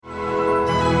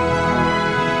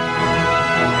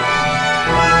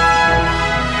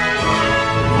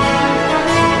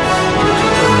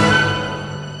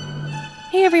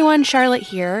everyone, Charlotte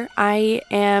here. I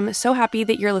am so happy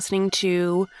that you're listening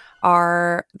to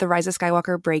our The Rise of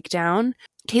Skywalker breakdown.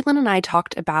 Caitlin and I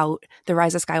talked about The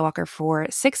Rise of Skywalker for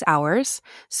 6 hours.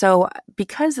 So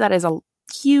because that is a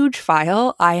huge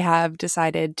file, I have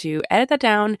decided to edit that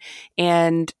down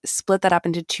and split that up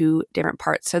into 2 different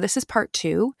parts. So this is part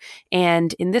 2.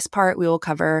 And in this part, we will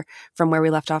cover from where we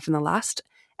left off in the last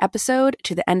episode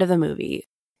to the end of the movie.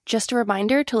 Just a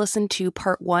reminder to listen to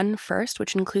part 1 first,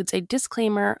 which includes a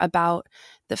disclaimer about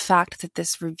the fact that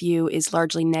this review is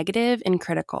largely negative and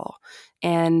critical.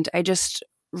 And I just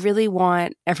really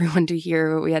want everyone to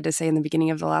hear what we had to say in the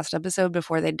beginning of the last episode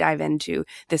before they dive into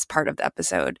this part of the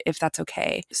episode, if that's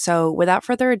okay. So without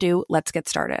further ado, let's get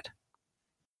started.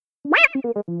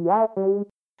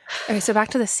 Okay, so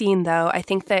back to the scene, though. I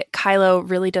think that Kylo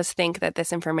really does think that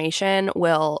this information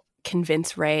will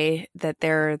convince Rey that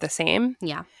they're the same.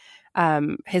 Yeah.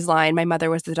 His line, "My mother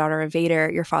was the daughter of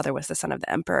Vader, your father was the son of the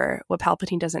Emperor." What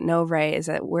Palpatine doesn't know, Rey, is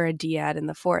that we're a dyad in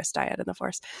the Force.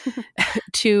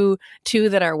 two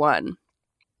that are one.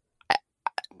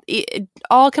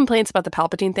 All complaints about the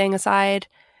Palpatine thing aside,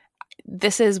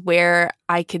 this is where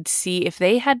I could see if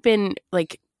they had been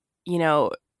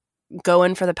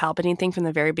going for the Palpatine thing from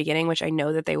the very beginning, which I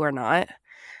know that they were not,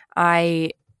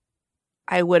 I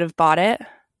would have bought it.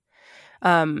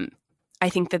 I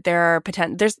think that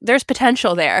there's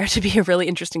potential there to be a really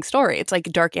interesting story. It's like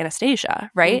Dark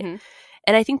Anastasia, right? Mm-hmm.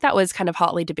 And I think that was kind of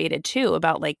hotly debated too,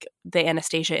 about like the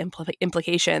Anastasia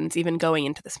implications even going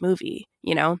into this movie,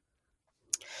 you know?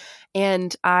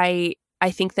 And I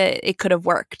think that it could have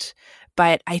worked,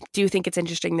 but I do think it's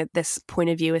interesting that this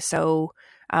point of view is so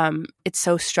it's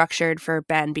so structured for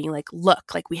Ben being like,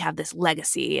 look, like we have this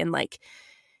legacy, and like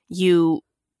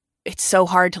it's so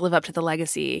hard to live up to the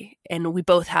legacy, and we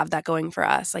both have that going for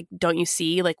us. Like, don't you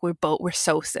see? Like we're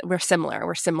similar.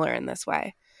 We're similar in this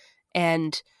way.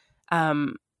 And I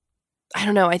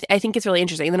don't know. I think it's really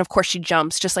interesting. And then of course she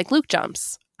jumps just like Luke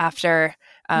jumps after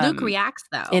Luke reacts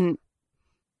though. And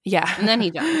then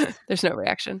he jumps. There's no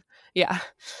reaction. Yeah.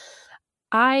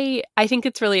 I think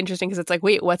it's really interesting because it's like,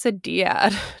 wait, what's a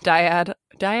dyad? Dyad?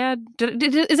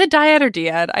 Is it dyad or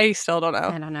dyad? I still don't know.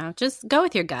 I don't know. Just go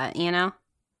with your gut, you know?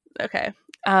 Okay.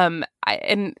 And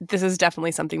this is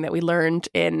definitely something that we learned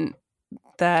in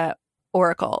the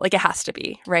Oracle. Like, it has to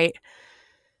be, right?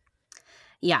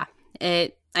 Yeah.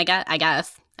 I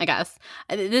guess.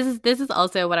 This is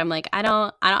also what I'm like, I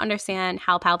don't understand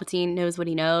how Palpatine knows what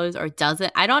he knows or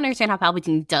doesn't. I don't understand how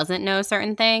Palpatine doesn't know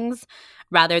certain things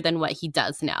rather than what he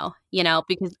does know, you know,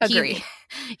 because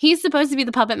he's supposed to be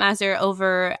the puppet master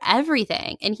over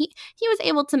everything. And he was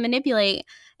able to manipulate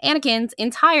Anakin's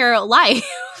entire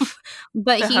life,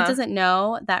 but he doesn't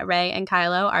know that Rey and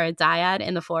Kylo are a dyad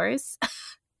in the Force.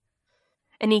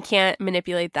 And he can't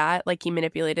manipulate that like he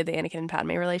manipulated the Anakin and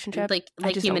Padme relationship. Like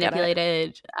he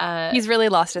manipulated. He's really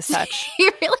lost his touch. He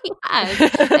really has.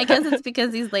 I guess it's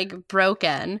because he's like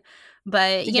broken.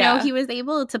 But, you know, he was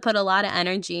able to put a lot of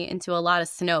energy into a lot of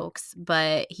Snokes,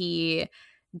 but he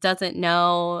doesn't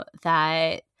know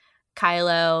that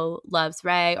Kylo loves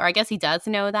Rey, or I guess he does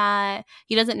know that.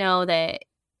 He doesn't know that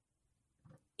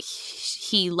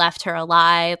he left her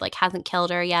alive, like hasn't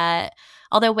killed her yet.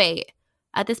 Although, wait,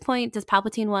 at this point, does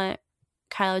Palpatine want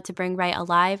Kylo to bring Rey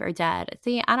alive or dead?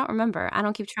 See, I don't remember. I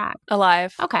don't keep track.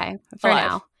 Alive. Okay, for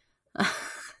now.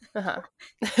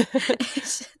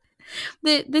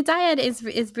 The dyad is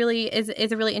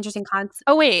a really interesting concept.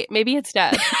 Oh wait, maybe it's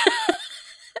dead.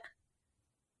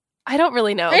 I don't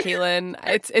really know, Caitlin.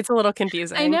 It's a little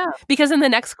confusing. I know, because in the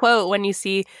next quote, when you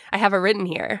see, I have it written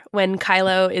here, when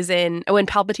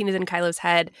Palpatine is in Kylo's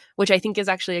head, which I think is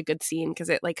actually a good scene because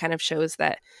it like kind of shows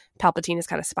that Palpatine is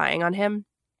kind of spying on him.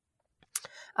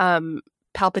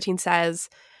 Palpatine says,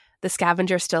 "The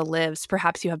scavenger still lives.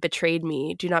 Perhaps you have betrayed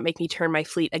me. Do not make me turn my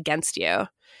fleet against you."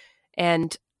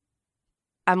 And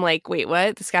I'm like, wait,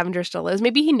 what? The scavenger still lives?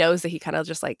 Maybe he knows that he kind of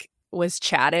just like was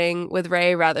chatting with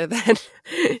Rey rather than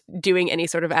doing any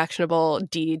sort of actionable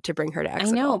deed to bring her to Exegol.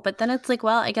 I know, but then it's like,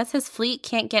 well, I guess his fleet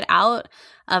can't get out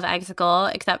of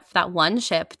Exegol except that one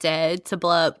ship did to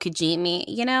blow up Kijimi.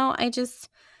 You know, it's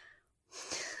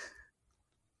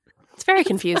very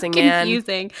confusing, man.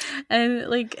 Confusing. And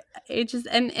like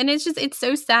it's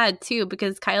so sad too,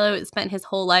 because Kylo spent his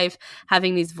whole life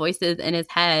having these voices in his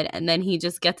head, and then he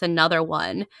just gets another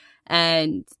one,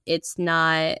 and it's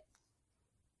not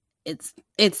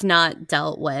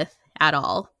dealt with at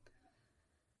all.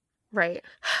 Right.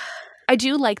 I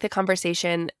do like the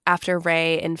conversation after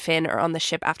Rey and Finn are on the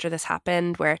ship after this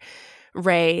happened, where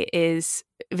Rey is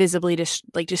visibly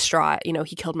distraught. You know,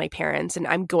 he killed my parents, and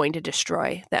I'm going to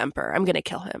destroy the Emperor. I'm going to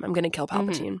kill him. I'm going to kill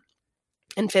Palpatine.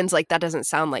 And Finn's like, that doesn't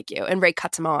sound like you. And Ray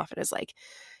cuts him off and is like,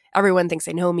 everyone thinks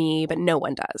they know me, but no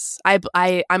one does.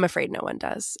 I'm afraid no one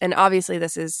does. And obviously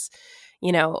this is,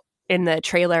 you know, in the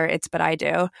trailer, it's But I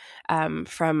Do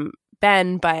from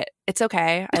Ben, but it's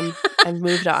okay. I've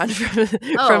moved on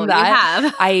from that. You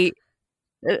have.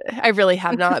 I really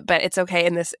have not, but it's okay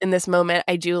in this moment.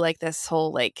 I do like this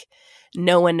whole like,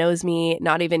 no one knows me,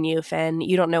 not even you, Finn.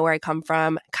 You don't know where I come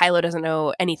from. Kylo doesn't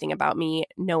know anything about me.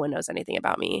 No one knows anything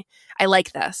about me. I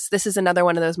like this. This is another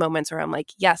one of those moments where I'm like,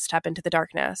 yes, tap into the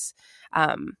darkness.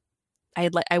 I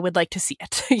would like to see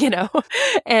it, you know?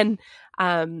 And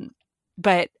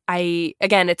but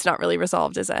again, it's not really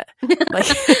resolved, is it? Like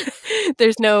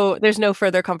there's no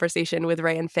further conversation with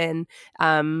Ray and Finn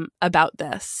about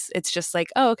this. It's just like,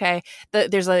 oh, okay.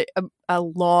 There's a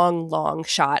long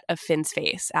shot of Finn's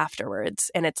face afterwards,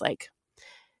 and it's like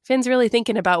Finn's really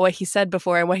thinking about what he said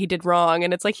before and what he did wrong,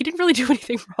 and it's like he didn't really do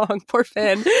anything wrong. Poor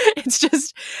Finn. It's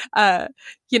just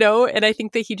you know, and I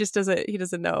think that he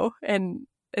doesn't know, and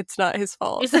it's not his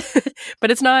fault.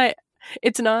 But it's not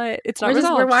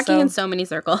resolved. We're walking in so many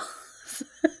circles.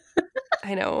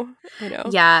 I know.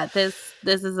 Yeah, this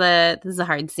is a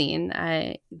hard scene.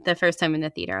 The first time in the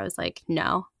theater, I was like,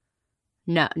 no.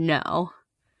 Yeah.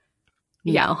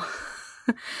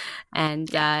 And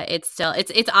it's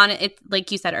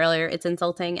like you said earlier, it's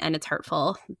insulting and it's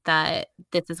hurtful that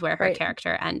this is where her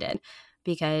character ended.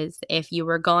 Because if you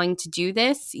were going to do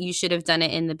this, you should have done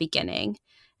it in the beginning.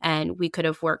 And we could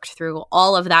have worked through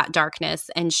all of that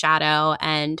darkness and shadow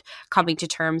and coming to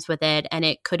terms with it. And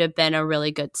it could have been a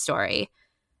really good story.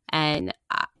 And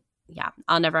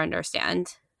I'll never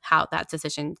understand how that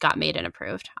decision got made and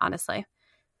approved, honestly.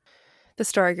 The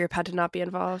story group had to not be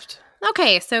involved.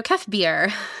 Okay, so Kef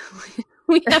Bir.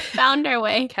 We have found our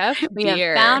way. We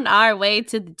have found our way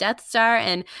to the Death Star.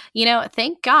 And, you know,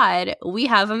 thank God we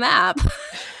have a map.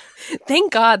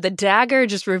 Thank God the dagger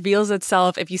just reveals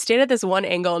itself. If you stand at this one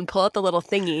angle and pull out the little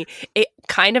thingy, it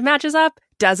kind of matches up.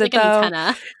 Does it,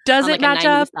 though? Does it match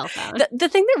up? The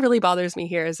thing that really bothers me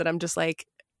here is that I'm just like,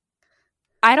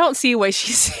 I don't see what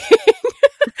she's seeing.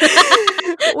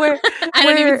 I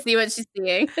don't even see what she's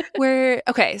seeing.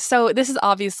 Okay, so this is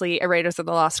obviously a Raiders of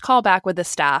the Lost callback with the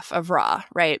staff of Ra,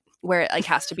 right? Where it like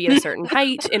has to be at a certain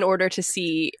height in order to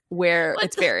see where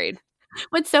it's buried.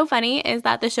 What's so funny is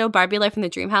that the show Barbie Life in the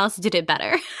Dreamhouse did it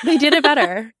better. They did it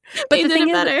better. But the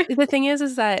thing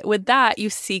is that with that, you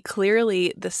see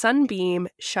clearly the sunbeam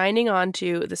shining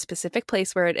onto the specific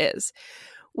place where it is.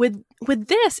 With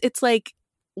this, it's like,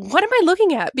 what am I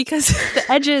looking at? Because the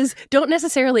edges don't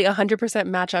necessarily 100%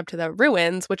 match up to the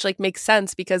ruins, which like makes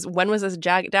sense because when was this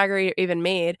dagger even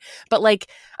made? But like,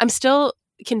 I'm still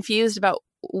confused about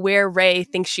where Rey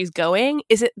thinks she's going.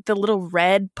 Is it the little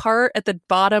red part at the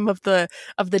bottom of the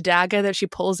dagger that she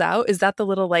pulls out? Is that the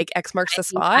little like X marks the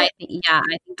spot? I think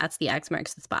that's the X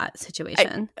marks the spot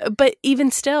situation. But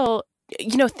even still,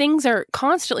 you know, things are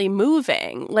constantly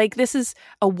moving. Like this is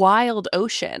a wild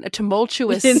ocean, a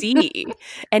tumultuous sea,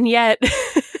 and yet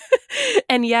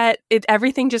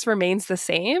everything just remains the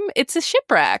same. It's a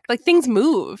shipwreck. Like things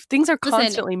move. Things are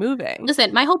constantly moving.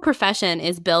 Listen, my whole profession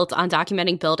is built on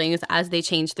documenting buildings as they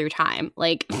change through time.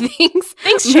 Like things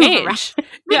change.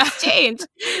 Things change.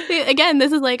 Again,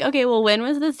 this is like, okay, well, when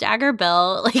was this dagger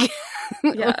built? Like,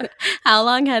 how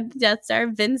long had the Death Star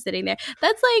been sitting there?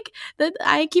 That's like that.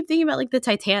 I keep thinking about like the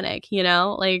Titanic. You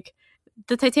know, like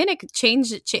the Titanic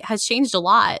has changed a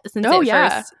lot since it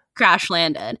first crash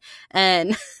landed,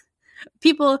 and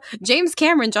James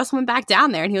Cameron just went back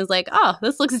down there and he was like, oh,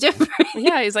 this looks different.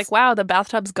 Yeah, he's like, wow, the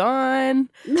bathtub's gone.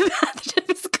 The bathtub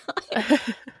is gone.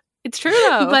 It's true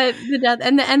though. But the death,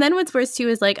 and then what's worse too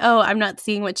is like, oh, I'm not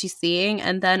seeing what she's seeing,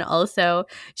 and then also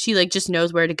she like just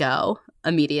knows where to go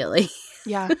immediately.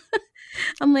 Yeah.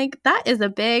 I'm like, that is a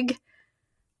big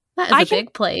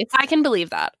place. I can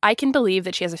believe that. I can believe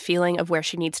that she has a feeling of where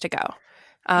she needs to go.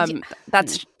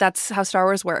 That's how Star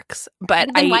Wars works. But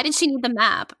then why did she need the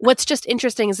map? What's just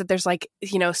interesting is that there's like,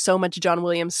 you know, so much John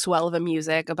Williams swell of a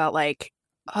music about like,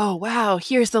 oh wow,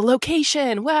 here's the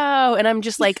location, wow, and I'm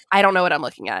just like, I don't know what I'm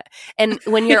looking at. And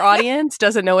when your audience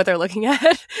doesn't know what they're looking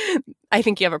at, I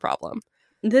think you have a problem.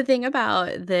 The thing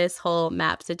about this whole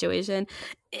map situation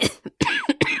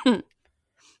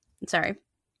sorry.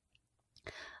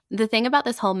 The thing about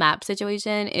this whole map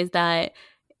situation is that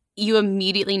you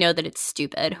immediately know that it's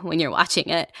stupid when you're watching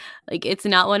it. Like, it's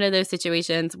not one of those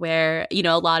situations where, you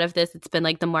know, a lot of this, it's been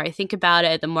like, the more I think about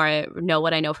it, the more I know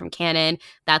what I know from canon,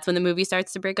 that's when the movie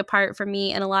starts to break apart for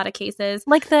me in a lot of cases.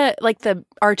 Like the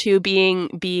R2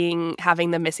 being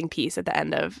having the missing piece at the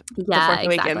end of The Force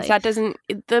Awakens. That doesn't,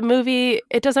 the movie,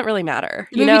 it doesn't really matter.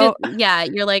 You know?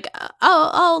 You're like,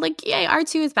 oh, like, yay,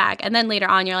 R2 is back. And then later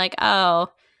on, you're like, oh,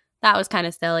 that was kind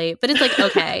of silly. But it's like,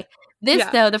 okay. This,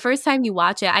 though, the first time you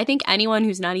watch it, I think anyone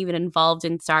who's not even involved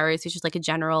in Star Wars, who's just like a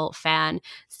general fan,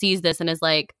 sees this and is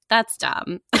like, that's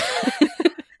dumb.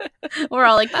 We're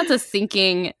all like, that's a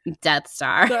sinking Death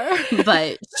Star.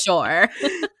 But sure.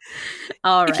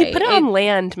 All right. If you put it on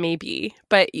land, maybe.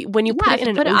 But when you put it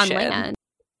in an ocean, on land,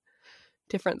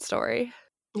 different story.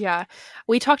 Yeah.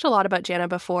 We talked a lot about Jannah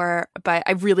before, but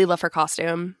I really love her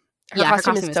costume. Her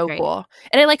costume is so cool.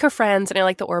 And I like her friends, and I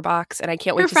like the Orbox, and I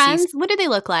can't wait to see... Her friends? What do they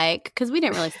look like? Because we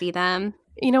didn't really see them.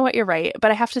 You know what? You're right. But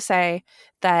I have to say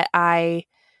that I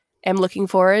am looking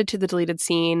forward to the deleted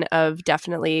scene of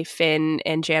definitely Finn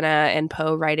and Jannah and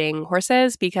Poe riding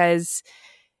horses, because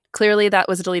clearly that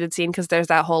was a deleted scene, because there's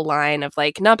that whole line of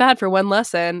like, not bad for one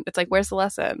lesson. It's like, where's the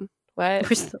lesson? What?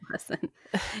 Where's the lesson?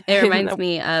 It reminds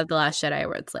me of The Last Jedi,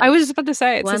 where it's like, I was just about to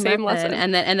say, it's the same lesson.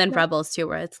 And then Rebels too,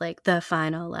 where it's like the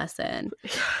final lesson.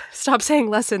 Stop saying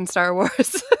lesson, Star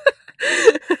Wars.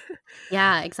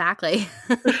 Yeah, exactly.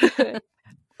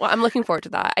 Well, I'm looking forward to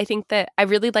that. I think that I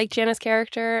really like Jannah's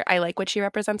character. I like what she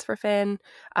represents for Finn.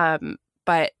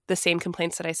 But the same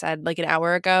complaints that I said like an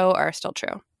hour ago are still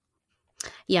true.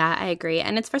 Yeah, I agree.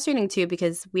 And it's frustrating too,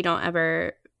 because we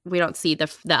don't see the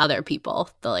other people,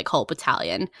 the like whole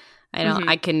battalion.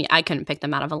 I couldn't pick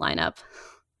them out of a lineup.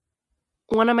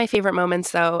 One of my favorite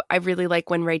moments, though, I really like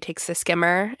when Rey takes the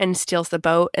skimmer and steals the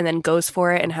boat and then goes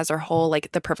for it and has her whole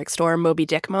like the perfect storm Moby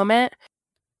Dick moment.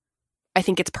 I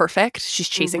think it's perfect. She's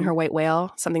chasing her white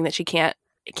whale, something that she can't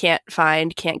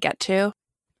find, can't get to.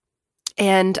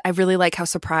 And I really like how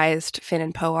surprised Finn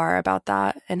and Poe are about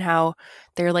that, and how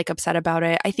they're like upset about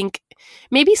it. I think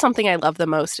maybe something I love the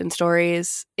most in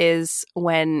stories is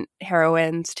when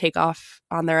heroines take off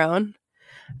on their own.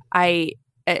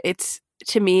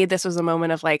 To me, this was a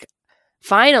moment of like,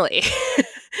 finally,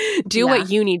 do what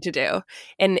you need to do.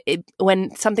 And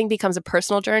when something becomes a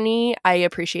personal journey, I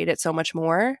appreciate it so much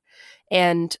more.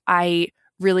 And I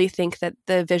really think that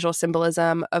the visual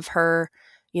symbolism of her,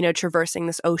 you know, traversing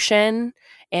this ocean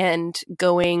and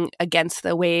going against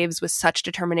the waves with such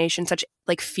determination, such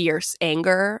like fierce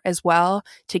anger as well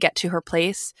to get to her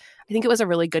place. I think it was a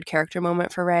really good character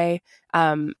moment for Rey.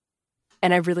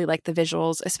 And I really like the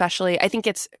visuals, especially. I think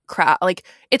it's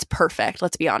it's perfect.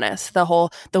 Let's be honest. The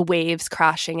waves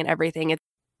crashing and everything.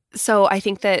 So I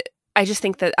just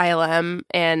think that ILM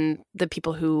and the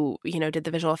people who, you know, did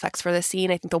the visual effects for this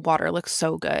scene, I think the water looks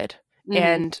so good. Mm-hmm.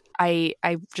 And I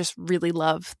just really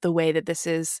love the way that this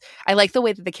is. I like the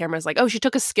way that the camera is like, oh, she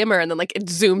took a skimmer, and then like it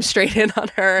zooms straight in on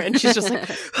her, and she's just like,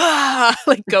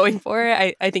 like going for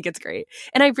it. I think it's great.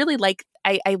 And I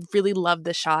really love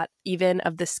the shot even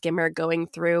of the skimmer going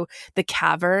through the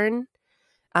cavern.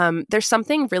 There's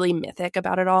something really mythic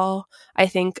about it all. I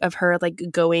think of her like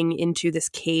going into this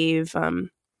cave,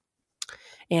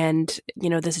 and, you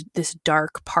know, this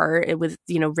dark part, it was,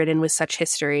 you know, ridden with such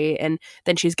history. And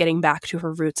then she's getting back to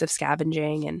her roots of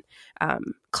scavenging and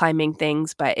climbing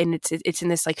things. And it's in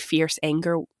this like fierce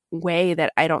anger way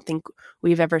that I don't think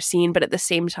we've ever seen. But at the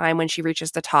same time, when she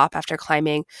reaches the top after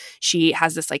climbing, she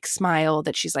has this like smile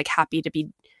that she's like happy to be,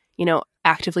 you know,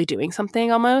 actively doing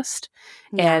something almost.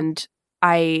 Yeah. And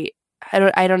I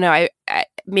don't know. I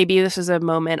maybe this was a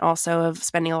moment also of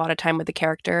spending a lot of time with the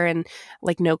character, and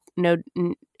like no,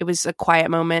 it was a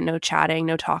quiet moment, no chatting,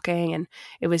 no talking, and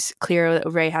it was clear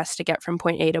that Rey has to get from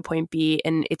point A to point B,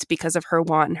 and it's because of her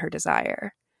want and her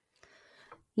desire.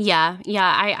 Yeah,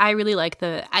 I really like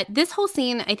this whole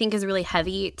scene. I think is really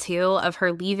heavy too. Of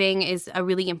her leaving is a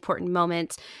really important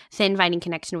moment. Finn finding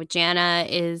connection with Jannah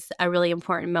is a really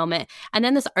important moment, and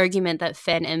then this argument that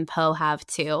Finn and Poe have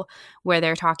too, where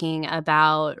they're talking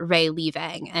about Rey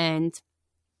leaving, and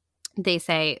they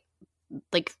say,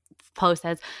 like, Poe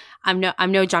says, "I'm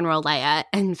no General Leia,"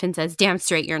 and Finn says, "Damn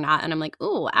straight you're not." And I'm like,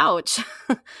 "Ooh, ouch."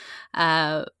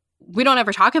 We don't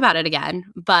ever talk about it again,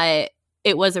 but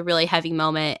it was a really heavy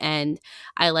moment, and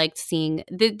I liked seeing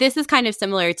this is kind of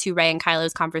similar to Rey and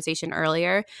Kylo's conversation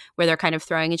earlier, where they're kind of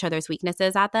throwing each other's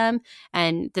weaknesses at them,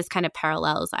 and this kind of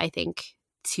parallels, I think,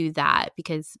 to that,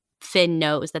 because Finn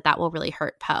knows that will really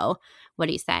hurt Poe, what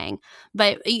he's saying.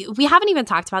 But we haven't even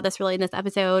talked about this really in this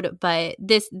episode, but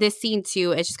this scene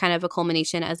too is just kind of a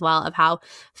culmination as well of how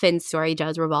Finn's story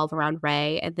does revolve around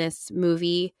Rey in this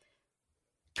movie.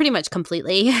 pretty much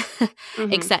completely,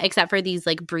 Mm-hmm. except for these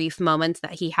like brief moments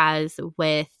that he has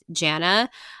with Jannah.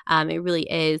 It really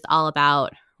is all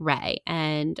about Rey.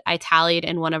 And I tallied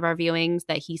in one of our viewings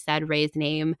that he said Rey's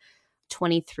name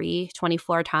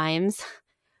 24 times,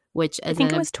 which is I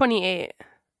think it was 28.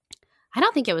 I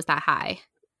don't think it was that high.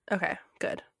 Okay,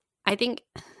 good. I think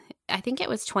it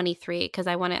was 23 because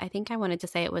I wanted to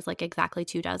say it was like exactly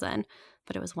 2 dozen,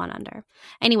 but it was one under.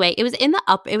 Anyway, it was in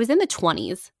the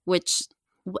 20s, which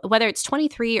whether it's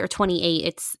 23 or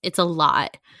 28, it's a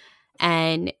lot.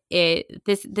 And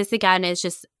this again is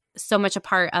just so much a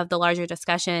part of the larger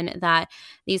discussion that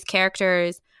these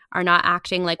characters are not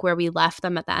acting like where we left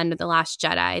them at the end of The Last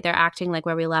Jedi. They're acting like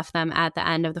where we left them at the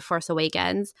end of The Force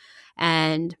Awakens.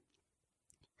 And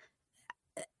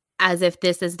as if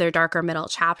this is their darker middle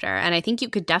chapter. And I think you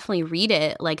could definitely read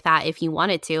it like that if you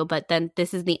wanted to, but then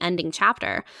this is the ending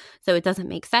chapter. So it doesn't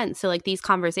make sense. So like these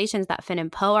conversations that Finn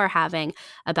and Poe are having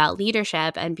about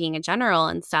leadership and being a general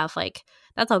and stuff, like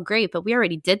that's all great, but we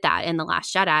already did that in The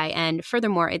Last Jedi. And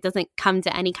furthermore, it doesn't come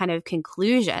to any kind of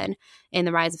conclusion in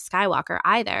The Rise of Skywalker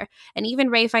either. And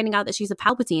even Rey finding out that she's a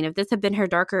Palpatine, if this had been her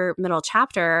darker middle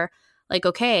chapter, like,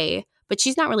 okay, but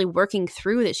she's not really working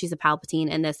through that she's a Palpatine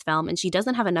in this film, and she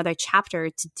doesn't have another chapter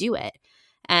to do it.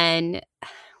 And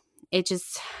it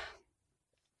just,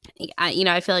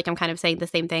 I feel like I'm kind of saying the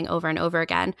same thing over and over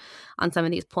again on some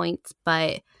of these points,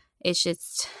 but it's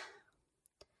just,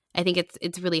 I think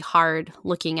it's really hard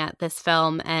looking at this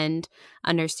film and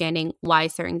understanding why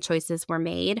certain choices were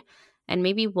made. And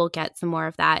maybe we'll get some more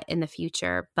of that in the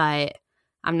future, but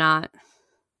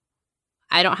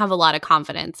I don't have a lot of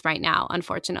confidence right now,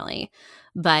 unfortunately.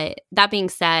 But that being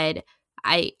said,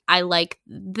 I like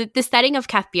the setting of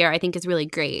Kef Bir, I think is really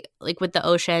great. Like with the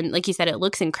ocean, like you said, it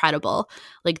looks incredible.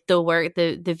 Like the work,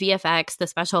 the VFX, the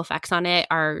special effects on it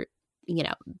are,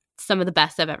 some of the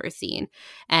best I've ever seen.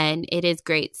 And it is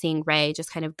great seeing Rey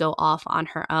just kind of go off on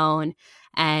her own.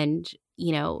 And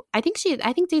I think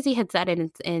Daisy had said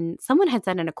it in someone had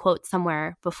said in a quote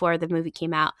somewhere before the movie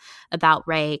came out about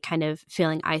Rey kind of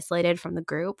feeling isolated from the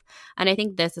group. And I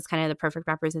think this is kind of the perfect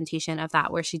representation of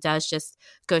that, where she does just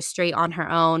go straight on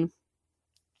her own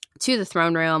to the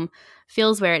throne room,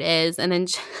 feels where it is. And then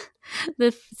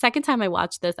the second time I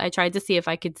watched this, I tried to see if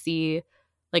I could see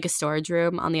like a storage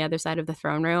room on the other side of the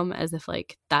throne room, as if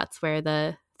like that's where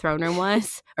the throne room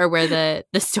was, or where the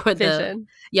Vision.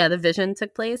 The vision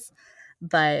took place.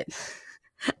 But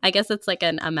I guess it's like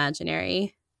an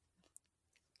imaginary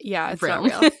it's room.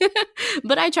 not real.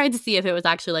 But I tried to see if it was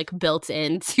actually like built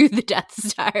into the Death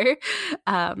Star.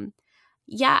 The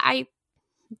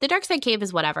Dark Side Cave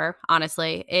is whatever,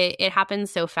 honestly. It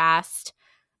happens so fast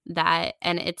that,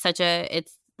 and it's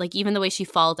like even the way she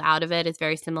falls out of it is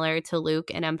very similar to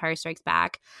Luke in Empire Strikes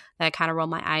Back, that I kind of roll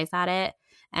my eyes at it.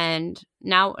 And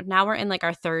now we're in like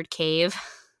our third cave.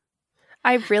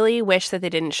 I really wish that they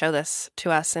didn't show this to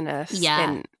us in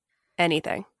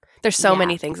anything. There's so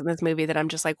many things in this movie that I'm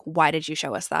just like, why did you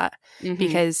show us that? Mm-hmm.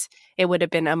 Because it would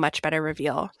have been a much better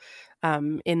reveal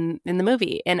in the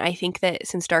movie. And I think that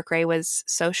since Dark Rey was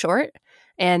so short,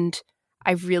 and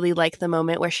I really like the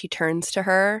moment where she turns to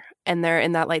her and they're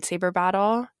in that lightsaber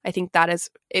battle, I think that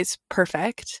is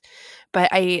perfect.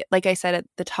 But like I said at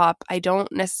the top, I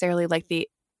don't necessarily like the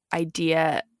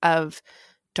idea of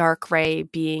Dark Rey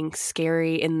being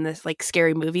scary in this like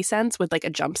scary movie sense with like a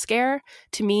jump scare.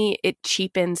 To me, it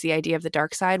cheapens the idea of the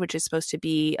dark side, which is supposed to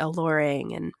be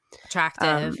alluring and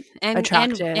attractive and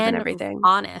everything,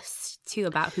 honest too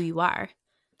about who you are.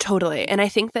 Totally. And I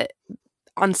think that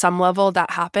on some level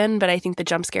that happened, but I think the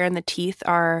jump scare and the teeth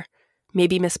are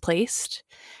maybe misplaced.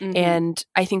 Mm-hmm. And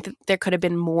I think that there could have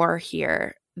been more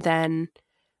here than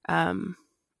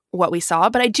what we saw.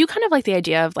 But I do kind of like the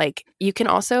idea of like, you can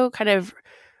also kind of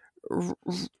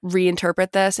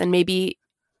reinterpret this, and maybe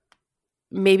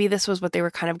this was what they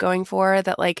were kind of going for,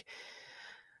 that like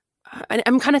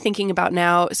I'm kind of thinking about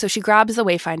now. So she grabs the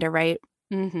Wayfinder, right?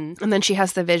 Mm-hmm. And then she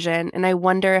has the vision, and I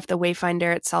wonder if the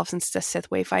Wayfinder itself, since it's a Sith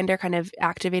Wayfinder, kind of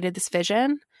activated this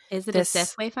vision. Is it a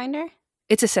Sith Wayfinder?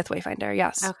 It's a Sith Wayfinder,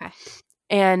 yes. Okay.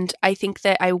 And I think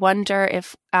that I wonder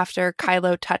if after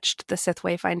Kylo touched the Sith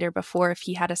Wayfinder before, if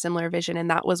he had a similar vision, and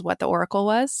that was what the Oracle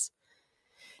was.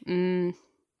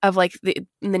 Of like,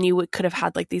 and then you could have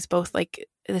had like these both like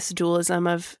this dualism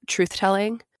of truth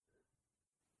telling.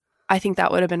 I think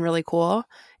that would have been really cool.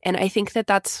 And I think that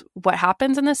that's what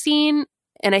happens in the scene.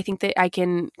 And I think that I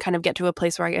can kind of get to a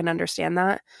place where I can understand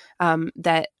that,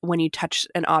 that when you touch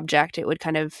an object, it would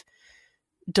kind of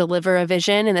deliver a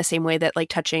vision in the same way that like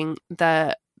touching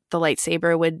the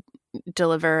lightsaber would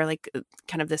deliver like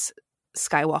kind of this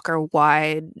Skywalker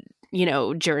wide,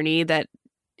 journey that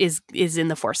is in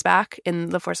the Force back in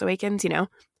The Force Awakens, you know?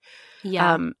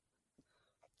 Yeah.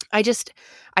 I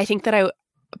think that I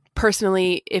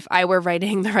personally, if I were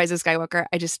writing The Rise of Skywalker,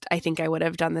 I think I would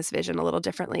have done this vision a little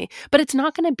differently. But it's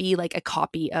not going to be like a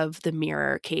copy of the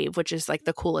Mirror Cave, which is like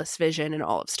the coolest vision in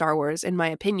all of Star Wars, in my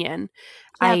opinion.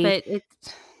 But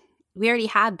we already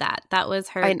had that. That was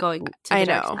her going to the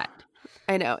dark side.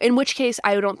 I know. In which case,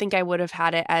 I don't think I would have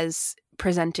had it as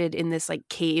presented in this like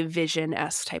cave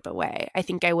vision-esque type of way. I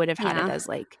think I would have had it as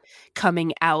like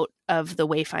coming out of the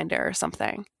Wayfinder or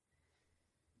something.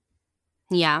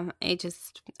 Yeah,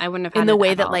 I wouldn't have had in the it way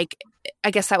at that all. like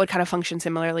I guess that would kind of function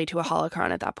similarly to a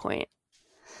holocron at that point.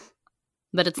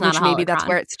 But it's not Which a holocron. Maybe that's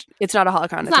where it's not a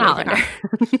holocron. It's not a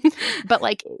holocron. But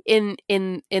like in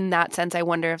that sense, I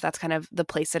wonder if that's kind of the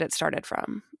place that it started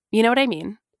from. You know what I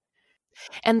mean?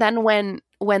 And then when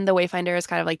the Wayfinder is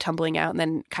kind of like tumbling out and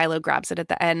then Kylo grabs it at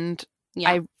the end,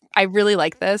 I really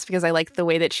like this because I like the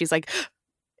way that she's like,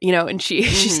 you know, and she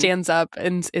stands up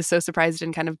and is so surprised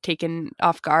and kind of taken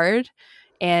off guard.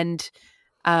 And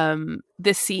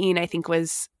this scene, I think,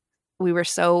 we were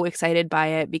so excited by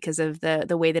it because of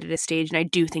the way that it is staged. And I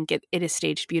do think it is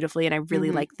staged beautifully. And I really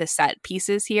like the set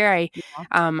pieces here.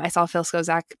 I saw Phil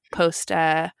Skozak post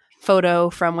a photo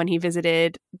from when he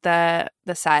visited the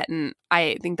set, and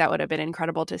I think that would have been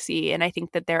incredible to see. And I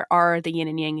think that there are the yin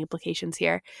and yang implications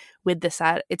here with the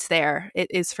set. It's there. It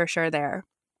is for sure there.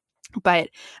 But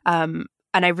and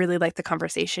I really like the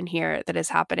conversation here that is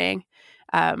happening.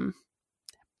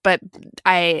 But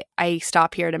I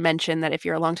stop here to mention that if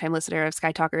you're a longtime listener of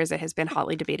Sky Talkers, it has been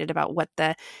hotly debated about what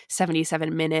the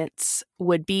 77 minutes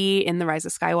would be in The Rise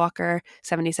of Skywalker.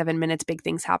 77 minutes, big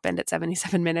things happened at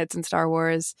 77 minutes in Star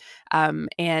Wars.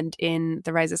 And in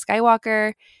The Rise of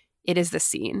Skywalker, it is the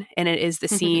scene. And it is the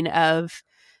scene of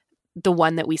the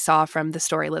one that we saw from The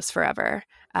Story Lives Forever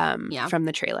from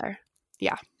the trailer.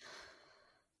 Yeah.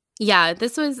 Yeah,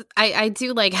 this was – I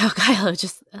do like how Kylo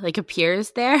just like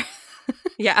appears there.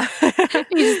 Yeah.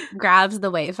 He just grabs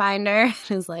the Wayfinder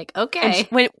and is like, okay.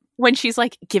 And when she's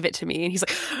like, give it to me. And he's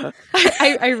like,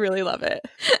 I really love it.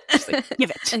 She's like, give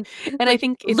it. And like, I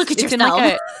think look at yourself. In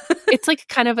like it's like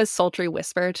kind of a sultry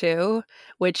whisper too,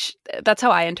 which that's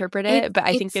how I interpret it. But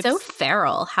I think it's so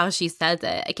feral how she says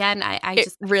it. Again, I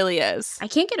just really is. I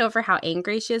can't get over how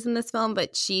angry she is in this film,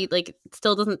 but she like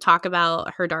still doesn't talk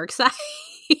about her dark side.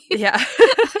 Yeah.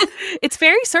 It's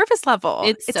very surface level.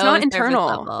 It's so not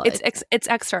internal. It's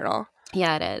external.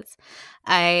 Yeah, it is.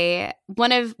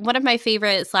 One of my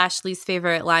favorite / least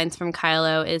favorite lines from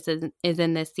Kylo is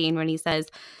in this scene when he says,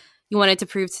 "You wanted to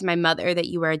prove to my mother that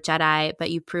you were a Jedi,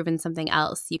 but you've proven something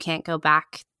else. You can't go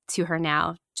back to her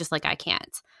now, just like I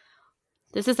can't."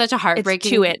 This is such a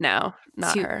heartbreaking. It's to it now,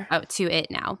 not her. Oh, to it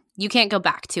now. You can't go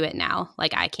back to it now,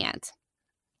 like I can't.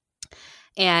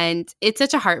 And it's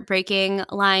such a heartbreaking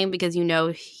line because, you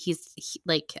know, he's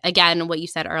like, again, what you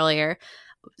said earlier,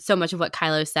 so much of what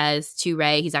Kylo says to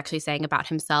Rey, he's actually saying about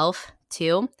himself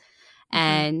too.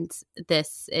 And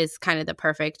this is kind of the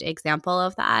perfect example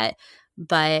of that.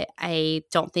 But I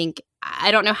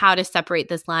don't know how to separate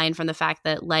this line from the fact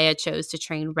that Leia chose to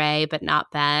train Rey, but not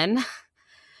Ben,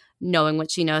 knowing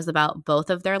what she knows about both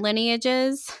of their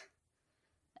lineages.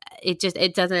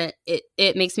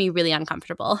 It makes me really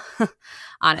uncomfortable,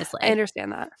 honestly. I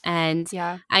understand that. And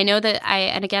yeah, I know that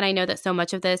I know that so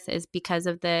much of this is because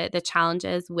of the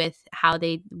challenges with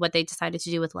what they decided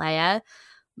to do with Leia,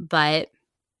 but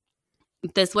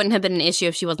this wouldn't have been an issue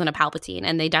if she wasn't a Palpatine,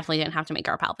 and they definitely didn't have to make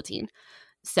her a Palpatine.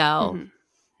 So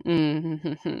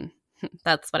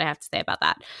that's what I have to say about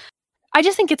that. I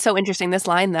just think it's so interesting, this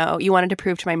line, though. You wanted to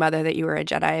prove to my mother that you were a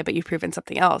Jedi, but you've proven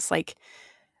something else. Like,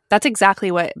 that's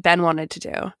exactly what Ben wanted to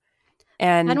do.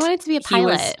 And Ben wanted to be a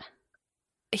pilot.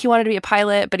 He wanted to be a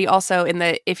pilot, but he also,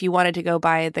 if you wanted to go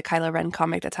by the Kylo Ren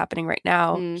comic that's happening right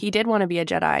now, he did want to be a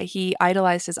Jedi. He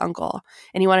idolized his uncle,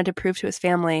 and he wanted to prove to his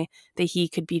family that he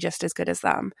could be just as good as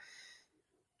them.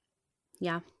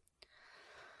 Yeah.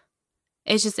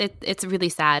 It's just, it's really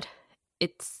sad.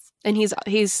 And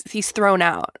he's thrown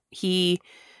out.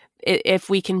 If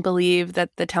we can believe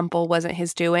that the temple wasn't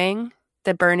his doing,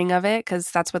 the burning of it,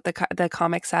 because that's what the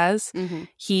comic says,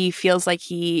 he feels like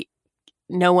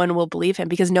no one will believe him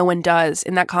because no one does.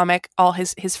 In that comic, all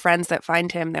his friends that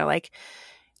find him, they're like,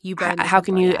 "You burn the how temple,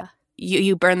 can you yeah.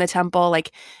 you burn the temple?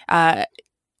 Like,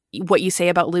 what you say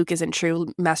about Luke isn't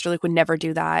true. Master Luke would never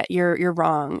do that. You're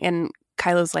wrong." And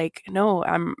Kylo's like, "No,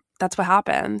 that's what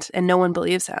happened," and no one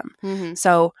believes him.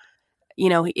 So, you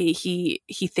know, he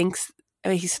thinks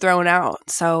he's thrown out.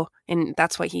 So, and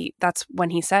that's when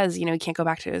he says, you know, he can't go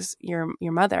back to your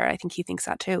mother. I think he thinks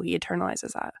that too. He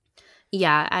internalizes that.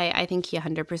 Yeah, I think he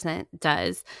 100%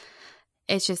 does.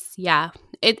 it's just, yeah,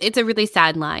 it's a really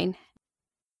sad line.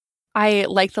 I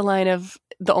like the line of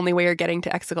the only way you're getting to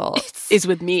Exegol is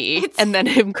with me, and then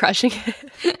him crushing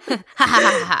it.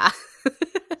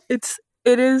 It's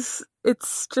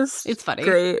funny.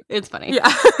 Great. It's funny.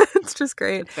 Yeah, it's just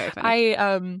great. It's very funny.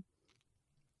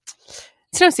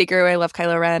 It's no secret I love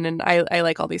Kylo Ren, and I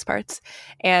like all these parts,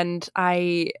 and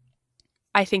I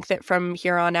think that from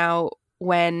here on out,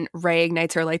 when Rey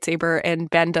ignites her lightsaber and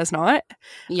Ben does not,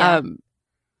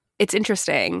 it's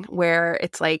interesting where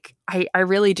it's like I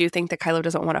really do think that Kylo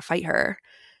doesn't want to fight her.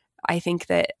 I think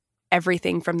that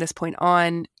everything from this point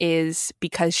on is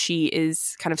because she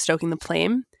is kind of stoking the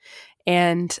flame,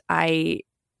 and I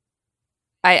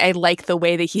like the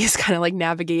way that he's kind of like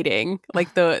navigating,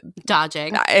 like the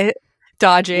dodging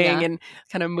and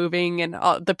kind of moving, and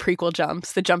all the prequel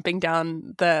jumps, the jumping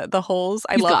down the holes.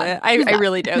 I love it. I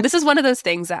really do. This is one of those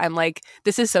things that I'm like,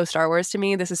 this is so Star Wars to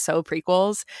me. This is so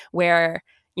prequels, where,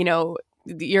 you know,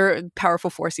 your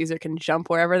powerful Force user can jump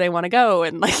wherever they want to go,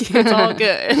 and like it's all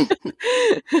good.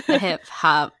 a hip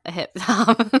hop.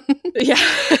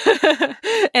 Yeah.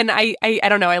 And I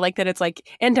don't know, I like that it's like,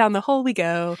 and down the hole we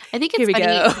go. I think it's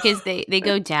funny because they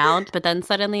go down, but then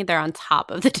suddenly they're on top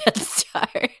of the Death Star.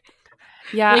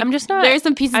 Yeah, like, I'm just not. There's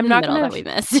some pieces in the middle that we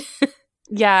missed.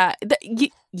 Yeah.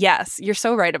 Yes, you're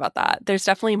so right about that. There's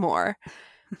definitely more.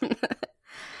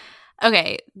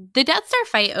 Okay, the Death Star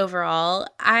fight overall,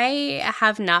 I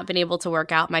have not been able to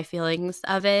work out my feelings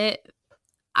of it.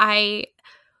 I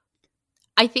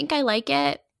think I like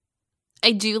it.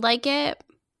 I do like it.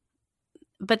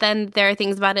 But then there are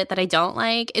things about it that I don't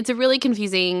like. It's a really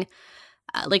confusing,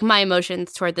 like my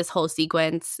emotions toward this whole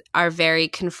sequence are very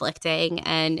conflicting,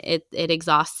 and it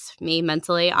exhausts me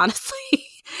mentally, honestly.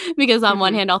 Because on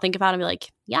one hand, I'll think about it and be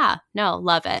like, yeah, no,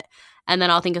 love it. And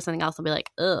then I'll think of something else and be like,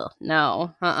 ugh,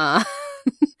 no, Well,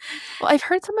 I've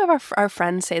heard some of our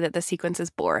friends say that the sequence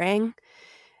is boring.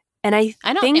 And I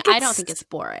don't think it's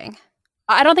boring.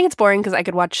 I don't think it's boring because I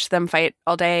could watch them fight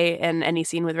all day, and any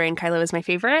scene with Rey and Kylo is my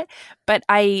favorite. But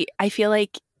I feel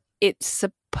like it's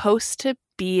supposed to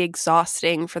be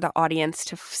exhausting for the audience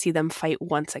to see them fight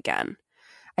once again.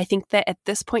 I think that at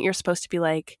this point you're supposed to be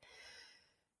like,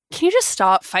 can you just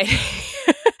stop fighting?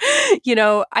 You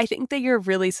know, I think that you're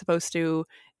really supposed to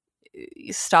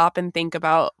stop and think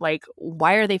about, like,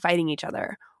 why are they fighting each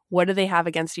other? What do they have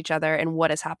against each other, and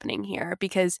what is happening here?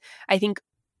 Because I think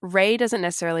Rey doesn't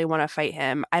necessarily want to fight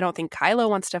him. I don't think Kylo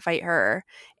wants to fight her.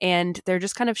 And they're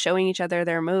just kind of showing each other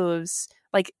their moves,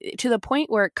 like to the point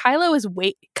where Kylo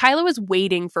is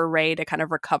waiting for Rey to kind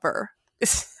of recover.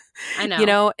 I know. You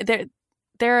know,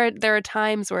 there are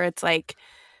times where it's like,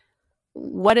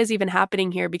 what is even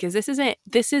happening here? Because this isn't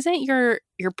your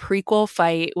prequel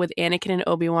fight with Anakin and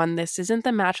Obi-Wan. This isn't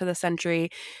the match of the century.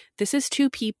 This is two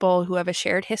people who have a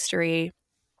shared history,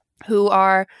 who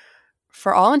are,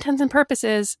 for all intents and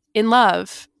purposes, in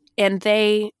love, and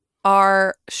they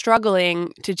are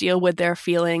struggling to deal with their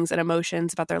feelings and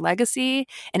emotions about their legacy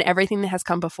and everything that has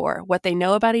come before, what they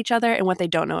know about each other and what they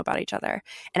don't know about each other.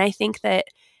 And I think that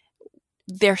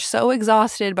they're so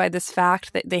exhausted by this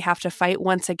fact that they have to fight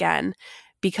once again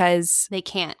because they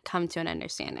can't come to an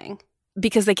understanding.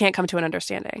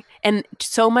 And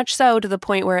so much so to the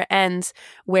point where it ends,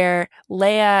 where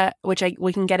Leia, which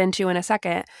we can get into in a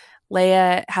second,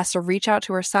 Leia has to reach out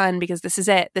to her son because this is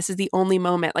it. This is the only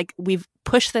moment. Like, we've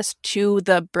pushed this to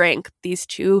the brink. These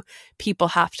two people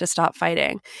have to stop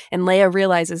fighting. And Leia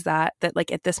realizes that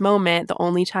like at this moment, the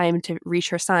only time to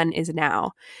reach her son is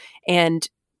now. And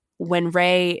when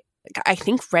I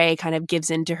think Rey kind of gives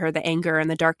into her the anger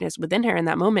and the darkness within her in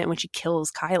that moment when she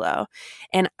kills Kylo.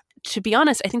 And to be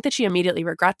honest, I think that she immediately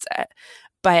regrets it.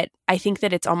 But I think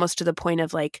that it's almost to the point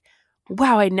of like,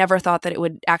 wow, I never thought that it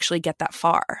would actually get that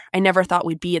far. I never thought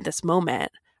we'd be at this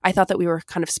moment. I thought that we were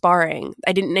kind of sparring.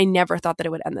 I never thought that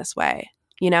it would end this way,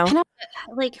 you know?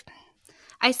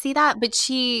 I see that, but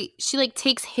she like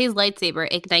takes his lightsaber,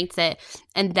 ignites it,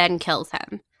 and then kills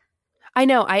him. I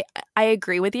know. I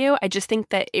agree with you. I just think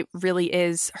that it really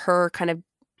is her kind of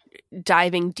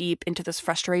diving deep into those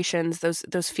frustrations,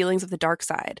 those feelings of the dark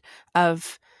side,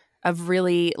 of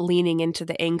really leaning into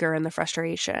the anger and the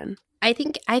frustration. I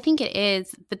think it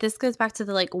is, but this goes back to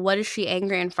the, like, what is she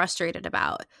angry and frustrated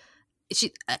about?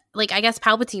 She, like, I guess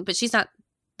Palpatine, but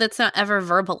that's not ever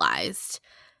verbalized,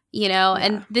 you know? Yeah.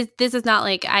 And this is not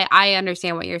like, I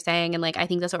understand what you're saying, and like, I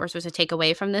think that's what we're supposed to take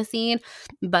away from this scene,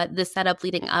 but the setup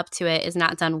leading up to it is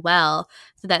not done well,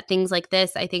 so that things like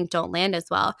this, I think, don't land as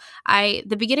well.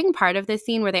 The beginning part of this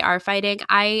scene where they are fighting,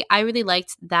 I really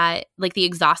liked that, like, the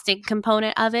exhausting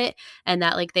component of it, and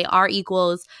that, like, they are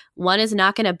equals. One is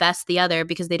not going to best the other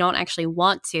because they don't actually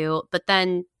want to, but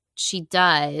then she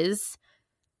does.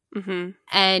 Mm-hmm.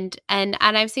 And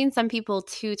I've seen some people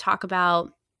too talk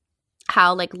about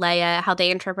how like Leia, how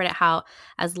they interpret it, how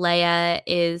as Leia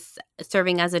is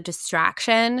serving as a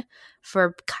distraction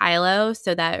for Kylo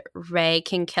so that Rey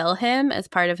can kill him as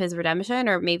part of his redemption,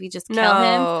 or maybe just kill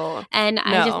him. And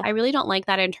I really don't like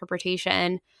that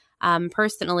interpretation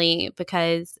personally,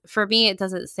 because for me it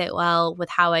doesn't sit well with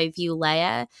how I view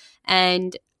Leia.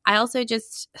 And I also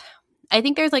I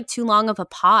think there's like too long of a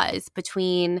pause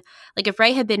between, like, if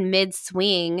Rey had been mid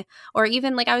swing, or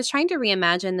even like I was trying to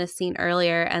reimagine this scene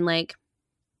earlier, and like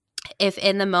if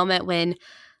in the moment when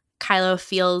Kylo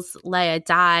feels Leia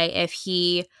die, if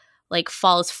he like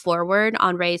falls forward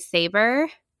on Rey's saber,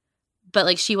 but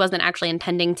like she wasn't actually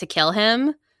intending to kill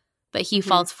him, but he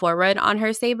falls forward on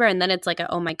her saber, and then it's like,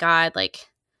 oh my God, like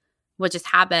what just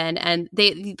happened? And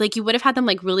they like, you would have had them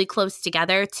like really close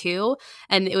together too,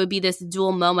 and it would be this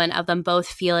dual moment of them both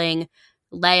feeling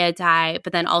Leia die,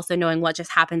 but then also knowing what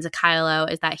just happened to Kylo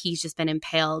is that he's just been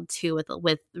impaled too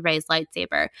with Rey's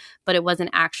lightsaber, but it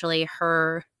wasn't actually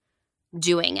her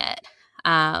doing it.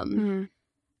 Because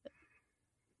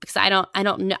I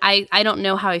don't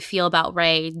know how I feel about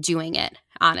Rey doing it,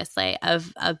 honestly,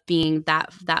 of being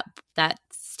that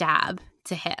stab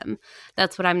to him.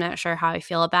 That's what I'm not sure how I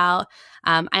feel about.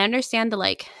 I understand the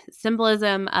like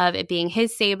symbolism of it being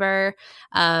his saber,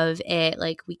 of it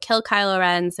like we kill Kylo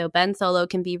Ren so Ben Solo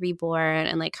can be reborn,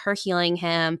 and like her healing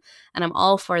him, and I'm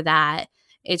all for that.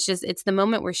 It's just, it's the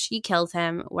moment where she kills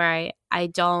him where I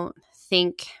don't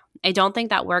think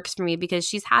that works for me, because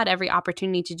she's had every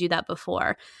opportunity to do that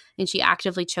before and she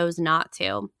actively chose not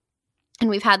to. And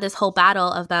we've had this whole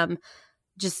battle of them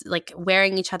just like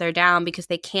wearing each other down because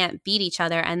they can't beat each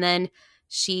other, and then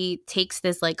she takes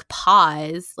this like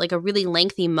pause, like a really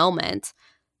lengthy moment,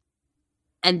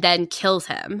 and then kills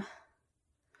him.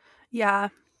 Yeah.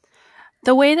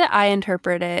 The way that I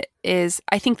interpret it is,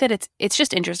 I think that it's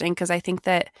just interesting, because I think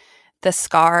that the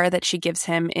scar that she gives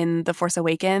him in The Force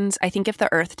Awakens, I think if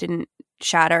the earth didn't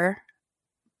shatter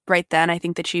right then, I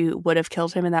think that she would have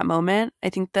killed him in that moment. I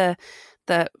think the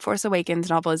Force Awakens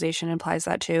novelization implies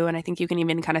that too, and I think you can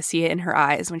even kind of see it in her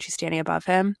eyes when she's standing above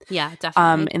him. Yeah,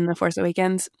 definitely. In The Force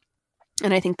Awakens.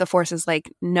 And I think the Force is like,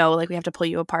 no, like we have to pull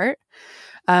you apart.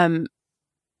 And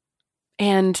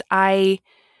I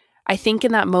think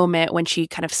in that moment when she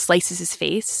kind of slices his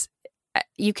face,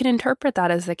 you can interpret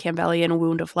that as the Campbellian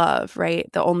wound of love, right?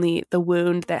 The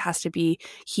wound that has to be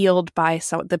healed by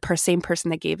the same person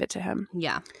that gave it to him.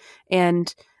 Yeah.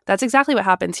 And that's exactly what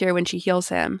happens here when she heals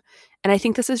him. And I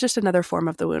think this is just another form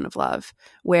of the wound of love,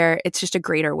 where it's just a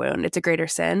greater wound. It's a greater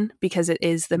sin, because it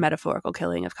is the metaphorical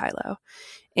killing of Kylo.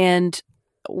 And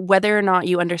whether or not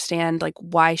you understand like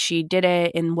why she did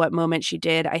it, in what moment she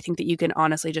did, I think that you can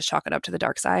honestly just chalk it up to the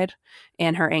dark side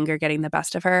and her anger getting the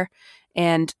best of her.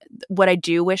 And what I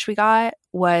do wish we got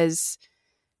was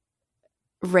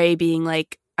Rey being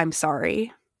like, I'm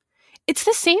sorry. It's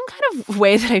the same kind of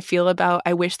way that I feel about,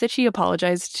 I wish that she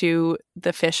apologized to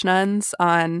the fish nuns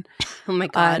on Oh my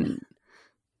God.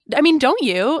 I mean, don't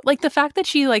you? Like the fact that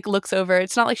she like looks over,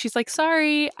 it's not like she's like,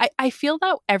 sorry. I feel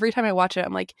that every time I watch it,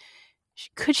 I'm like,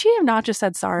 could she have not just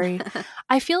said sorry?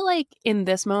 I feel like in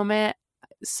this moment,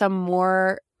 some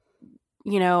more,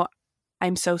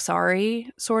 I'm so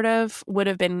sorry sort of would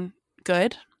have been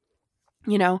good,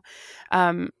 but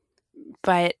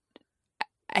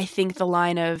I think the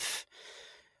line of,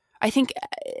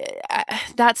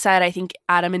 that said, I think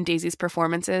Adam and Daisy's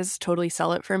performances totally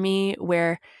sell it for me,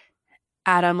 where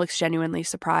Adam looks genuinely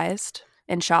surprised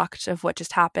and shocked of what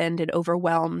just happened and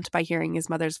overwhelmed by hearing his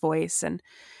mother's voice. And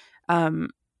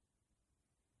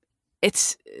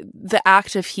it's the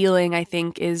act of healing, I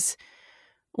think, is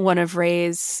one of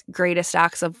Rey's greatest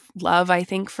acts of love, I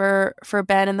think, for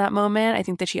Ben in that moment. I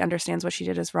think that she understands what she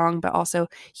did is wrong, but also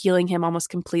healing him almost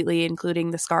completely,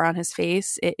 including the scar on his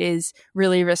face. It is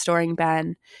really restoring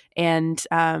Ben. And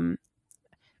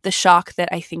the shock that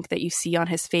I think that you see on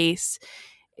his face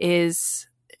is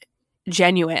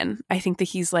genuine. I think that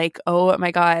he's like, oh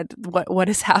my God, what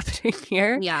is happening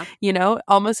here? Yeah.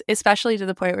 Almost, especially to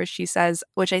the point where she says,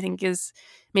 which I think is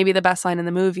maybe the best line in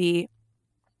the movie,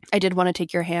 I did want to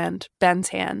take your hand, Ben's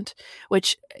hand,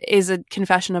 which is a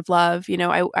confession of love.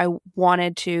 I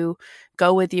wanted to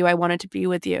go with you. I wanted to be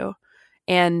with you.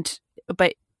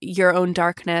 But your own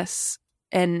darkness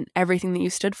and everything that you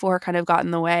stood for kind of got in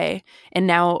the way. And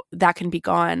now that can be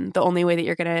gone. The only way that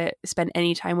you're going to spend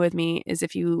any time with me is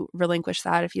if you relinquish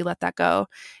that, if you let that go.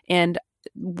 And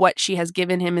what she has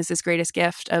given him is this greatest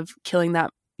gift of killing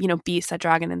that, beast, that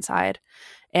dragon inside.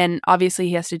 And obviously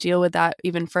he has to deal with that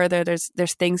even further.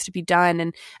 There's things to be done.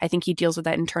 And I think he deals with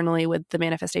that internally with the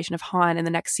manifestation of Han in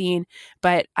the next scene.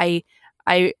 But I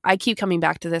keep coming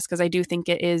back to this because I do think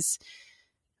it is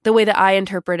the way that I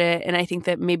interpret it. And I think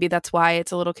that maybe that's why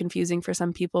it's a little confusing for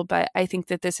some people. But I think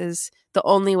that this is the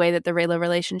only way that the Reylo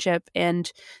relationship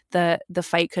and the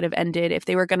fight could have ended. If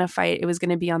they were going to fight, it was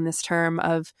going to be on this term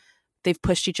of they've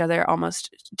pushed each other almost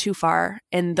too far.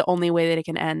 And the only way that it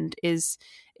can end is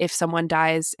if someone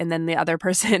dies and then the other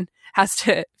person has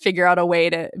to figure out a way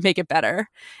to make it better.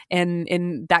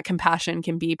 And that compassion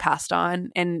can be passed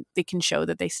on and they can show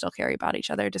that they still care about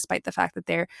each other despite the fact that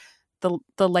they're the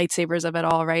lightsabers of it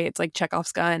all, right? It's like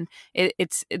Chekhov's gun.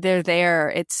 They're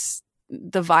there. It's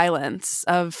the violence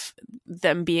of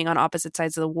them being on opposite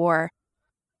sides of the war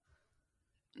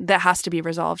that has to be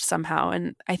resolved somehow.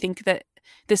 And I think that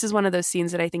this is one of those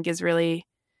scenes that I think is really,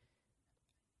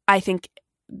 I think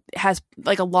has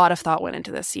like a lot of thought went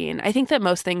into this scene. I think that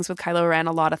most things with Kylo Ren,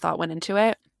 a lot of thought went into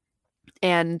it.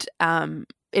 And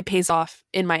it pays off,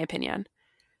 in my opinion.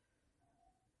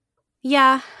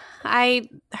 Yeah.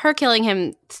 Her killing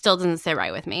him still doesn't sit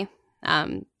right with me.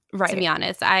 Right. To be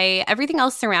honest, everything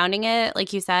else surrounding it,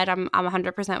 like you said, I'm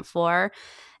 100% for,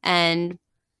 and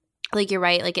like you're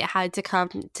right, like it had to come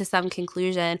to some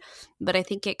conclusion, but I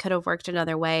think it could have worked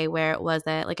another way where it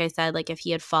wasn't, like I said, like if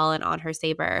he had fallen on her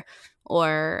saber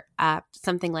or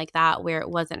something like that, where it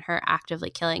wasn't her actively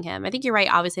killing him. I think you're right.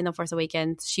 Obviously, in The Force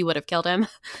Awakens, she would have killed him,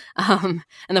 and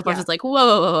the Force was like, whoa,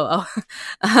 whoa, whoa,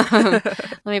 whoa.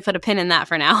 Let me put a pin in that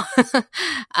for now.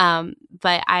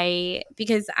 But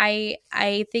because I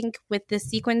think with the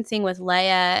sequencing with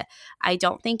Leia, I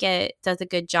don't think it does a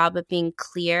good job of being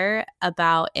clear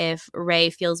about if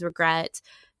Rey feels regret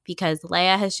because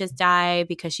Leia has just died,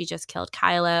 because she just killed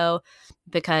Kylo,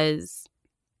 because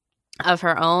of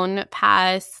her own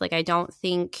past. Like, I don't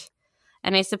think,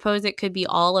 and I suppose it could be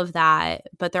all of that,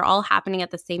 but they're all happening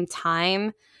at the same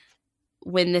time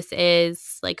when this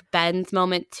is like Ben's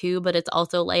moment too, but it's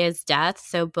also Leia's death.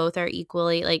 So both are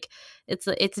equally like,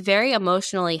 it's very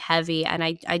emotionally heavy. And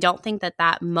I don't think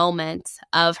that moment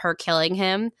of her killing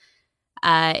him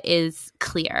is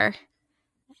clear.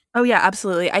 Oh yeah,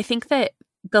 absolutely. I think that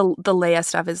the Leia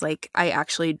stuff is like, I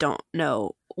actually don't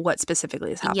know what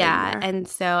specifically is happening there. And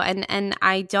so and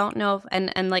I don't know if,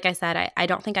 and like I said, I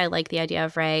don't think I like the idea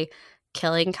of Rey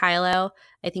killing Kylo.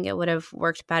 I think it would have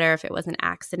worked better if it was an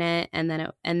accident, and then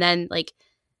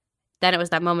it was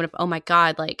that moment of, oh my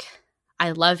God, like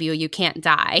I love you, you can't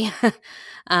die.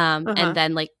 And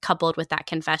then like coupled with that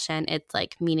confession, it's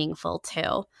like meaningful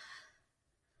too.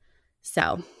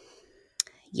 So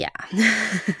yeah.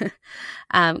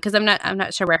 Because I'm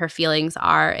not sure where her feelings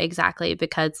are exactly,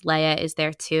 because Leia is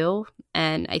there too,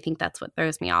 and I think that's what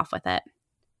throws me off with it.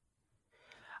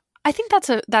 I think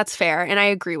that's fair, and I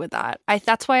agree with that.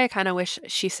 That's why I kind of wish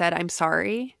she said I'm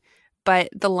sorry, but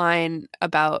the line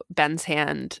about Ben's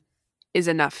hand is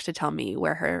enough to tell me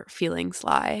where her feelings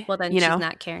lie. Well, then she's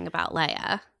not caring about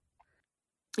Leia.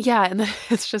 Yeah, and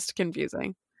it's just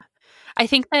confusing. I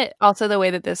think that also the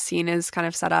way that this scene is kind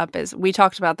of set up is, we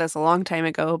talked about this a long time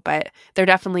ago, but there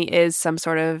definitely is some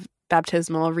sort of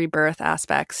baptismal rebirth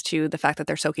aspects to the fact that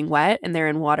they're soaking wet and they're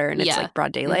in water and it's like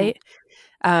broad daylight.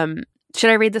 Mm-hmm. Should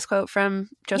I read this quote from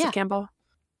Joseph Campbell?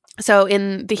 So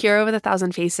in The Hero with a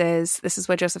Thousand Faces, this is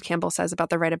what Joseph Campbell says about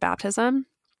the rite of baptism.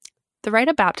 The rite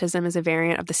of baptism is a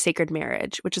variant of the sacred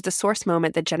marriage, which is the source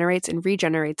moment that generates and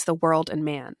regenerates the world and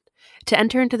man. To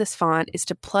enter into this font is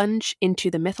to plunge into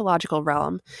the mythological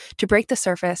realm, to break the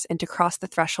surface, and to cross the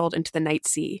threshold into the night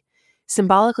sea.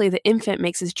 Symbolically, the infant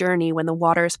makes his journey when the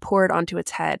water is poured onto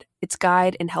its head. Its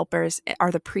guide and helpers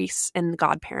are the priests and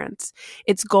godparents.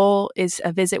 Its goal is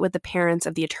a visit with the parents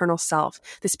of the eternal self,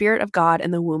 the spirit of God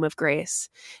and the womb of grace.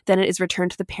 Then it is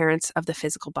returned to the parents of the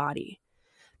physical body.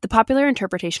 The popular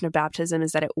interpretation of baptism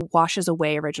is that it washes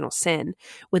away original sin,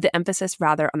 with the emphasis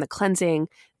rather on the cleansing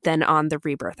than on the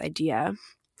rebirth idea.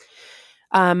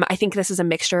 I think this is a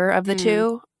mixture of the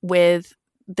two, with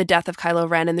the death of Kylo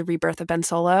Ren and the rebirth of Ben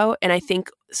Solo. And I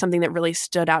think something that really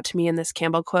stood out to me in this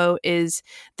Campbell quote is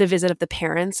the visit of the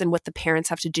parents and what the parents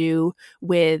have to do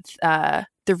with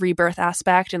the rebirth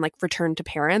aspect and like return to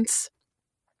parents.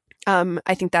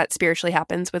 I think that spiritually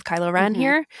happens with Kylo Ren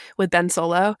here, with Ben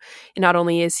Solo. And not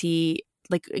only is he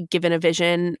like given a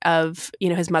vision of,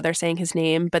 his mother saying his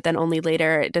name, but then only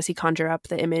later does he conjure up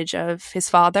the image of his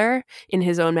father in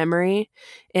his own memory.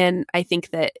 And I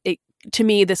think that to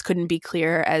me, this couldn't be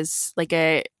clear as like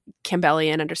a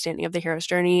Campbellian understanding of the hero's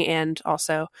journey. And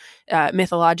also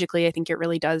mythologically, I think it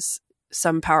really does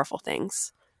some powerful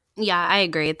things. Yeah, I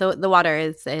agree. The water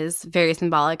is very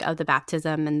symbolic of the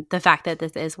baptism, and the fact that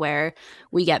this is where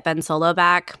we get Ben Solo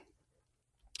back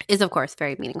is, of course,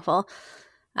 very meaningful.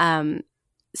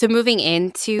 So moving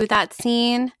into that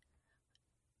scene,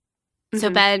 so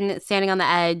Ben standing on the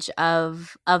edge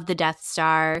of the Death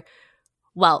Star.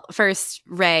 Well, first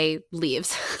Rey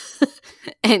leaves,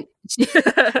 and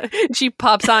she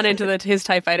pops on into his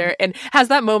TIE fighter and has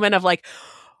that moment of like,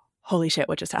 holy shit,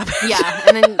 what just happened? Yeah,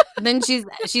 and then she's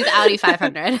Audi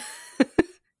 500.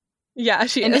 Yeah,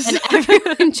 she is. And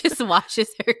everyone just watches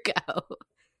her go.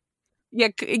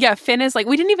 Yeah. Finn is like,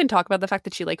 we didn't even talk about the fact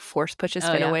that she like force pushes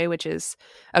Finn away, which is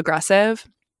aggressive.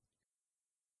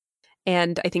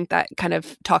 And I think that kind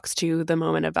of talks to the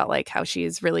moment about like how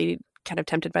she's really kind of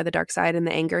tempted by the dark side and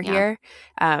the anger here.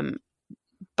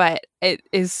 But it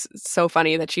is so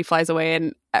funny that she flies away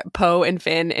and Poe and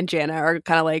Finn and Jannah are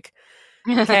kind of like,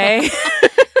 okay.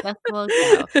 We'll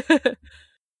go.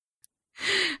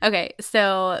 Okay,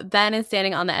 so Ben is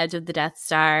standing on the edge of the Death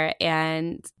Star,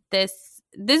 and this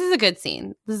is a good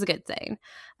scene. This is a good scene.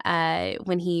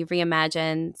 When he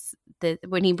reimagines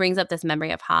when he brings up this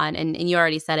memory of Han, and you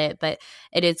already said it, but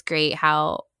it is great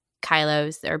how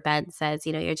Ben says,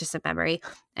 you're just a memory,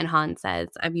 and Han says,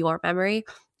 I'm your memory.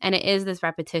 And it is this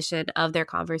repetition of their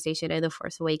conversation in The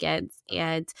Force Awakens.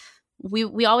 And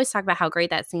we always talk about how great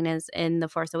that scene is in The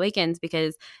Force Awakens,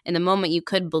 because in the moment you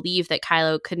could believe that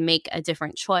Kylo could make a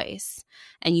different choice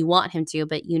and you want him to,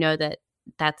 but you know that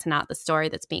that's not the story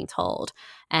that's being told.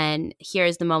 And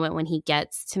here's the moment when he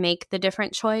gets to make the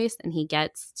different choice, and he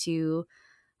gets to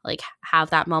like have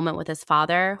that moment with his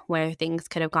father where things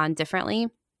could have gone differently.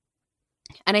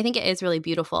 And I think it is really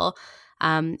beautiful.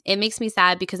 It makes me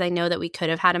sad because I know that we could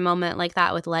have had a moment like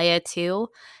that with Leia too,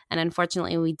 and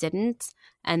unfortunately we didn't.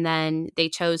 And then they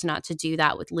chose not to do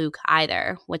that with Luke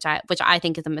either, which I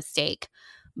think is a mistake.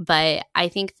 But I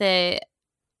think that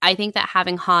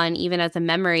having Han even as a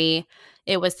memory,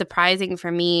 it was surprising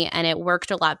for me, and it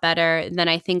worked a lot better than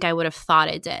I think I would have thought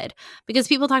it did. Because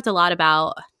people talked a lot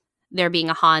about there being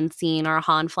a Han scene or a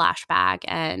Han flashback,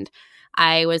 and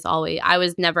I was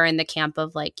never in the camp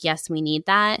of like, yes, we need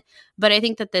that. But I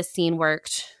think that this scene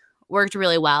worked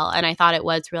really well, and I thought it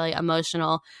was really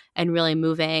emotional and really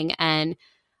moving. And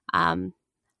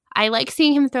I like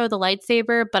seeing him throw the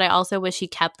lightsaber, but I also wish he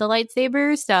kept the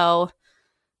lightsaber. So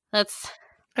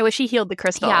I wish he healed the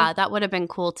crystal. Yeah, that would have been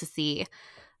cool to see.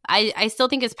 I still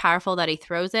think it's powerful that he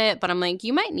throws it, but I'm like,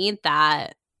 you might need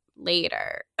that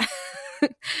later.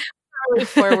 Really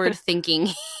forward thinking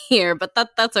here, but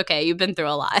that's okay. You've been through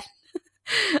a lot.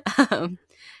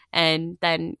 And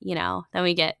then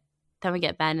we get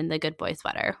Ben in the good boy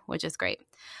sweater, which is great.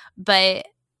 But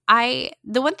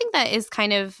the one thing that is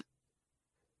kind of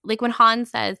like when Han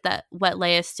says that what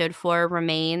Leia stood for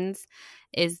remains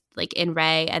is like in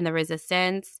Rey and the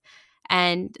Resistance.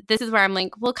 And this is where I'm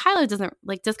like, well, does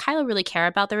Kylo really care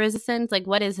about the Resistance? Like,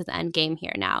 what is his end game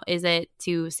here now? Is it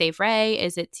to save Rey?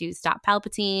 Is it to stop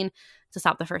Palpatine? To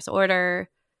stop the First Order?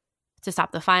 To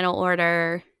stop the Final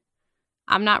Order?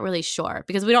 I'm not really sure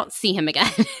because we don't see him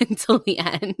again until the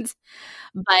end.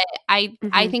 But I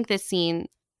think this scene,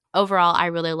 overall, I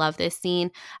really love this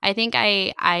scene. I think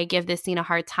I give this scene a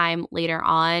hard time later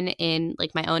on in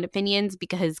like my own opinions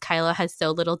because Kylo has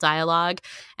so little dialogue,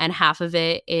 and half of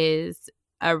it is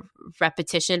a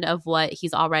repetition of what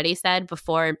he's already said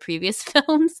before in previous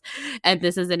films, and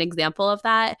this is an example of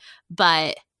that.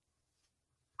 But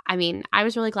I mean, I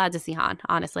was really glad to see Han,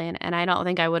 honestly, and I don't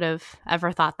think I would have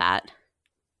ever thought that.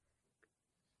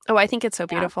 Oh, I think it's so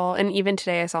beautiful. And even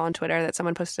today I saw on Twitter that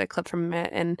someone posted a clip from it,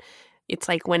 and it's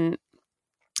like when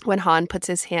Han puts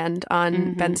his hand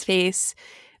on Ben's face,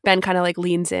 Ben kind of like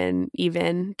leans in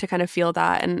even to kind of feel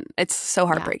that, and it's so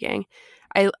heartbreaking.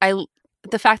 I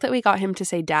the fact that we got him to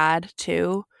say dad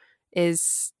too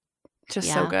is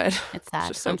just so good. It's sad.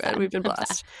 It's just so I'm good. sad. We've been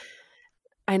blessed.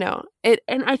 I know it,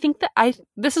 and I think that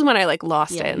this is when I like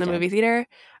lost it in the movie theater,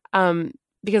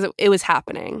 because it was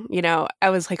happening. I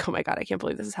was like, oh my God, I can't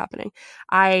believe this is happening.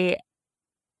 I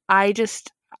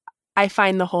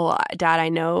find the whole dad I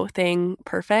know thing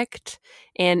perfect,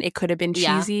 and it could have been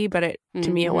cheesy, but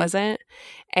to me it wasn't.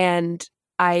 And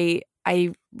I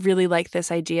really like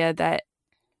this idea that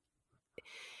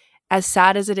as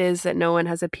sad as it is that no one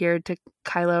has appeared to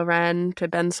Kylo Ren, to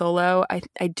Ben Solo,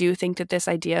 I do think that this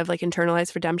idea of like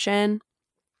internalized redemption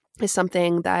is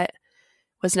something that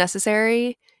was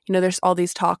necessary. There's all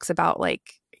these talks about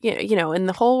like, in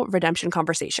the whole redemption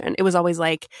conversation, it was always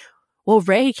like, well,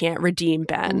 Rey can't redeem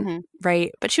Ben,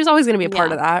 right? But she was always going to be a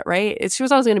part of that, right? She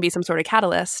was always going to be some sort of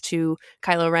catalyst to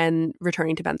Kylo Ren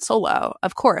returning to Ben Solo,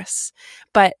 of course.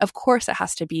 But of course it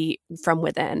has to be from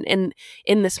within. And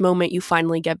in this moment, you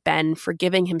finally get Ben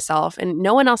forgiving himself, and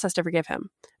no one else has to forgive him,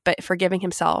 but forgiving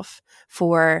himself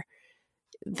for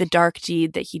the dark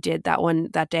deed that he did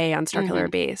that day on Starkiller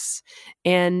Base.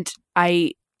 And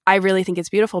I really think it's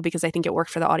beautiful because I think it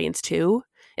worked for the audience too.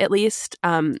 At least,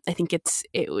 I think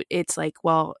it's like,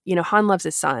 well, you know, Han loves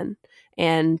his son,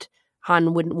 and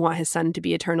Han wouldn't want his son to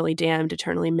be eternally damned,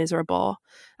 eternally miserable.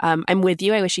 I'm with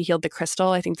you. I wish he healed the crystal.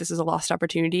 I think this is a lost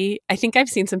opportunity. I think I've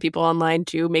seen some people online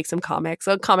too make some comics.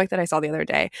 So a comic that I saw the other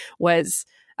day was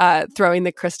throwing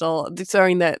the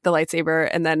lightsaber,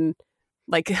 and then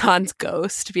like Han's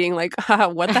ghost being like,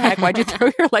 what the heck? Why'd you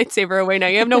throw your lightsaber away? Now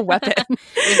you have no weapon.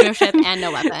 You have no ship and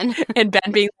no weapon. And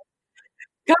Ben being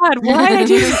God, why did I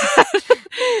do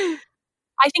that?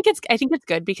 I think it's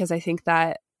good because I think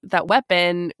that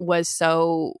weapon was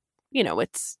so, you know,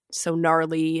 it's so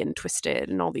gnarly and twisted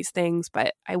and all these things,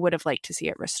 but I would have liked to see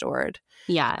it restored.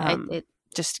 Yeah,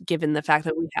 just given the fact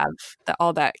that we have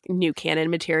all that new canon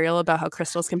material about how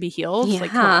crystals can be healed. Yeah.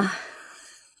 Like, come on.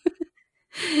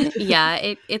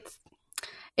 Yeah,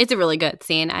 it's a really good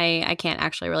scene. I can't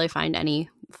actually really find any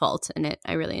fault in it.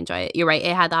 I really enjoy it. You're right.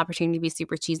 It had the opportunity to be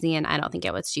super cheesy, and I don't think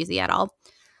it was cheesy at all.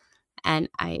 And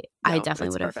I definitely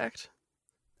would have.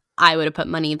 I would have put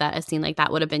money that a scene like that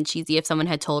would have been cheesy if someone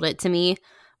had told it to me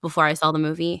before I saw the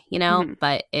movie, you know.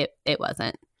 But it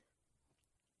wasn't.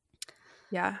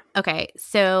 Yeah. Okay,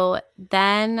 so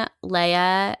then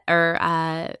Leia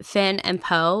or Finn and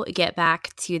Poe get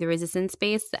back to the Resistance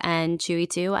base, and Chewie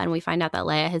too, and we find out that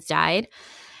Leia has died.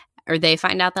 Or they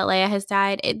find out that Leia has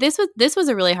died. This was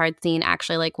a really hard scene,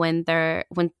 actually. Like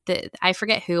I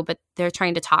forget who, but they're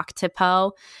trying to talk to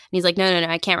Poe, and he's like, "No,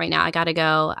 I can't right now. I gotta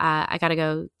go. I gotta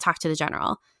go talk to the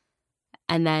general."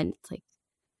 And then it's like,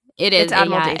 it's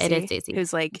Admiral Daisy. It is Daisy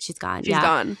who's like, she's gone. She's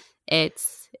gone.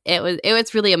 It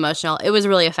was really emotional. It was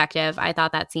really effective. I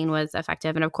thought that scene was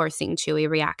effective, and of course, seeing Chewie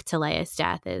react to Leia's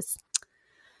death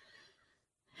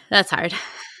that's hard.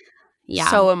 Yeah,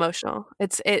 so emotional.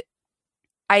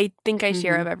 I think I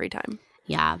share of every time.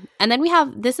 Yeah. And then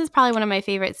this is probably one of my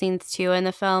favorite scenes too in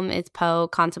the film, is Poe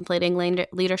contemplating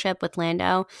leadership with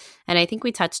Lando. And I think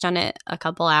we touched on it a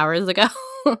couple hours ago.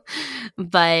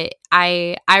 But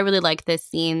I really like this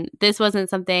scene. This wasn't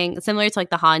something similar to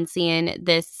like the Han scene.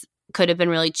 This could have been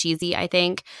really cheesy, I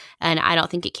think. And I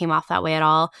don't think it came off that way at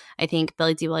all. I think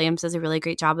Billy D. Williams does a really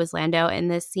great job as Lando in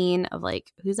this scene of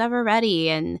like, who's ever ready?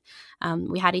 And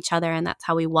we had each other, and that's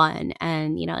how we won.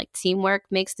 And, you know, like teamwork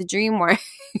makes the dream work.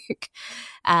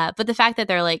 But the fact that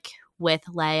they're like with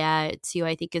Leia too,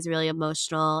 I think is really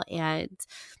emotional. And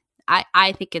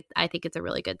I think it's a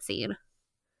really good scene.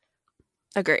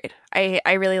 Agreed.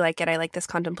 I really like it. I like this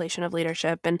contemplation of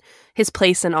leadership and his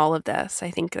place in all of this.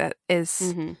 I think that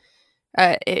is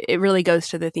it really goes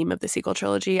to the theme of the sequel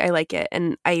trilogy. I like it.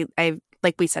 And I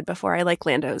like we said before, I like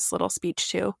Lando's little speech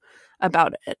too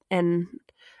about it. And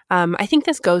I think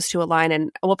this goes to a line, and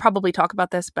we'll probably talk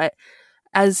about this, but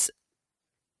as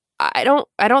I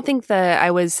don't think that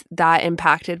I was that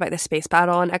impacted by the space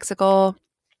battle on Exegol.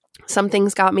 Some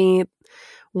things got me.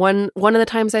 One of the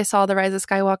times I saw The Rise of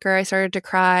Skywalker, I started to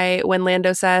cry when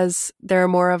Lando says there are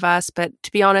more of us. But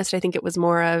to be honest, I think it was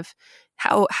more of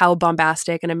how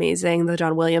bombastic and amazing the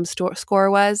John Williams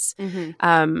score was.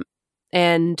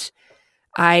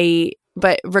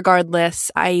 But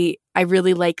regardless, I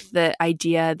really like the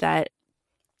idea that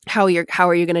how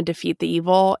are you going to defeat the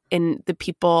evil? And the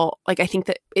people, like, I think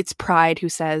that it's Pride who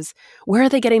says, where are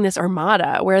they getting this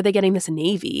armada? Where are they getting this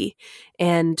navy?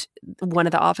 And one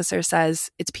of the officers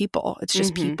says, it's people. It's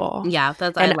just people. Yeah, I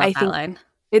love that line.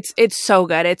 It's so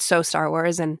good. It's so Star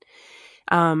Wars. And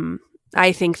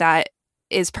I think that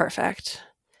is perfect.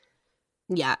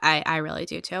 Yeah, I really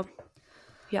do too.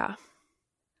 Yeah.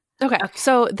 Okay.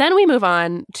 So then we move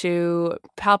on to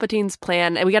Palpatine's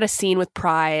plan, and we got a scene with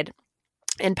Pride.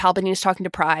 And Palpatine is talking to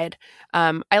Pride.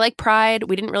 I like Pride.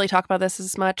 We didn't really talk about this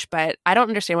as much, but I don't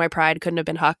understand why Pride couldn't have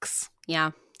been Hux.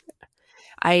 Yeah.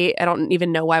 I don't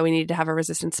even know why we needed to have a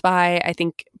Resistance spy. I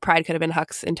think Pride could have been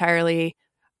Hux entirely.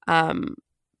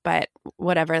 But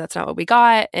whatever, that's not what we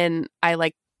got. And I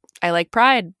like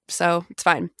Pride, so it's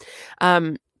fine.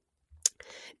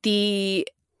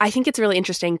 I think it's really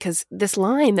interesting because this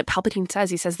line that Palpatine says,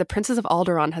 he says, the Princess of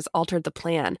Alderaan has altered the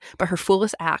plan, but her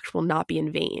foolish act will not be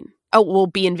in vain. Will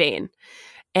be in vain.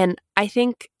 And I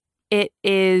think it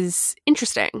is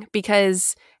interesting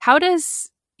because how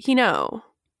does he know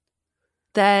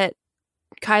that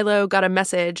Kylo got a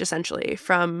message essentially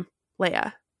from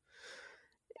Leia?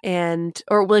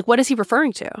 or like, what is he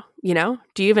referring to? You know,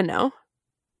 do you even know?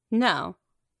 No.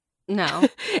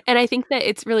 And I think that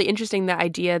it's really interesting, the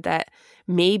idea that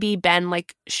maybe Ben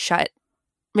like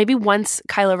maybe once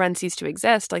Kylo Ren ceased to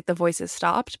exist, like the voices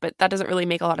stopped, but that doesn't really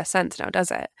make a lot of sense now,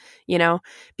 does it? You know,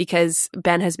 because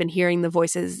Ben has been hearing the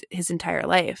voices his entire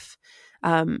life.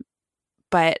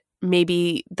 But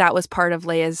maybe that was part of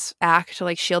Leia's act to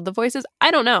like shield the voices.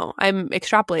 I don't know. I'm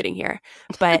extrapolating here,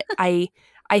 but I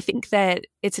think that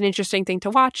it's an interesting thing to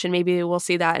watch, and maybe we'll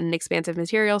see that in expansive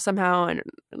material somehow, and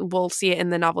we'll see it in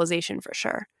the novelization for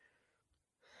sure.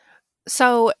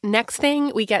 So next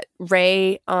thing, we get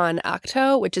Rey on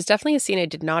Ahch-To, which is definitely a scene I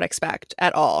did not expect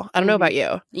at all. I don't know about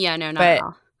you. Yeah, no, not at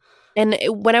all. And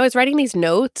when I was writing these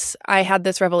notes, I had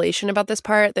this revelation about this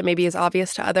part that maybe is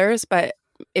obvious to others, but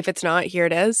if it's not, here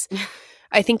it is.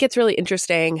 I think it's really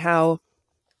interesting how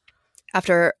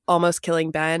after almost killing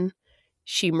Ben,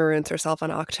 she maroons herself on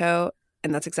Ahch-To,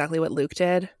 and that's exactly what Luke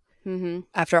did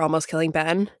after almost killing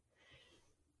Ben.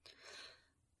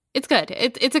 It's good.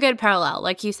 It's a good parallel.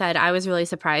 Like you said, I was really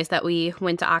surprised that we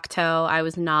went to Ahch-To. I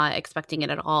was not expecting it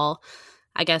at all.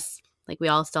 I guess like we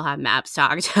all still have maps to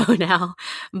Ahch-To now,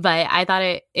 but I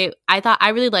thought I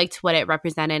really liked what it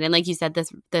represented. And like you said,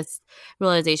 this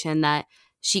realization that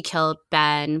she killed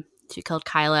Ben, she killed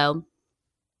Kylo,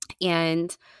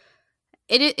 and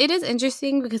it is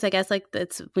interesting because I guess like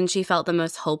that's when she felt the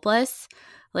most hopeless.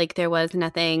 Like there was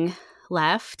nothing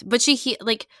left, but she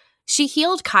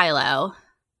healed Kylo.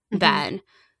 Ben.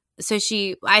 So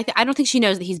I don't think she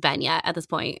knows that he's Ben yet at this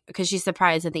point because she's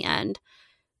surprised at the end.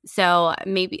 So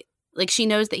maybe like she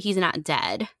knows that he's not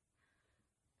dead.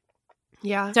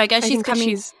 Yeah. So I guess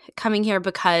she's coming here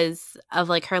because of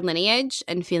like her lineage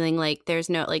and feeling like there's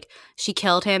no like she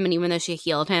killed him, and even though she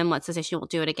healed him, let's just say she won't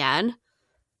do it again.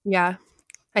 Yeah.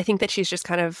 I think that she's just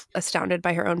kind of astounded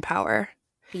by her own power.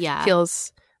 Yeah.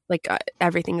 Feels like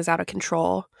everything is out of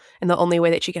control. And the only way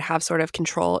that she could have sort of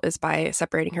control is by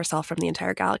separating herself from the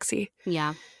entire galaxy.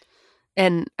 Yeah.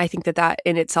 And I think that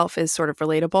in itself is sort of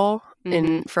relatable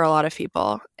for a lot of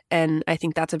people. And I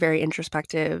think that's a very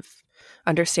introspective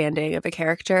understanding of a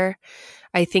character.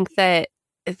 I think that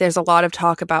there's a lot of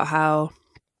talk about how,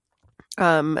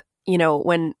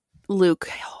 when Luke,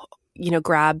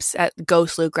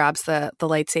 Ghost Luke grabs the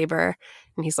lightsaber,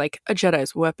 and he's like, a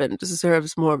Jedi's weapon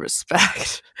deserves more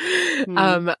respect.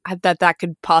 That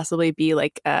could possibly be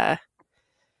like a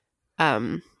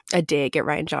dig at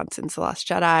Rian Johnson's The Last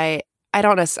Jedi. I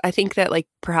don't know. I think that like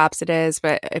perhaps it is,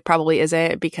 but it probably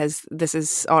isn't, because this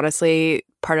is honestly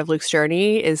part of Luke's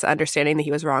journey, is understanding that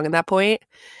he was wrong at that point,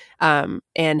 and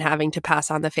having to pass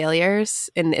on the failures.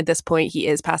 And at this point, he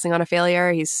is passing on a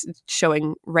failure. He's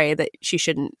showing Rey that she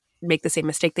shouldn't make the same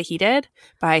mistake that he did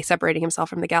by separating himself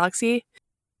from the galaxy.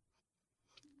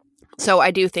 So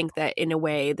I do think that in a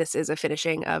way this is a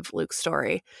finishing of Luke's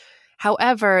story.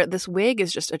 However, this wig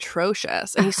is just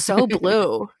atrocious, and he's so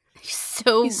blue. He's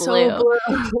so blue.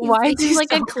 Why is he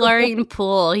like a chlorine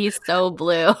pool? He's so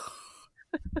blue.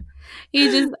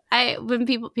 When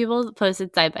people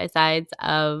posted side by sides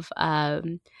of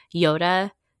Yoda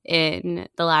in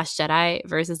The Last Jedi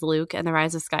versus Luke and The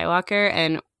Rise of Skywalker,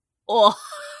 and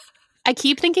I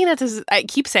keep thinking I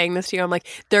keep saying this to you. I'm like,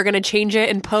 they're going to change it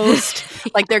in post.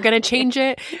 Like, they're going to change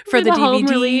it for the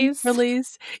DVD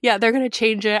release. Yeah, they're going to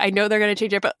change it. I know they're going to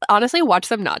change it, but honestly, watch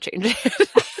them not change it.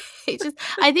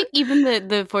 I think even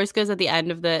the Force Ghost at the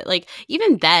end of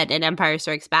even Ben in Empire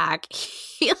Strikes Back,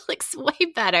 he looks way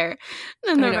better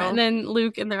than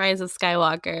Luke in The Rise of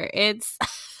Skywalker. It's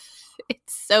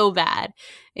so bad.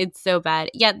 It's so bad.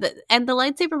 Yeah, and the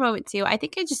lightsaber moment too. I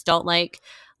think I just don't like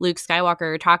Luke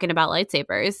Skywalker talking about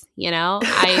lightsabers,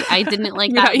 I didn't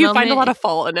like that you moment. Find a lot of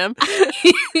fault in him.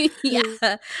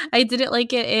 Yeah, I didn't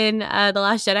like it in The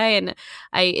Last Jedi, and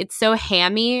it's so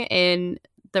hammy in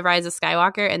The Rise of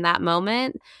Skywalker in that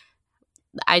moment.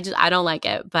 I don't like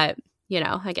it, but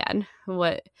again,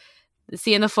 what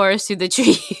seeing the forest through the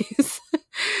trees.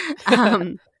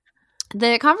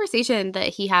 The conversation that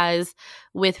he has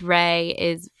with Rey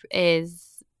is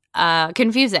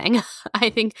confusing. I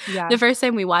think the first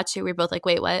time we watched it, we were both like,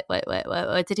 wait,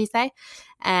 what did he say?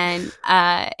 And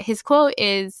his quote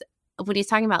is, when he's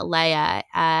talking about Leia,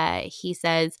 he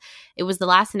says, "It was the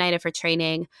last night of her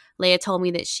training. Leia told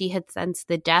me that she had sensed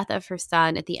the death of her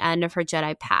son at the end of her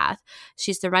Jedi path.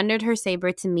 She surrendered her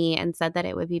saber to me and said that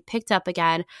it would be picked up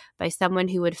again by someone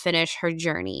who would finish her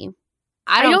journey."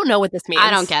 I don't know what this means.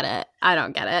 I don't get it.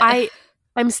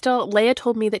 Leia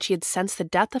told me that she had sensed the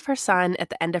death of her son at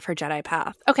the end of her Jedi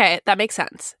path. Okay, that makes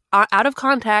sense. Out of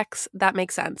context, that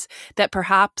makes sense. That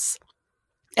perhaps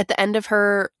at the end of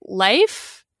her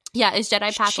life, Yeah, is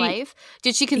Jedi Path life?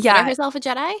 Did she consider herself a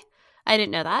Jedi? I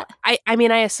didn't know that. I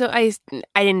mean, I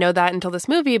didn't know that until this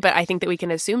movie, but I think that we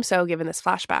can assume so given this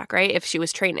flashback, right? If she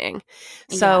was training.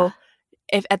 So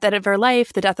if at the end of her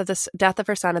life, the death of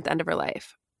her son at the end of her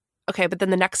life. Okay, but then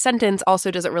the next sentence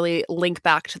also doesn't really link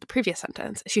back to the previous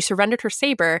sentence. She surrendered her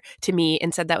saber to me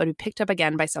and said that would be picked up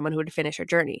again by someone who would finish her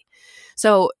journey.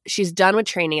 So she's done with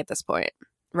training at this point,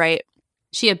 right?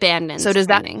 She abandoned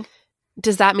training.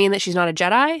 Does that mean that she's not a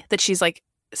Jedi? That she's like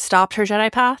stopped her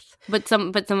Jedi path? But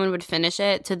someone would finish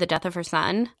it to the death of her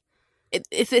son?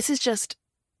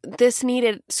 This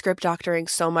needed script doctoring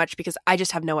so much because I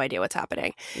just have no idea what's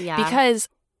happening. Yeah. Because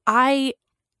I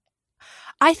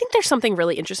think there's something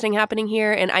really interesting happening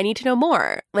here, and I need to know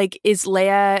more. Like, is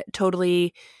Leia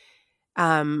totally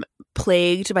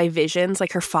plagued by visions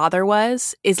like her father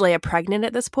was? Is Leia pregnant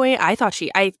at this point? I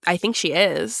think she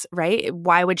is, right?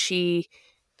 Why would she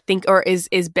think, or is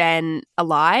Ben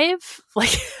alive?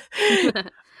 Like,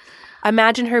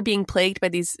 imagine her being plagued by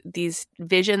these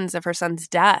visions of her son's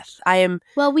death. I am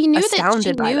we knew astounded that she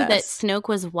knew by that this. Snoke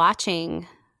was watching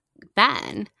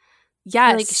Ben.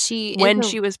 Yes, like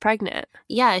she was pregnant.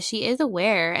 Yeah, she is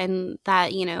aware, and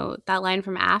that that line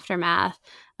from Aftermath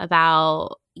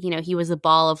about he was a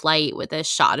ball of light with a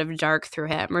shot of dark through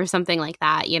him or something like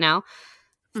that.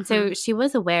 Mm-hmm. So she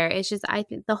was aware. It's just I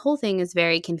think the whole thing is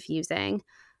very confusing.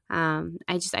 I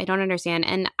don't understand,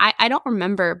 and I don't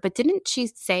remember. But didn't she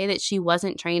say that she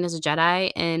wasn't trained as a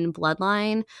Jedi in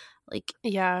Bloodline? Like,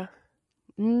 yeah,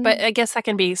 but I guess that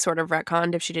can be sort of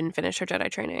retconned if she didn't finish her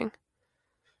Jedi training.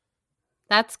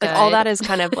 That's good. Like, all that is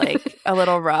kind of like a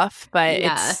little rough, but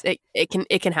Yeah.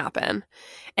 it can happen.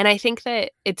 And I think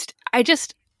that I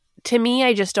just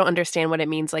don't understand what it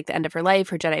means, like the end of her life,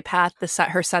 her Jedi path,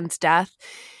 her son's death.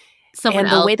 Someone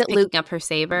and the else way that picking Luke up her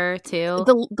saber too.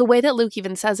 The way that Luke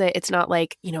even says it, it's not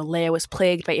like, Leia was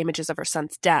plagued by images of her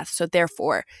son's death, so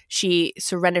therefore she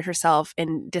surrendered herself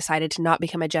and decided to not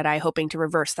become a Jedi, hoping to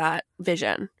reverse that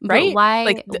vision. Right?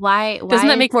 But why doesn't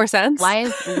that make more sense? Why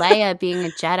is Leia being a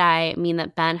Jedi mean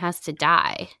that Ben has to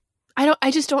die?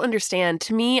 I just don't understand.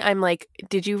 To me, I'm like,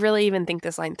 did you really even think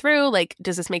this line through? Like,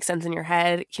 does this make sense in your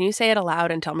head? Can you say it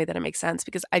aloud and tell me that it makes sense?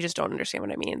 Because I just don't understand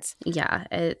what it means. Yeah,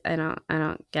 I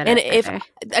don't get it. And either.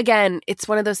 again, it's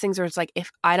one of those things where it's like,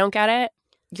 if I don't get it,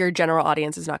 your general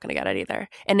audience is not going to get it either.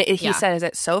 And he says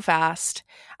it so fast.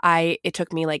 It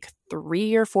took me like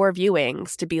 3 or 4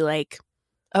 viewings to be like,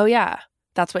 oh yeah,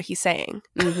 that's what he's saying.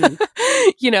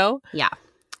 Mm-hmm. Yeah,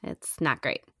 it's not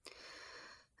great.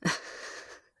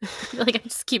 I feel like I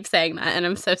just keep saying that, and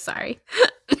I'm so sorry.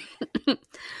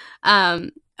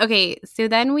 Okay, so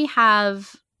then we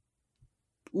have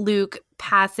Luke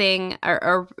passing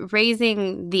or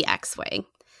raising the X-Wing.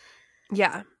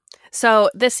 Yeah. So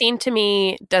this scene to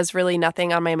me does really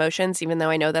nothing on my emotions, even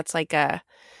though I know that's like a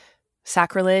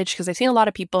sacrilege, because I've seen a lot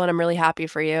of people, and I'm really happy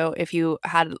for you if you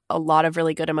had a lot of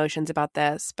really good emotions about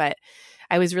this, but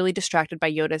I was really distracted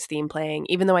by Yoda's theme playing,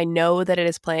 even though I know that it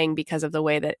is playing because of the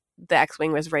way that the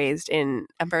X-Wing was raised in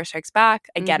Empire Strikes Back.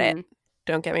 I get it.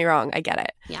 Don't get me wrong. I get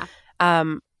it. Yeah.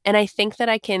 And I think that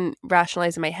I can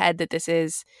rationalize in my head that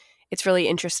it's really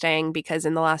interesting because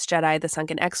in The Last Jedi, the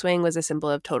sunken X-Wing was a symbol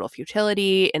of total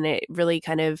futility, and it really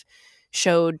kind of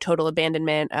showed total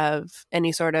abandonment of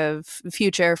any sort of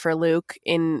future for Luke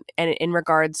in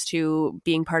regards to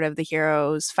being part of the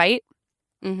hero's fight.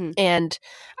 Mm-hmm. And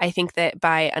I think that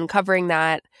by uncovering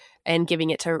that and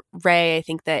giving it to Rey, I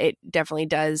think that it definitely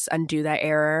does undo that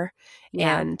error.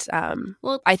 Yeah. And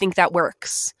I think that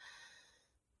works.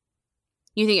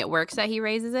 You think it works that he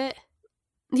raises it?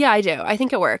 Yeah, I do. I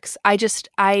think it works.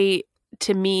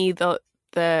 To me,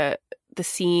 the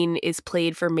scene is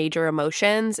played for major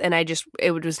emotions, and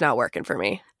it was not working for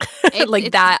me.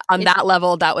 That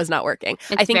level, that was not working.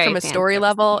 I think from a story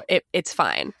level, it's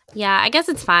fine. Yeah, I guess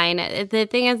it's fine. The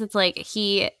thing is, it's like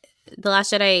The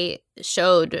Last Jedi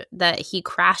showed that he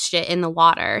crashed it in the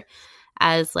water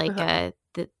as like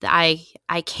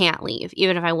I can't leave.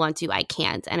 Even if I want to, I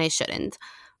can't, and I shouldn't.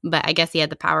 But I guess he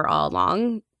had the power all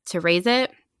along to raise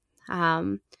it.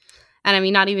 And I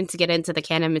mean, not even to get into the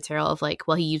canon material of like,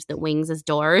 well, he used the wings as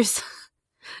doors.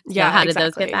 Yeah, how did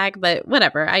those get back? But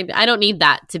whatever. I don't need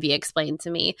that to be explained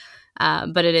to me.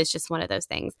 But it is just one of those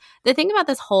things. The thing about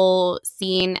this whole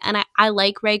scene, and I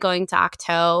like Rey going to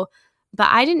Ahch-To, but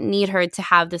I didn't need her to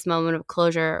have this moment of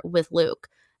closure with Luke.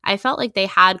 I felt like they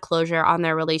had closure on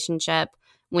their relationship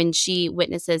when she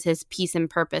witnesses his peace and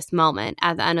purpose moment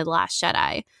at the end of The Last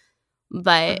Jedi.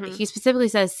 But he specifically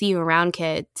says, "See you around,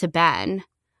 kid," to Ben,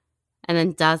 and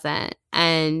then doesn't.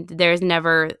 And there's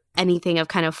never anything of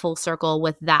kind of full circle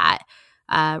with that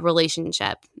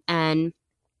relationship. And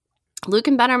Luke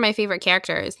and Ben are my favorite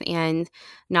characters, and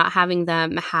not having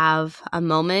them have a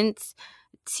moment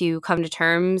to come to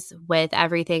terms with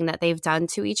everything that they've done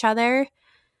to each other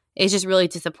is just really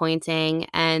disappointing.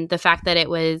 And the fact that it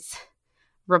was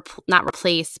not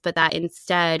replaced, but that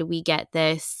instead we get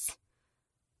this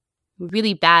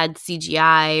really bad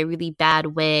CGI, really bad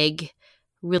wig,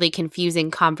 really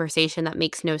confusing conversation that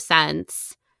makes no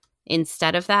sense.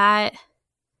 Instead of that,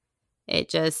 it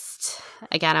just,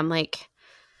 again, I'm like,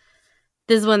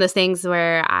 this is one of those things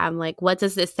where I'm like, what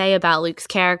does this say about Luke's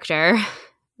character?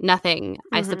 Nothing,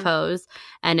 I suppose.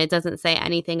 And it doesn't say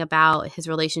anything about his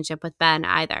relationship with Ben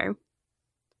either.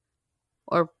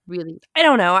 Or really, I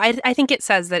don't know. I think it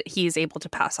says that he's able to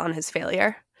pass on his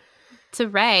failure. To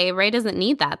Rey. Rey doesn't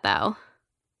need that, though.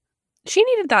 She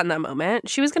needed that in that moment.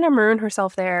 She was going to maroon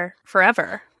herself there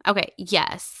forever. Okay,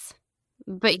 yes.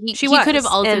 But he was, could have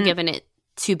also given it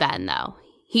to Ben, though.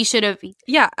 He should have.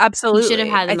 Yeah, absolutely. He should have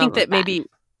had the I think that moment maybe.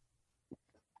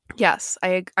 Yes,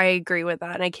 I agree with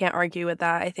that, and I can't argue with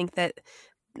that. I think that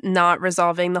not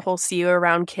resolving the whole "see you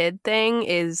around, kid" thing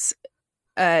is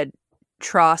a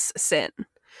Tross sin.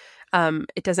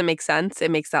 It doesn't make sense.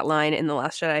 It makes that line in The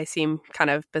Last Jedi seem kind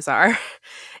of bizarre.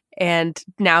 And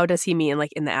now does he mean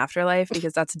like in the afterlife?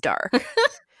 Because that's dark,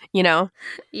 you know?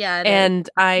 Yeah. And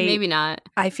maybe not.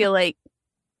 I feel like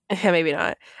maybe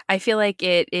not. I feel like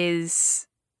it is.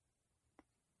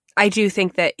 I do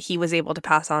think that he was able to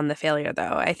pass on the failure, though.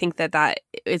 I think that that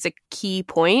is a key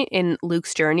point in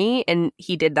Luke's journey, and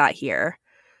he did that here,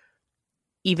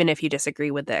 even if you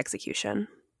disagree with the execution.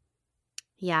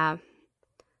 Yeah.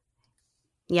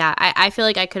 Yeah, I feel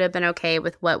like I could have been okay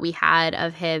with what we had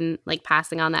of him like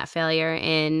passing on that failure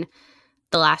in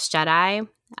The Last Jedi.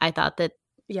 I thought that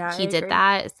he did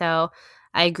that. So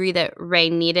I agree that Rey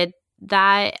needed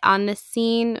that on this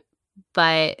scene,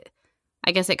 but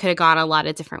I guess it could have gone a lot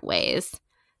of different ways.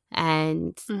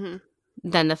 And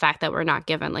then the fact that we're not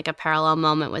given like a parallel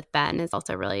moment with Ben is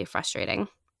also really frustrating.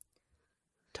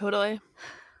 Totally.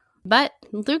 But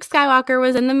Luke Skywalker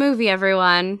was in the movie,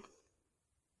 everyone.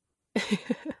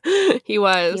 He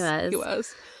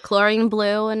was. Chlorine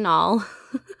blue and all.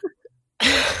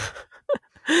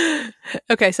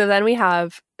 Okay, so then we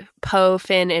have Poe,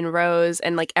 Finn, and Rose,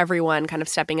 and like everyone kind of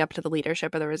stepping up to the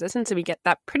leadership of the Resistance, and we get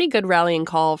that pretty good rallying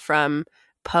call from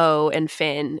Poe and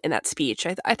Finn in that speech.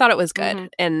 I thought it was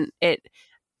good, and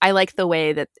I like the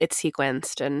way that it's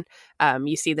sequenced, and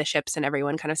you see the ships and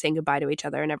everyone kind of saying goodbye to each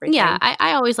other and everything. Yeah,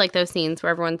 I always like those scenes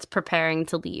where everyone's preparing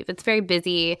to leave. It's very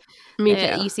busy. Me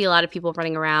too. You see a lot of people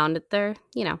running around. They're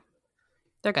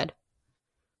good.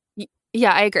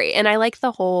 Yeah, I agree. And I like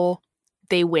the whole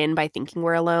they win by thinking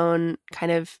we're alone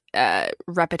kind of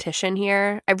repetition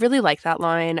here. I really like that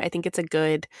line. I think it's a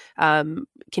good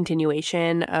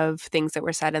continuation of things that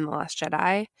were said in The Last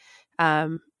Jedi.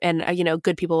 And,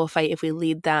 good people will fight if we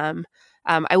lead them.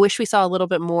 I wish we saw a little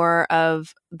bit more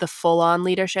of the full-on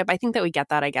leadership. I think that we get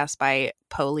that, I guess, by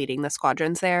Poe leading the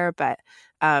squadrons there. But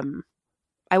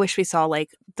I wish we saw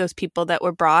like those people that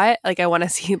were brought. Like, I want to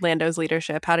see Lando's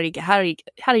leadership. How did he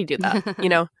do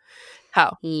that?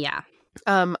 How? Yeah.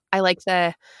 I like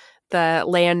the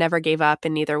Leia never gave up,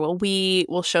 and neither will we.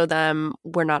 We'll show them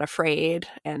we're not afraid,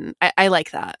 and I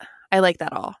like that. I like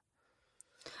that all.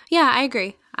 Yeah, I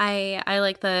agree. I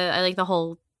like the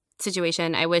whole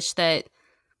situation. I wish that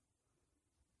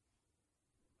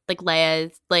like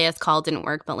Leia's call didn't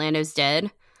work, but Lando's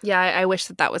did. Yeah, I wish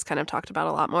that was kind of talked about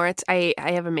a lot more. I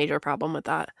have a major problem with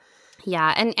that.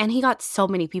 Yeah, and he got so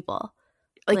many people.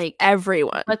 Like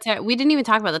everyone. We didn't even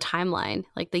talk about the timeline.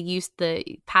 Like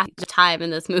the passage of time in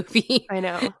this movie. I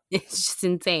know. It's just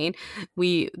insane.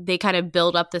 They kind of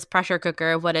build up this pressure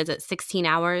cooker of 16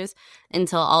 hours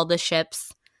until all the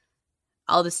ships,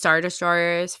 all the Star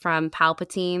Destroyers from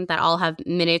Palpatine that all have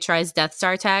miniaturized Death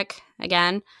Star tech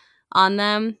again on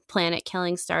them,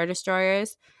 planet-killing Star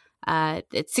Destroyers.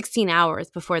 It's 16 hours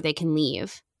before they can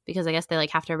leave because I guess they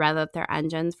like have to rev up their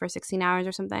engines for 16 hours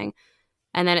or something.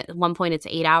 And then at one point it's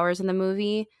 8 hours in the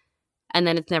movie, and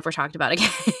then it's never talked about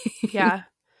again. Yeah.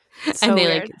 So and they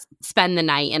weird. like spend the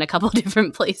night in a couple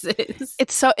different places.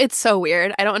 It's so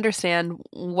weird. I don't understand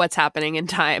what's happening in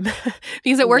time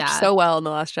because it worked so well in The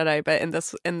Last Jedi, but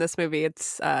in this movie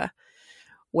it's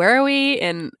where are we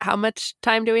and how much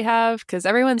time do we have? Because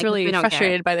everyone's really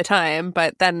frustrated by the time,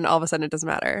 but then all of a sudden it doesn't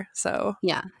matter. So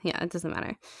yeah, it doesn't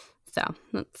matter. So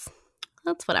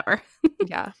that's whatever.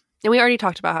 Yeah. And we already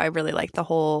talked about how I really like the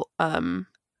whole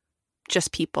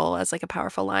just people as like a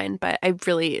powerful line, but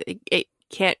it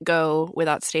can't go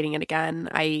without stating it again.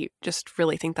 I just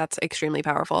really think that's extremely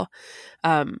powerful.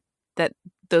 That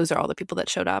those are all the people that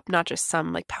showed up, not just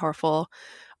some like powerful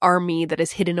army that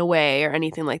is hidden away or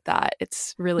anything like that.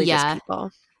 It's really just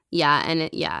people. Yeah, and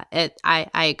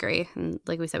I agree. And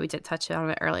like we said, we did touch on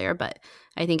it earlier, but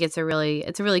I think it's a really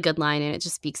good line, and it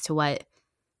just speaks to what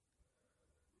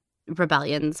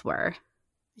rebellions are.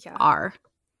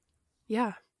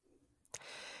 Yeah.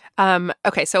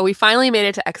 Okay, so we finally made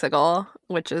it to Exegol,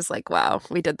 which is like, wow,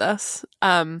 we did this.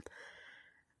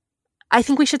 I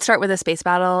think we should start with a space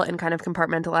battle and kind of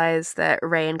compartmentalize the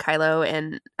Rey and Kylo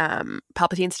and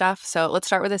Palpatine stuff. So let's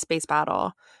start with a space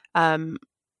battle.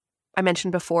 I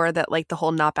mentioned before that like the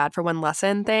whole not bad for one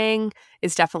lesson thing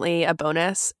is definitely a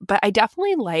bonus, but I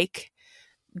definitely like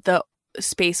the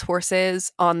space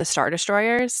horses on the Star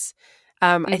Destroyers.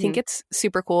 I think it's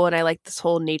super cool, and I like this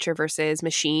whole nature versus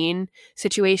machine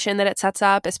situation that it sets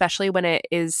up, especially when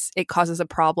it causes a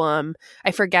problem. I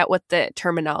forget what the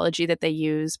terminology that they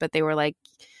use, but they were like,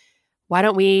 why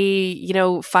don't we,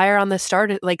 fire on the star,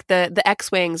 like the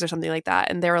X-Wings or something like that.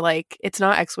 And they were like, it's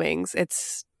not X-Wings,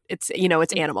 it's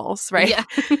animals, right?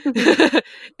 Yeah.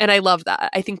 And I love that.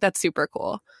 I think that's super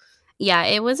cool. Yeah,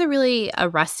 it was a really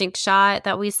arresting shot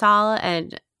that we saw,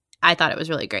 and I thought it was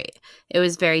really great. It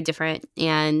was very different,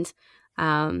 and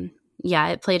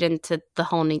it played into the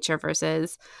whole nature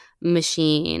versus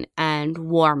machine and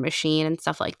war machine and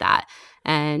stuff like that.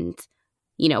 And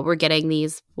we're getting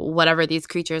these whatever these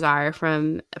creatures are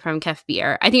from Kef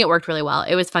Bir. I think it worked really well.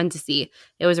 It was fun to see.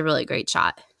 It was a really great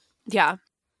shot. Yeah.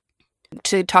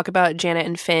 To talk about Janet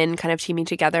and Finn kind of teaming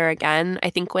together again, I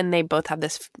think when they both have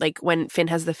this, like when Finn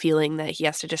has the feeling that he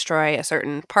has to destroy a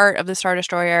certain part of the Star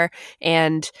Destroyer,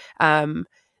 and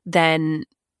then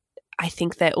I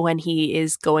think that when he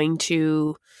is going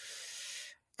to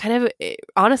kind of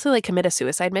honestly like commit a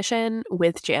suicide mission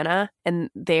with Jannah, and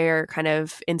they're kind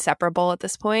of inseparable at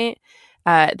this point,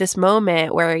 this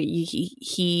moment where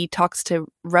he talks to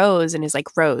Rose and is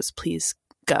like, Rose, please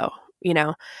go.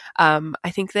 I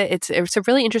think that it's a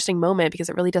really interesting moment because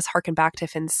it really does harken back to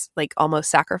Finn's like almost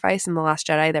sacrifice in The Last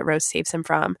Jedi that Rose saves him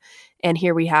from. And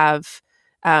here we have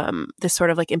this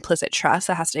sort of like implicit trust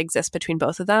that has to exist between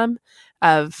both of them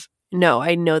of, no,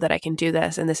 I know that I can do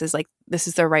this, and this is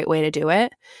the right way to do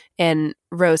it. And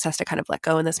Rose has to kind of let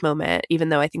go in this moment, even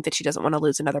though I think that she doesn't want to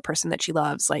lose another person that she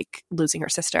loves, like losing her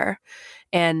sister.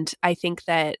 And I think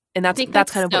that, and that's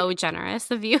kind of so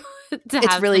generous of you.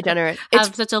 It's really generous.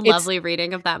 Have such a lovely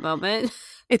reading of that moment.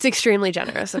 It's extremely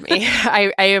generous of me.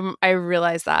 I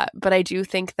realize that, but I do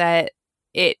think that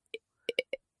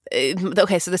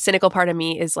okay, so the cynical part of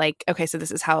me is like, okay, so this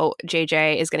is how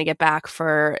JJ is going to get back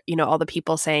for, all the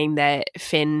people saying that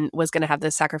Finn was going to have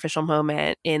this sacrificial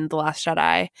moment in The Last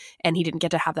Jedi, and he didn't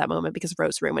get to have that moment because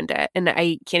Rose ruined it. And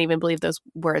I can't even believe those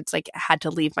words like had to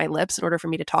leave my lips in order for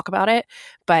me to talk about it.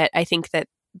 But I think that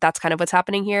that's kind of what's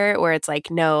happening here, where it's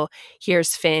like, no,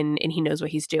 here's Finn and he knows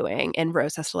what he's doing, and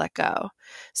Rose has to let go.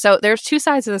 So there's two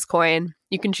sides of this coin.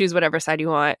 You can choose whatever side you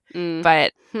want.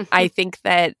 But I think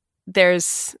that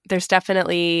there's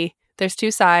definitely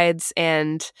two sides,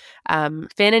 and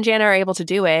Finn and Jannah are able to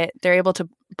do it. They're able to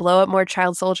blow up more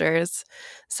child soldiers.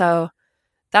 So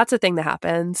that's a thing that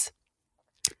happens.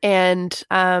 And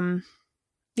I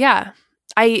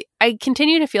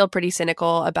continue to feel pretty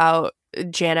cynical about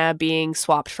Jannah being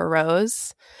swapped for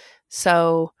Rose.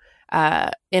 So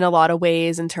in a lot of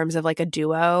ways, in terms of like a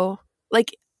duo,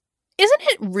 like, isn't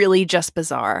it really just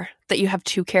bizarre that you have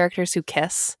two characters who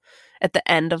kiss at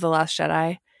the end of The Last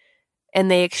Jedi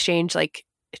and they exchange like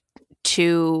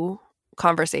two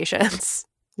conversations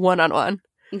one-on-one?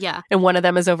 Yeah. And one of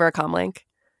them is over a comlink.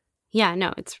 Yeah,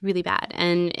 no, it's really bad.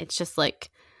 And it's just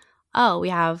like, oh, we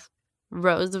have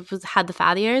Rose had the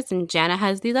fathiers and Jannah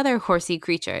has these other horsey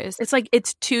creatures. It's like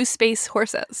it's two space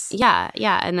horses. Yeah.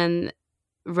 And then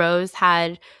Rose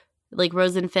and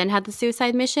Finn had the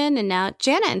suicide mission, and now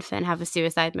Jannah and Finn have a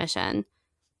suicide mission.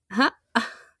 Huh?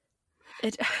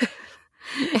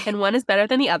 And one is better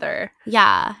than the other.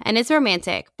 Yeah, and it's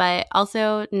romantic, but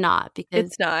also not, because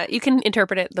it's not. You can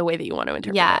interpret it the way that you want to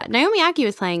interpret it. Yeah, Naomi Ackie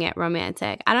was playing it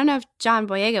romantic. I don't know if John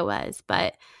Boyega was,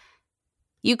 but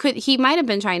he might have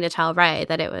been trying to tell Rey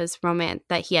that it was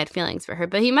that he had feelings for her,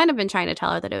 but he might have been trying to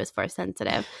tell her that it was force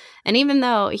sensitive. And even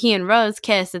though he and Rose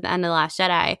kissed at the end of The Last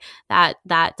Jedi,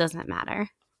 that doesn't matter.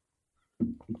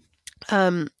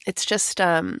 It's just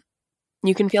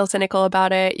you can feel cynical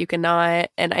about it, you cannot.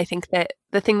 And I think that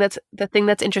the thing that's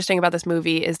interesting about this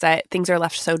movie is that things are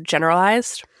left so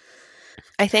generalized.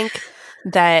 I think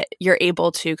that you're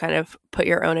able to kind of put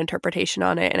your own interpretation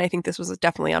on it, and I think this was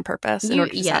definitely on purpose in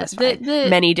order to satisfy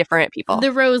many different people.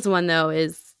 The Rose one, though,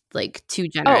 is like too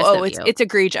generous of you. It's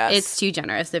egregious. It's too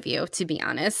generous of you, to be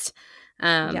honest.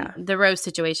 The Rose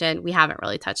situation, we haven't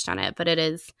really touched on it, but it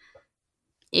is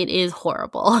it is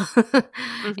horrible.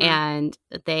 And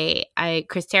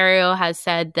Chris Terrio has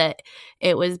said that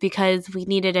it was because we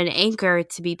needed an anchor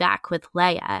to be back with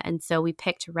Leia, and so we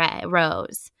picked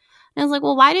Rose. And I was like,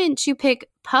 well, why didn't you pick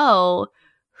Poe,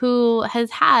 who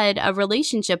has had a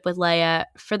relationship with Leia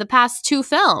for the past 2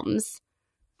 films?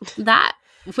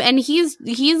 And he's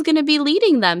going to be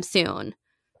leading them soon.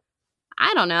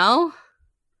 I don't know.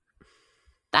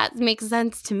 That makes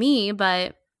sense to me,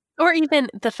 but... Or even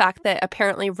the fact that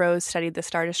apparently Rose studied the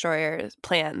Star Destroyer's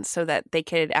plans so that they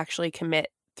could actually commit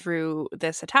through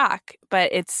this attack.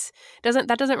 But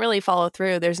that doesn't really follow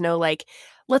through. There's no like,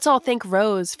 let's all thank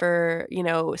Rose for,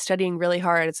 studying really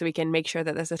hard so we can make sure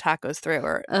that this attack goes through.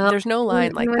 Or there's no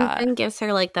line like that. And gives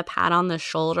her like the pat on the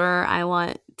shoulder. I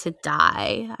want to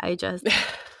die.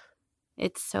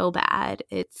 It's so bad.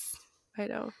 I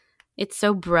know. It's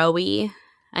so bro-y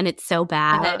and it's so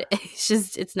bad.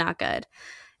 It's not good.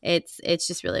 It's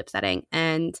just really upsetting,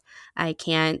 and I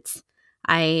can't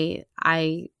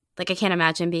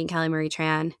imagine being Kelly Marie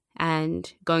Tran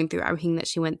and going through everything that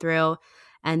she went through,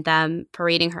 and them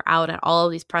parading her out at all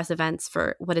of these press events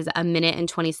for what is it, 1 minute and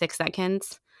 26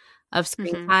 seconds of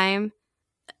screen time,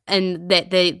 and that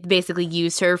they basically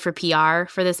used her for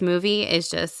PR for this movie is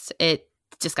just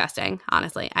disgusting.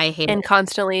 Honestly, I hate it. And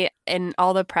constantly, in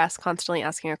all the press, constantly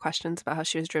asking her questions about how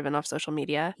she was driven off social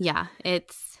media. Yeah,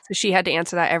 so she had to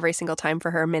answer that every single time for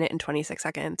her 1 minute and 26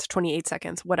 seconds, 28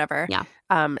 seconds, whatever. Yeah.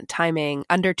 Timing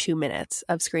under 2 minutes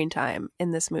of screen time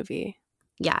in this movie.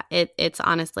 Yeah, it's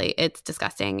honestly, it's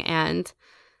disgusting, and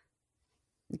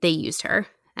they used her,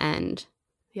 and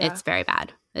it's very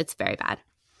bad. It's very bad.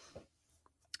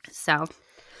 So,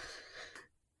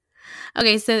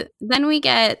 okay, so then we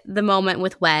get the moment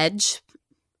with Wedge.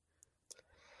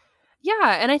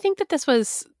 Yeah, and I think that this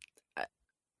was,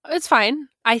 it's fine.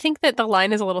 I think that the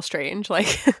line is a little strange,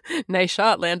 like, nice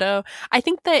shot, Lando. I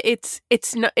think that it's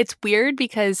weird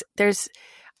because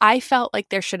I felt like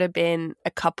there should have been a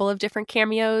couple of different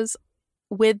cameos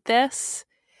with this,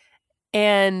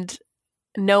 and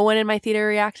no one in my theater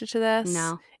reacted to this.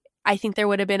 No. I think there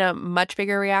would have been a much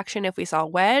bigger reaction if we saw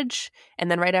Wedge,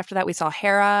 and then right after that we saw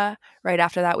Hera, right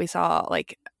after that we saw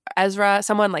like Ezra,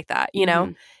 someone like that,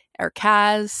 or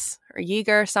Kaz or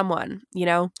Yeager, someone,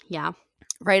 Yeah.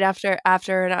 Right after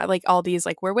like all these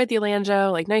like, we're with you,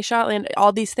 Lando, like nice shot, Lando,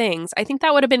 all these things. I think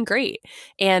that would have been great,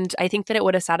 and I think that it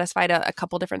would have satisfied a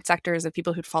couple different sectors of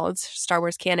people who'd followed Star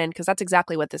Wars canon, because that's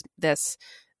exactly what this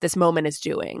moment is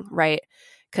doing, right?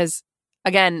 Because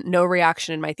again, no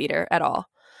reaction in my theater at all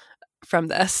from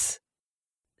this.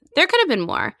 There could have been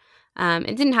more.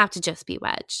 It didn't have to just be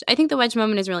Wedge. I think the Wedge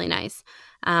moment is really nice,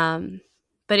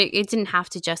 but it didn't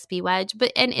have to just be Wedge.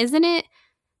 And isn't it?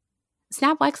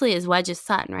 Snap Wexley is Wedge's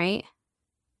son, right?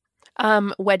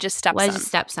 Wedge's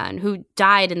stepson, who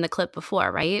died in the clip before,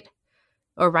 right?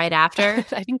 Or right after?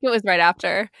 I think it was right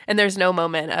after. And there's no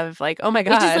moment of like, oh my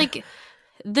God. It's just like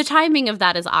the timing of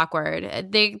that is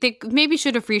awkward. They maybe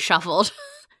should have reshuffled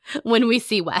when we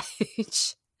see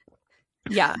Wedge.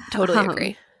 Yeah, totally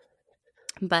agree.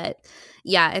 But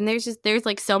yeah, and there's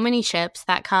like so many ships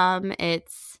that come.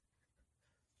 It's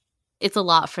a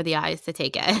lot for the eyes to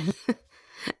take in.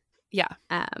 Yeah,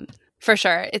 for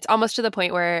sure. It's almost to the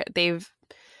point where the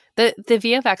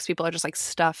VFX people are just like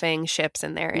stuffing ships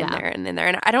in there, and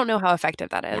I don't know how effective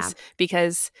that is,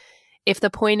 because if the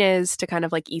point is to kind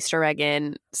of like Easter egg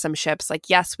in some ships, like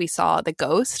yes, we saw the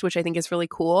Ghost, which I think is really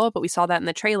cool, but we saw that in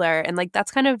the trailer, and like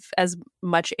that's kind of as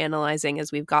much analyzing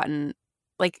as we've gotten.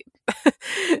 Like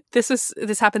this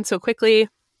happened so quickly.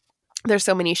 There's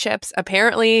so many ships.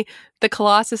 Apparently the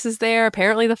Colossus is there.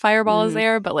 Apparently the Fireball is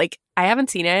there, but like I haven't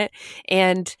seen it.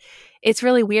 And it's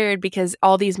really weird because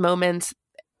all these moments,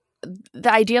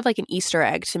 the idea of like an Easter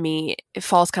egg to me, it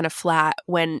falls kind of flat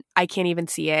when I can't even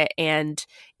see it, and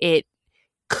it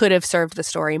could have served the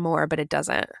story more, but it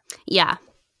doesn't. Yeah.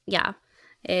 Yeah.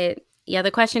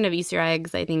 The question of Easter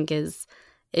eggs, I think, is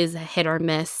a hit or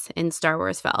miss in Star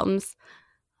Wars films.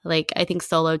 Like, I think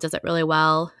Solo does it really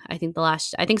well. I think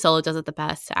Solo does it the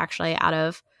best, actually, out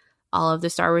of all of the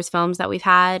Star Wars films that we've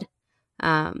had.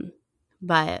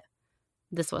 But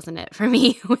this wasn't it for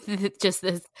me, with just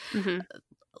this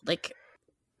like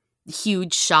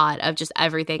huge shot of just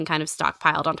everything kind of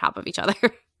stockpiled on top of each other.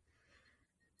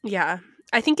 Yeah,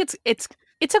 I think it's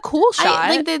a cool shot.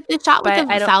 Like the shot with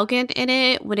the Falcon in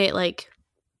it, when it like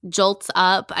jolts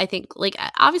up. I think like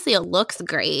obviously it looks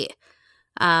great.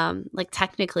 Like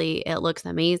technically it looks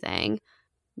amazing,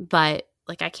 but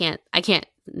like I can't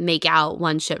make out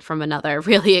one ship from another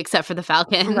really, except for the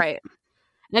Falcon. Right.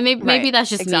 And maybe that's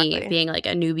just me being like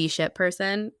a newbie ship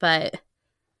person, but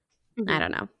I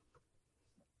don't know.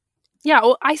 Yeah,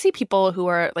 well, I see people who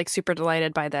are like super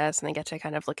delighted by this, and they get to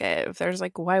kind of look at if there's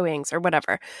like Y-wings or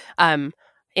whatever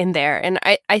in there, and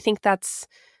I think it's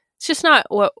just not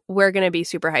what we're going to be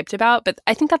super hyped about, but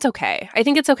I think that's okay. I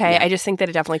think it's okay. Yeah. I just think that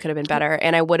it definitely could have been better,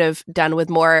 and I would have done with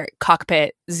more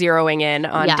cockpit zeroing in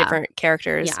on different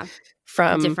characters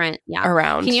from different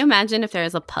around. Can you imagine if there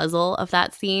was a puzzle of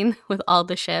that scene with all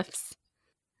the shifts?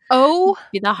 Oh,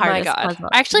 be the hardest my God. puzzle.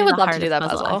 I actually would love to do that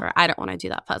puzzle. Ever. I don't want to do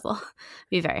that puzzle. It'd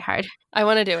be very hard. I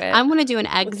want to do it. I want to do an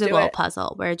Exegol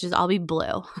puzzle where it just all be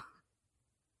blue.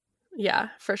 Yeah,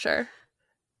 for sure.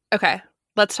 Okay,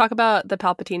 let's talk about the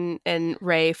Palpatine and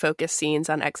Rey focus scenes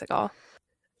on Exegol.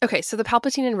 Okay, so the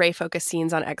Palpatine and Rey focus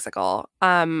scenes on Exegol.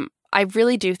 I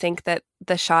really do think that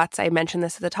the shots, I mentioned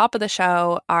this at the top of the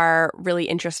show, are really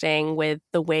interesting with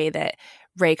the way that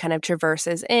Rey kind of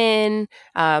traverses in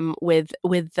with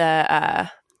the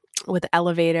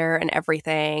elevator and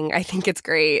everything. I think it's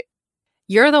great.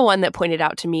 You're the one that pointed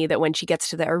out to me that when she gets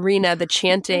to the arena, the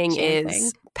chanting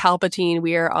is Palpatine,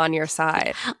 we are on your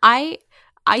side. I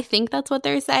think that's what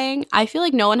they're saying. I feel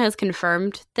like no one has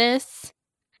confirmed this.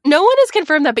 No one has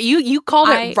confirmed that, but you called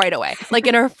it right away. Like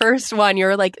in our first one,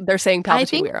 you're like, they're saying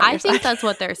Palpatine, we are on your side. I think that's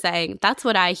what they're saying. That's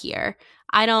what I hear.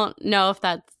 I don't know if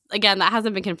that's, again, that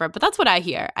hasn't been confirmed, but that's what I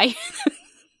hear. I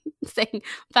saying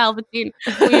Palpatine,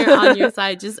 we are on your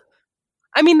side. Just,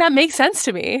 I mean, that makes sense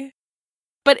to me.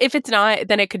 But if it's not,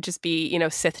 then it could just be,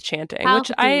 Sith chanting,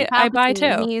 Palpatine, which I buy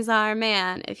too. He's our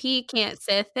man. If he can't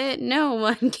Sith it, no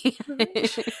one can.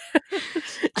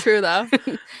 True, though.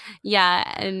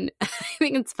 Yeah, and I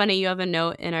think it's funny you have a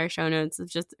note in our show notes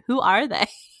of just, who are they?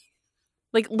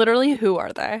 Like, literally, who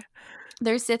are they?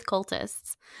 They're Sith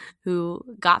cultists who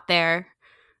got there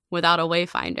without a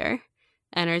wayfinder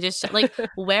and are just like,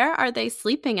 where are they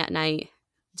sleeping at night?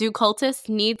 Do cultists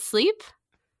need sleep?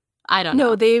 I don't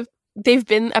know. No, they've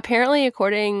been, apparently,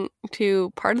 according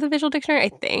to part of the visual dictionary, I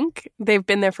think, they've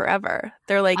been there forever.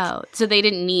 They're like... Oh, so they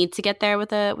didn't need to get there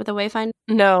with a wayfinder?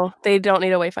 No, they don't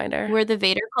need a wayfinder. We're the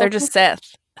Vader cultists? They're just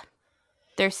Sith.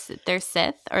 They're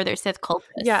Sith, or they're Sith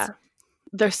cultists? Yeah,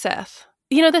 they're Sith.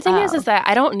 The thing is that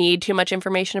I don't need too much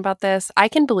information about this. I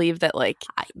can believe that, like,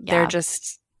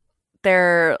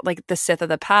 they're like the Sith of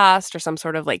the past or some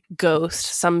sort of like ghost,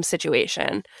 some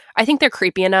situation. I think they're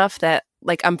creepy enough that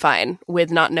like I'm fine with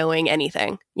not knowing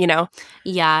anything,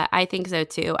 Yeah, I think so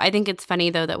too. I think it's funny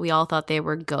though that we all thought they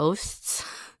were ghosts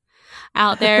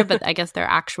out there, but I guess they're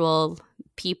actual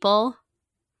people.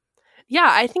 Yeah,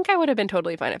 I think I would have been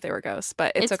totally fine if they were ghosts,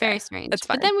 but it's okay. Very strange. It's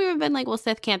fine. But then we would have been like, well,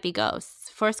 Sith can't be ghosts,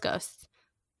 Force ghosts.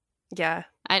 Yeah.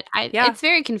 Yeah. It's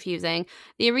very confusing.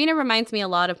 The arena reminds me a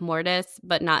lot of Mortis,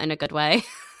 but not in a good way.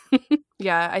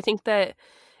 Yeah, I think that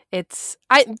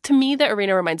to me, the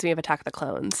arena reminds me of Attack of the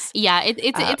Clones. Yeah,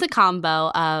 it's a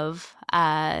combo of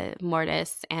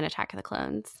Mortis and Attack of the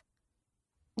Clones.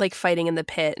 Like fighting in the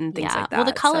pit and things like that. Well,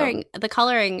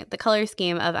 the color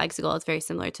scheme of Exegol is very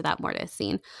similar to that Mortis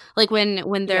scene. Like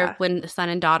when son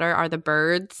and daughter are the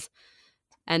birds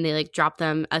and they like drop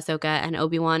them, Ahsoka and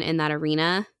Obi-Wan, in that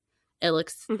arena. It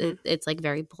looks, it's like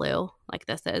very blue, like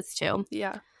this is too.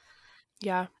 Yeah.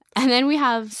 Yeah. And then we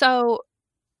have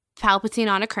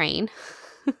Palpatine on a crane.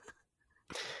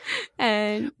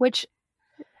 And which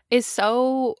is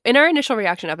so, in our initial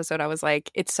reaction episode, I was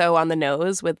like, it's so on the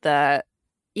nose with the,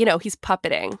 he's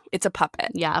puppeting. It's a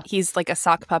puppet. Yeah. He's like a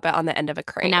sock puppet on the end of a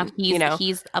crane. And now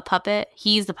he's a puppet.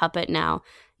 He's the puppet now,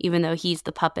 even though he's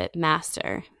the puppet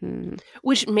master.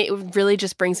 Which really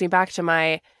just brings me back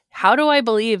to how do I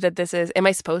believe that this is, am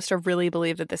I supposed to really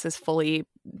believe that this is fully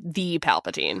the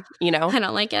Palpatine, I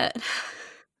don't like it.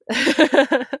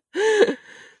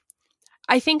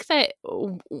 I think that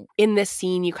in this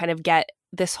scene, you kind of get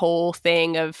this whole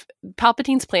thing of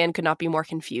Palpatine's plan could not be more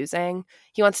confusing.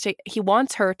 He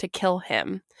wants her to kill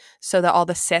him so that all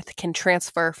the Sith can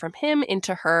transfer from him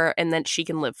into her, and then she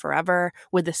can live forever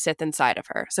with the Sith inside of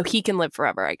her. So he can live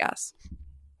forever, I guess.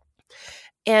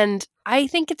 And I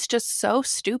think it's just so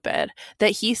stupid that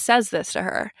he says this to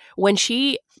her when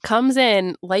she comes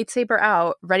in, lightsaber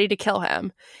out, ready to kill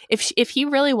him. If he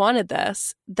really wanted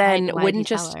this, then wouldn't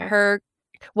just her...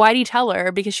 Why'd he tell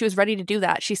her? Because she was ready to do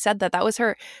that. She said that was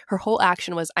her whole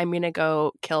action was, I'm going to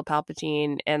go kill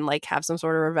Palpatine and like have some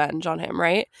sort of revenge on him,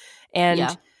 right?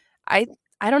 And I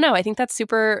don't know. I think that's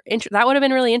super that would have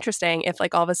been really interesting if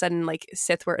like all of a sudden like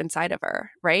Sith were inside of her,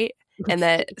 right? And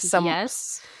that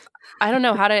Yes. I don't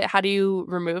know how do you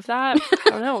remove that? I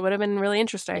don't know. It would have been really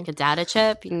interesting. Like a data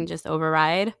chip, you can just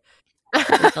override.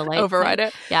 Override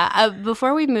it. Yeah.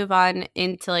 Before we move on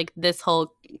into like this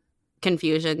whole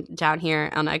confusion down here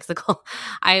on Exegol,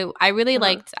 I really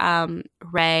liked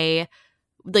Rey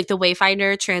like the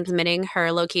Wayfinder transmitting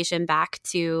her location back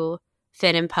to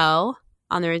Finn and Poe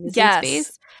on the Resistance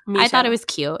base. I thought it was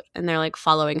cute, and they're like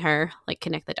following her, like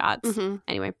connect the dots. Mm-hmm.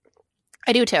 Anyway,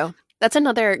 I do too. That's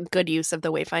another good use of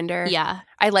the Wayfinder. Yeah,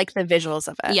 I like the visuals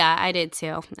of it. Yeah, I did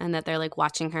too, and that they're like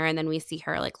watching her, and then we see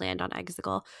her like land on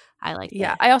Exegol. I like.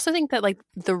 Yeah, I also think that like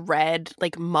the red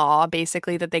like maw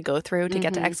basically that they go through to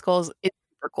get to Exegol is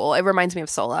super cool. It reminds me of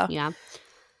Solo. Yeah,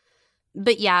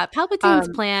 but yeah, Palpatine's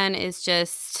plan is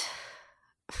just.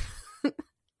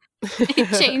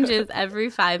 It changes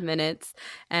every 5 minutes,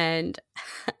 and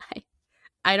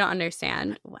I don't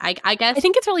understand. I guess I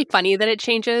think it's really funny that it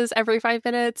changes every 5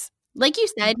 minutes. Like you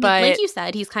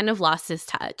said, he's kind of lost his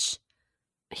touch.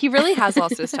 He really has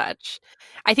lost his touch.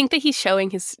 I think that he's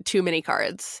showing his too many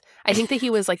cards. I think that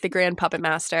he was like the grand puppet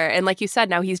master, and like you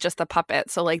said, now he's just the puppet.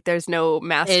 So like, there's no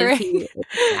master.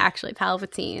 Actually,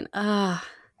 Palpatine.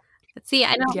 See,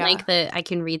 I don't like that. I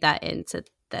can read that into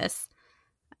this.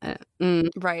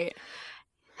 Right.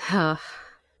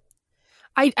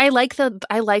 I like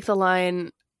the line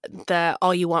that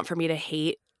all you want for me to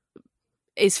hate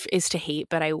is to hate,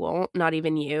 but I won't, not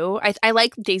even you. I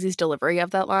like Daisy's delivery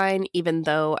of that line, even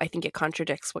though I think it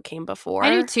contradicts what came before. I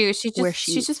do too.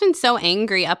 She's just been so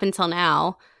angry up until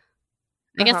now.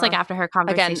 I guess like after her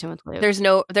conversation with Luke.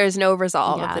 There's no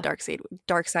resolve of the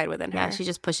dark side within her. Yeah, she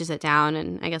just pushes it down,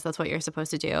 and I guess that's what you're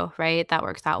supposed to do, right? That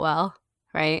works out well,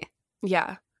 right?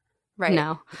 Yeah. Right.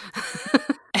 No.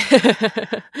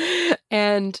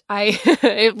 And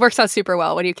it works out super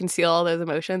well when you conceal all those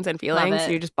emotions and feelings.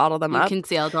 You just bottle them up.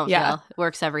 Conceal, don't feel. It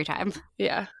works every time.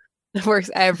 Yeah. It works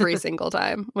every single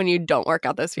time when you don't work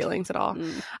out those feelings at all.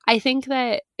 I think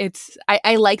that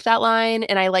I like that line,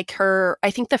 and I like her.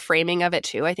 I think the framing of it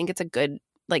too. I think it's a good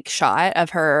like shot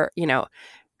of her,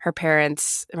 her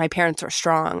parents. My parents were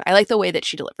strong. I like the way that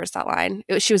she delivers that line.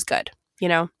 She was good,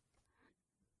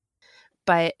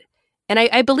 But and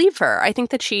I believe her. I think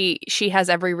that she has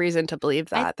every reason to believe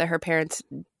that her parents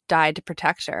died to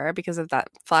protect her because of that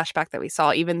flashback that we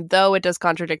saw, even though it does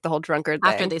contradict the whole drunkard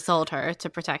thing. After they sold her to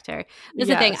protect her. This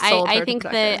is the thing. I think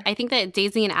that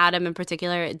Daisy and Adam in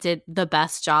particular did the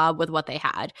best job with what they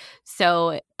had.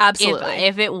 So absolutely,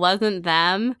 if it wasn't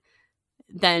them,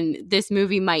 then this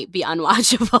movie might be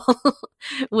unwatchable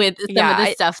with some of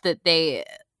the stuff that they.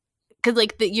 Because,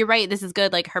 like, you're right, this is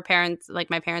good. Like, her parents,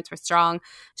 like, my parents were strong.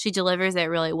 She delivers it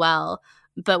really well.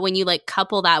 But when you, like,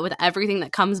 couple that with everything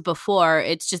that comes before,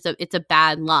 it's a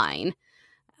bad line.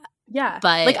 Yeah.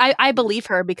 But, like, I believe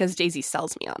her because Daisy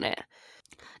sells me on it.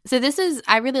 So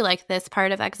I really like this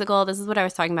part of Exegol. This is what I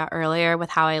was talking about earlier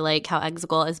with how I like how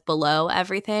Exegol is below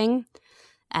everything.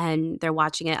 And they're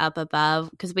watching it up above.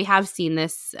 Because we have seen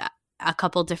this a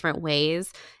couple different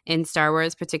ways in Star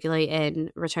Wars, particularly in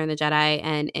Return of the Jedi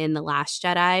and in The Last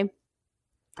Jedi,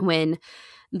 when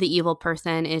the evil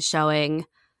person is showing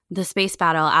the space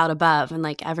battle out above and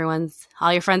like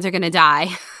all your friends are going to die.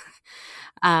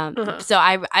 So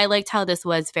I liked how this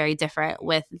was very different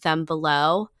with them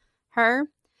below her.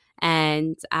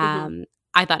 And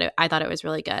I thought it was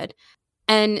really good.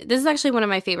 And this is actually one of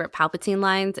my favorite Palpatine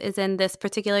lines is in this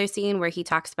particular scene where he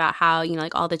talks about how,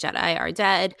 like all the Jedi are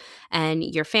dead and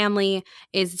your family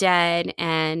is dead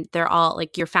and they're all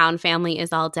like your found family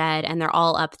is all dead and they're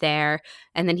all up there.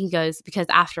 And then he goes, because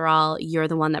after all, you're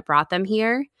the one that brought them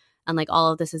here and like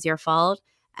all of this is your fault.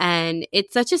 And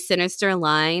it's such a sinister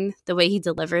line, the way he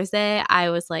delivers it. I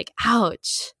was like,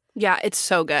 ouch. Yeah, it's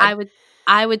so good.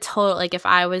 I would totally, like if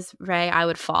I was Rey, I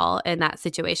would fall in that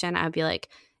situation. I would be like,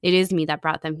 it is me that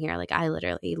brought them here. Like I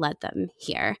literally led them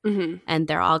here and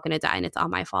they're all going to die and it's all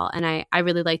my fault. And I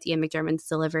really liked Ian McDiarmid's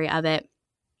delivery of it.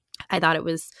 I thought it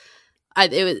was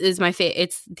my favorite.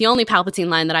 It's the only Palpatine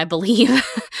line that I believe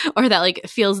or that like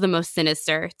feels the most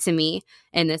sinister to me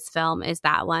in this film is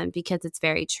that one because it's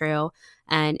very true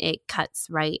and it cuts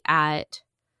right at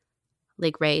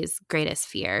like Rey's greatest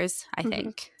fears, I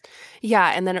think.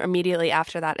 Yeah. And then immediately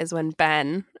after that is when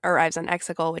Ben arrives on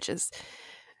Exegol, which is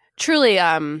truly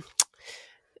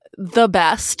the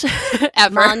best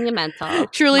ever. Monumental.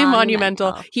 Truly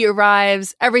monumental. He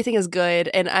arrives, everything is good,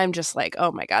 and I'm just like,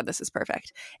 oh my God, this is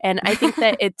perfect. And I think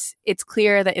that it's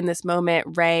clear that in this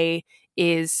moment, Rey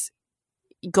is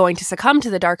going to succumb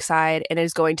to the dark side and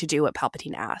is going to do what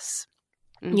Palpatine asks.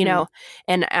 And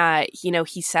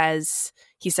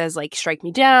he says like, strike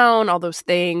me down, all those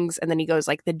things. And then he goes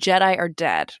like, the Jedi are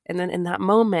dead. And then in that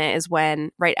moment is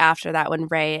when, right after that, when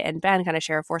Rey and Ben kind of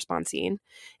share a Force bond scene.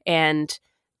 And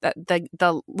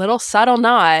the little subtle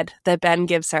nod that Ben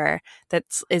gives her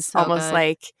is so almost good.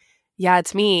 Like, yeah,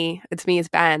 it's me, it's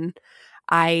Ben.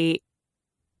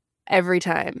 Every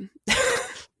time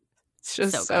It's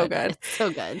just so good. It's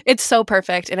so good. It's so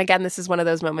perfect. And again, this is one of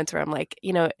those moments where I'm like,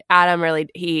 Adam really,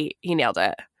 he nailed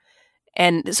it.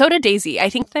 And so did Daisy. I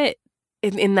think that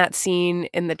in that scene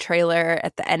in the trailer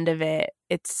at the end of it,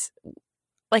 it's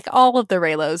like all of the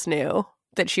Reylos knew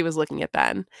that she was looking at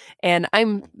Ben. And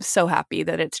I'm so happy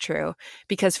that it's true,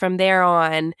 because from there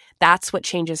on, that's what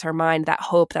changes her mind, that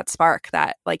hope, that spark,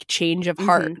 that like change of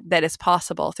heart that is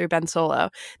possible through Ben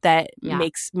Solo, that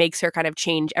makes her kind of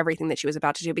change everything that she was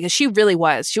about to do, because she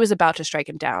was about to strike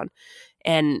him down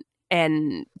and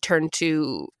turn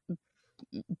to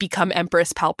become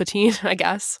Empress Palpatine, I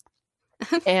guess.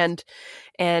 and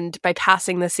by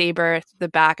passing the saber to the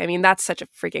back, I mean, that's such a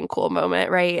freaking cool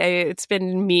moment, right? It's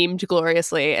been memed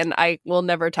gloriously, and I will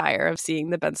never tire of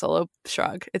seeing the Ben Solo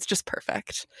shrug. It's just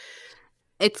perfect.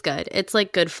 It's good. It's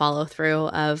like good follow through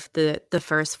of the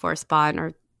first Force Spawn,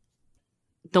 or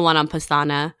the one on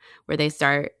Pasana, where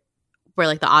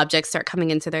like the objects start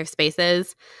coming into their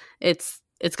spaces. It's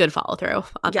good follow through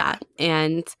of that,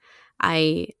 and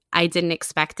I didn't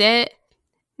expect it.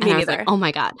 And I was like, oh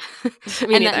my God.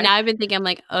 And now I've been thinking, I'm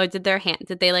like, oh, did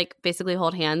they like basically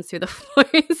hold hands through the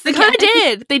Force? They kind of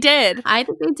did. They did. I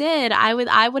think they did.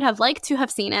 I would have liked to have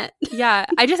seen it. Yeah.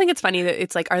 I just think it's funny that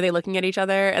it's like, are they looking at each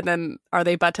other and then are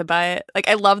they butt to butt? Like,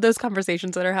 I love those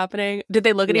conversations that are happening. Did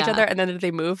they look at each other and then did they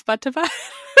move butt to butt?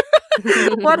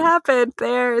 What happened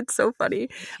there? It's so funny.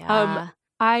 Yeah.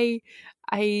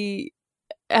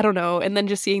 I don't know. And then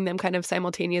just seeing them kind of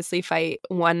simultaneously fight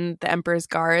the Emperor's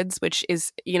guards, which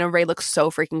is, Rey looks so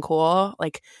freaking cool,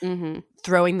 like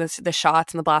throwing the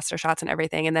shots and the blaster shots and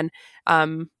everything. And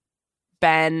then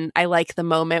Ben, I like the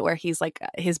moment where he's like,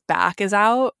 his back is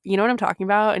out. You know what I'm talking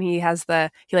about? And he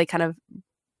like kind of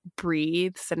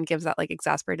breathes and gives that like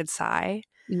exasperated sigh.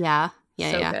 Yeah.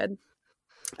 So good.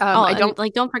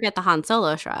 Don't forget the Han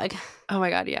Solo shrug. Oh my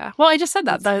God, yeah. Well, I just said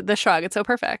that the shrug. It's so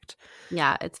perfect.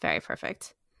 Yeah, it's very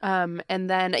perfect. And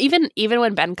then even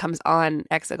when Ben comes on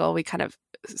Exegol, we kind of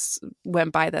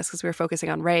went by this because we were focusing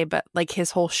on Rey, but like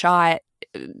his whole shot,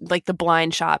 like the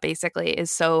blind shot, basically is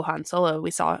so Han Solo.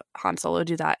 We saw Han Solo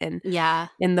do that in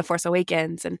The Force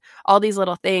Awakens, and all these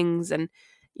little things. And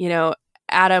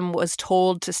Adam was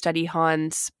told to study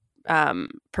Han's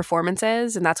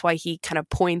performances, and that's why he kind of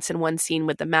points in one scene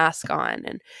with the mask on,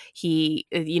 and he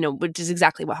which is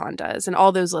exactly what Han does. And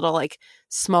all those little like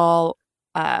small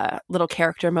little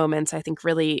character moments, I think,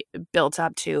 really built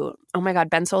up to, oh my God,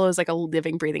 Ben Solo is like a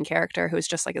living, breathing character who's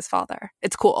just like his father.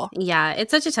 It's cool. Yeah,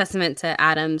 it's such a testament to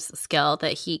Adam's skill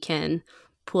that he can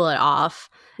pull it off.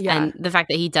 Yeah. And the fact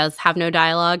that he does have no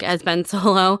dialogue as Ben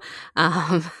Solo.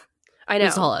 I know.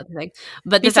 It's a whole other thing.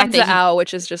 But the fact that ow,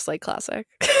 which is just like classic.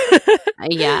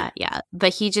 Yeah.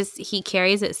 But he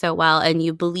carries it so well, and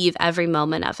you believe every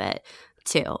moment of it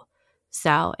too.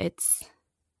 So it's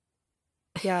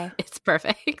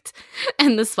perfect.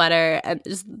 And the sweater and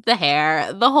just the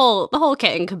hair, the whole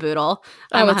kit and caboodle.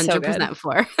 I'm 100%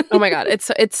 for. Oh my God,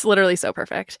 it's literally so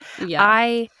perfect. Yeah.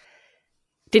 I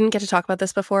didn't get to talk about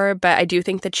this before, but I do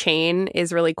think the chain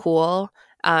is really cool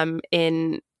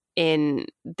in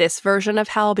this version of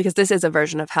hell, because this is a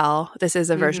version of hell. This is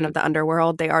a version of the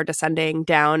underworld. They are descending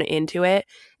down into it.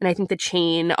 And I think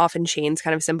chains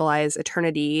kind of symbolize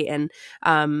eternity and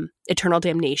eternal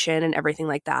damnation and everything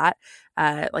like that.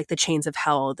 Like the chains of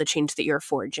hell, the chains that you're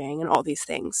forging and all these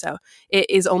things. So it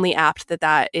is only apt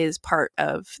that is part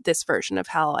of this version of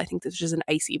hell. I think this is an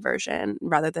icy version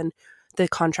rather than the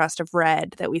contrast of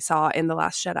red that we saw in The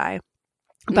Last Jedi.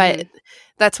 But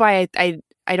that's why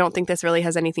I don't think this really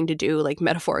has anything to do like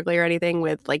metaphorically or anything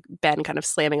with like Ben kind of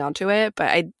slamming onto it.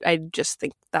 But I just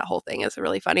think that whole thing is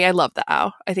really funny. I love the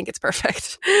ow. I think it's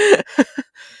perfect.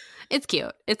 It's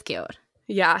cute.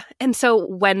 Yeah. And so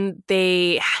when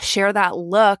they share that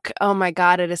look, oh my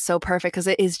God, it is so perfect, because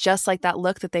it is just like that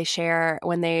look that they share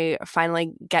when they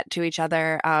finally get to each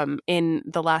other in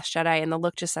The Last Jedi. And the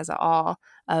look just says it all,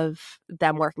 of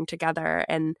them working together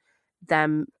and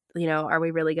them, are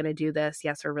we really going to do this?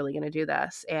 Yes, we're really going to do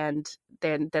this. And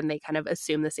then they kind of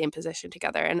assume the same position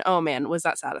together. And oh man, was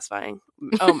that satisfying?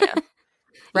 Oh man.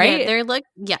 Right? Yeah, their look,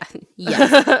 yes.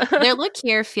 Their look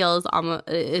here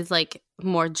is like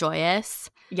more joyous.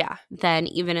 Yeah. Than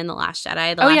even in The Last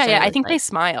Jedi. I think they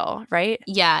smile, right?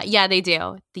 Yeah, they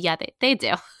do. Yeah, they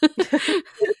do.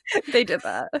 They did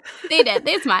that. They did.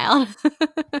 They smiled.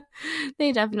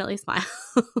 They definitely smiled.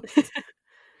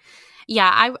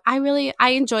 Yeah, I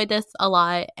enjoyed this a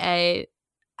lot. I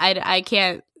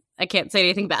can't say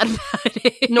anything bad about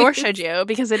it. Nor should you,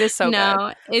 because it is so good.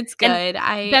 No, it's good.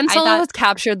 Ben Solo has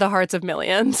captured the hearts of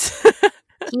millions.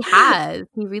 He has.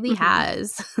 He really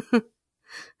has.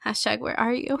 Hashtag, where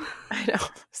are you? I know.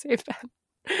 Save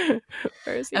Ben.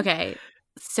 Percy. Okay,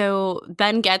 so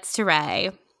Ben gets to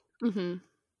Rey, Mm-hmm.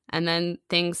 and then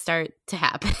things start to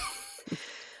happen.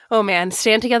 Oh man,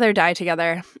 stand together, die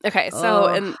together. Okay, so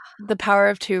Oh. and the power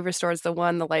of two restores the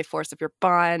one, the life force of your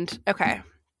bond. Okay.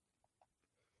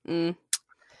 Mm.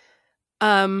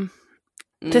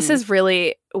 This is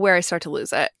really where I start to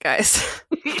lose it, guys.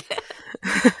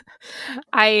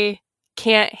 I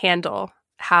can't handle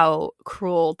how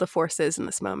cruel the force is in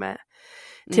this moment.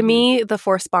 To me, the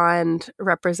force bond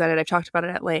represented, I've talked about it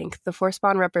at length, the force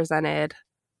bond represented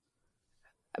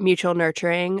mutual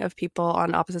nurturing of people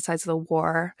on opposite sides of the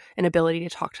war, an ability to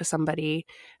talk to somebody.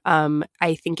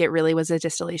 I think it really was a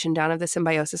distillation down of the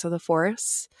symbiosis of the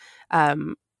force.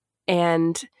 And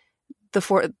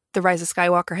the Rise of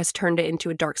Skywalker has turned it into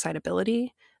a dark side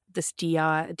ability. This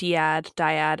dyad.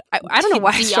 I don't know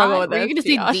why I struggle with this. Were you going to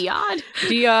say dyad?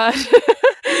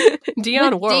 Dyad.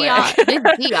 Dion Warwick. The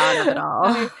dyad of it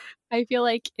all. I feel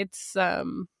like it's I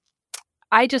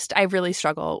really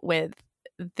struggle with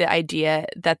the idea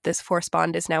that this force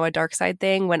bond is now a dark side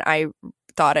thing when I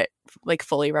thought it like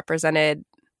fully represented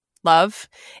love.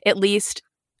 At least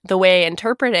the way I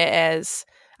interpret it is,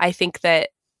 I think that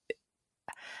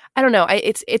I don't know.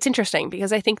 It's interesting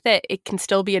because I think that it can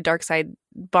still be a dark side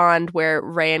bond where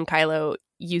Rey and Kylo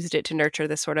used it to nurture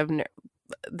this sort of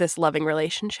this loving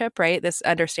relationship, right? This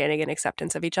understanding and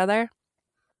acceptance of each other.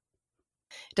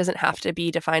 It doesn't have to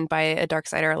be defined by a dark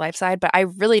side or a light side, but I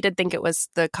really did think it was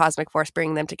the cosmic force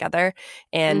bringing them together.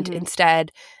 And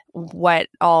instead, what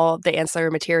all the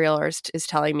ancillary material is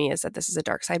telling me is that this is a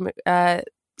dark side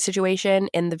situation,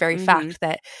 and the very fact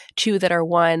that two that are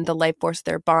one, the life force of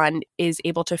their bond, is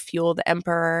able to fuel the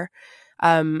Emperor.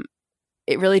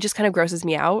 It really just kind of grosses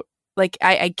me out. Like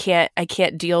I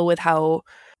can't deal with how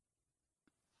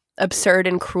absurd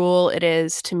and cruel it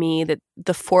is to me that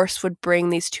the force would bring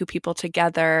these two people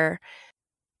together.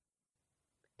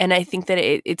 And I think that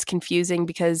it's confusing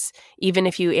because even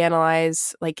if you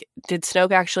analyze, like, did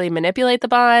Snoke actually manipulate the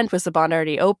bond? Was the bond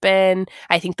already open?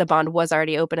 I think the bond was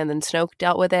already open and then Snoke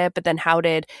dealt with it. But then how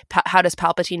does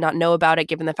Palpatine not know about it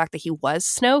given the fact that he was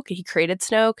Snoke? He created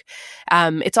Snoke.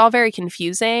 It's all very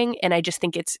confusing. And I just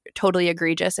think it's totally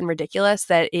egregious and ridiculous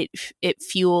that it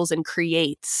fuels and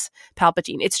creates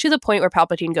Palpatine. It's to the point where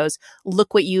Palpatine goes,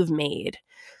 "Look what you've made."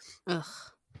 Ugh.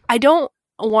 I don't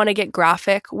want to get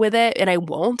graphic with it, and I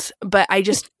won't, but I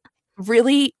just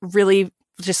really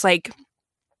just like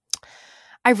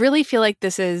I really feel like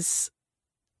this is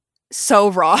so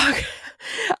wrong.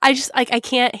 I just like I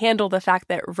can't handle the fact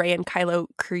that Rey and Kylo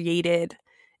created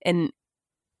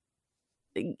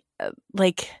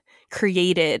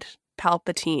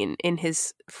Palpatine in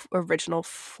his original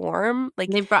form. Like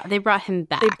they brought him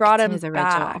back. They brought him to his original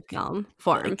back. film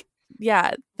form. Like,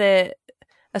 yeah,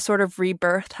 a sort of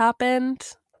rebirth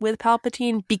happened with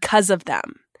Palpatine because of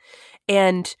them.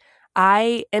 And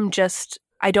I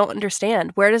don't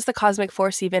understand. Where does the cosmic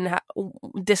force even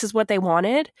this is what they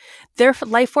wanted? Their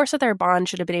life force of their bond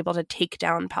should have been able to take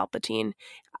down Palpatine.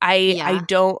 I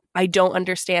don't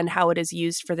understand how it is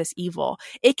used for this evil.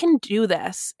 It can do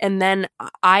this, and then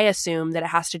I assume that it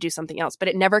has to do something else, but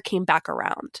it never came back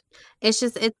around. It's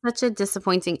such a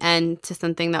disappointing end to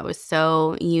something that was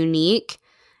so unique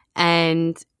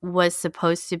and was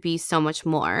supposed to be so much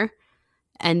more.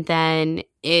 And then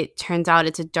it turns out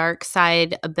it's a dark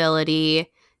side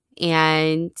ability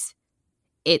and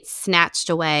it's snatched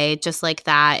away just like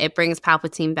that. It brings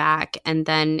Palpatine back and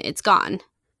then it's gone.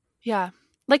 Yeah.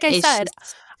 Like I said,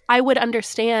 I would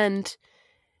understand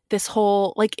this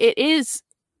whole, like, it is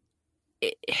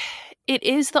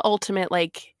the ultimate,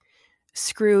 like,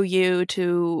 screw you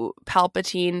to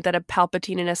Palpatine, that a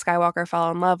Palpatine and a Skywalker fell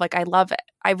in love. Like, I love it.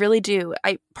 I really do.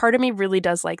 Part of me really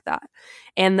does like that.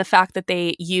 And the fact that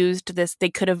they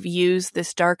could have used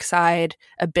this dark side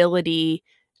ability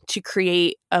to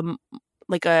create a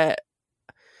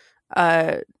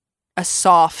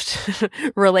soft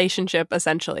relationship,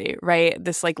 essentially, right?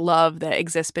 This like love that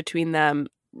exists between them,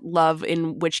 love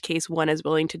in which case one is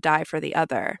willing to die for the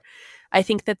other. I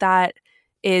think that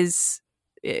is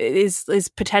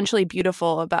potentially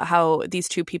beautiful about how these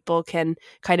two people can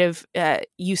kind of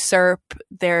usurp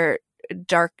their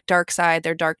dark side,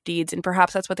 their dark deeds, and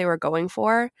perhaps that's what they were going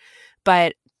for.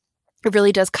 But it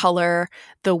really does color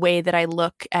the way that I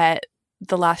look at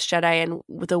The Last Jedi and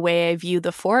the way I view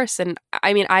the Force. And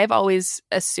I mean, I've always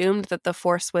assumed that the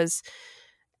Force was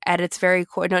at its very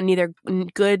core, neither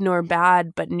good nor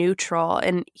bad, but neutral.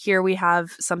 And here we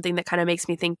have something that kind of makes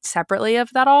me think separately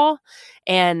of that all.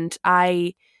 And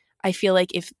I feel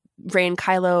like if Rey and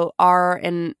Kylo are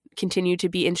and continue to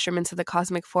be instruments of the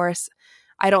cosmic force,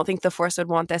 I don't think the Force would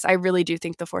want this. I really do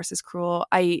think the Force is cruel.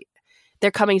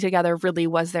 their coming together really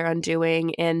was their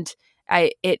undoing. And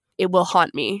it will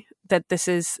haunt me that this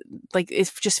is like,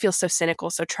 it just feels so cynical,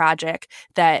 so tragic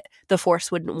that the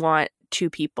Force wouldn't want two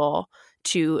people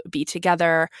to be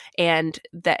together, and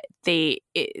that the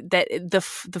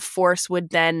Force would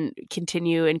then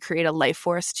continue and create a life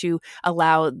force to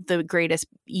allow the greatest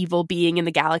evil being in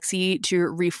the galaxy to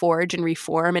reforge and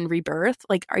reform and rebirth.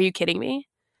 Like, are you kidding me?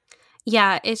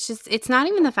 Yeah, it's not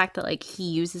even the fact that like he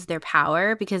uses their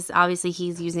power, because obviously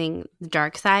he's using the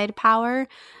dark side power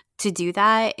to do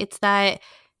that. It's that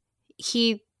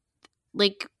he,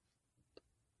 like,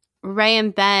 Rey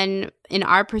and Ben, in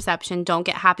our perception, don't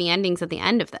get happy endings at the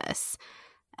end of this.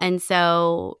 And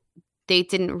so they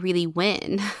didn't really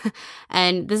win.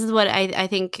 And this is what I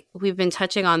think we've been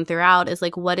touching on throughout, is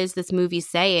like, what is this movie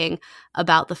saying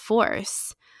about the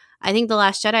Force? I think The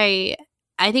Last Jedi,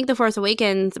 I think The Force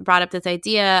Awakens brought up this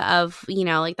idea of, you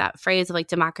know, like that phrase of like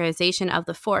democratization of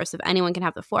the Force, if anyone can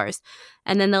have the Force.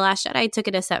 And then The Last Jedi took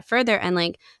it a step further and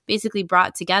like basically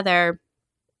brought together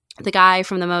the guy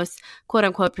from the most quote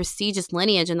unquote prestigious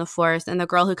lineage in the Force and the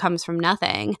girl who comes from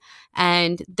nothing,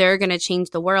 and they're going to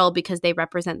change the world because they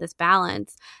represent this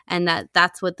balance, and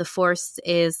that's what the Force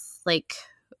is like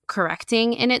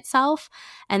correcting in itself.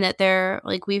 And that they're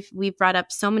like, we've brought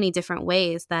up so many different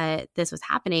ways that this was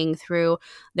happening through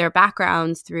their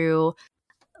backgrounds, through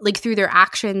their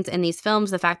actions in these films,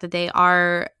 the fact that they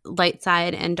are light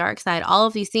side and dark side, all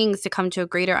of these things to come to a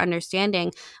greater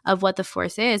understanding of what the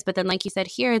Force is. But then, like you said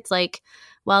here, it's like,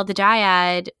 well, the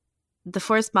dyad, the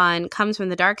Force bond comes from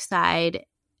the dark side.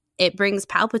 It brings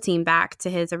Palpatine back to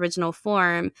his original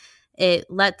form. It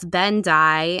lets Ben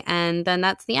die, and then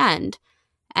that's the end.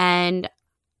 And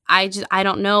I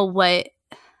don't know what.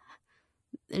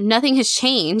 Nothing has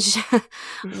changed.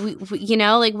 we, you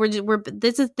know, like we're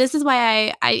this is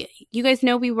why I you guys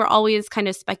know we were always kind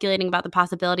of speculating about the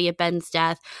possibility of Ben's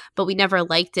death, but we never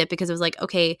liked it because it was like,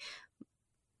 okay,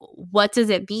 what does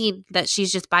it mean that she's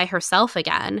just by herself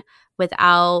again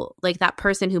without like that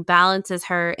person who balances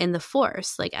her in the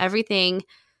Force? Like everything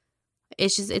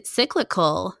is just, it's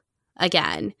cyclical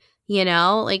again. You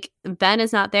know, like Ben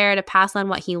is not there to pass on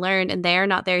what he learned, and they're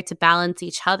not there to balance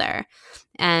each other.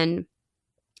 And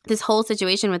this whole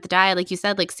situation with the dyad, like you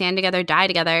said, like stand together, die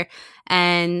together,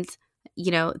 and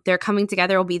you know, their coming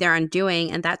together will be their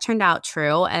undoing, and that turned out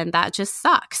true, and that just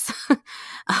sucks.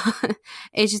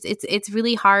 It's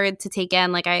really hard to take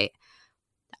in. Like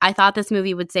I thought this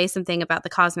movie would say something about the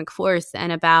cosmic force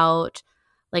and about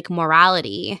like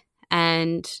morality,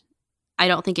 and I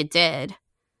don't think it did.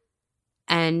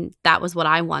 And that was what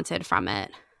I wanted from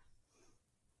it.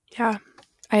 Yeah,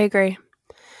 I agree.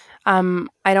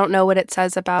 I don't know what it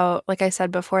says about, like I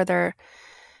said before,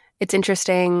 it's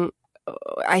interesting.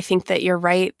 I think that you're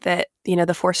right that, you know,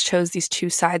 the Force chose these two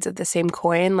sides of the same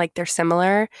coin. Like they're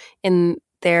similar and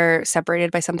they're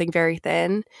separated by something very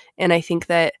thin. And I think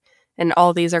that, and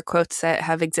all these are quotes that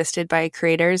have existed by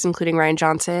creators, including Rian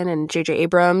Johnson and J.J.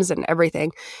 Abrams and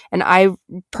everything. And I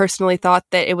personally thought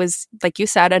that it was, like you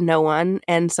said, a no one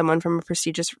and someone from a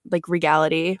prestigious like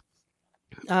regality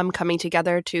coming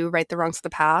together to right the wrongs of the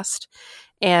past.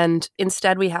 And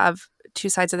instead we have two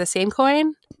sides of the same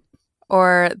coin,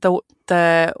 or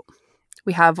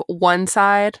we have one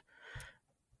side.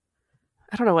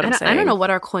 I don't know what I'm saying. I don't know what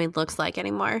our coin looks like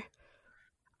anymore.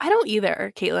 I don't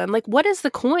either, Caitlin. Like, what is the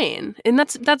coin? And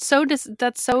that's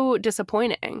so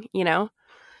disappointing, you know?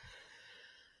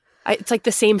 It's like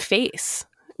the same face.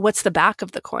 What's the back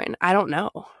of the coin? I don't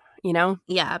know, you know?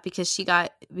 Yeah, because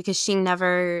she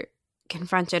never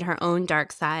confronted her own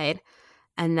dark side,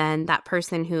 and then that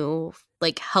person who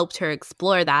like helped her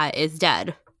explore that is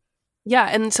dead. Yeah,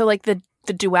 and so like the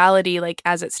duality, like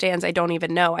as it stands, I don't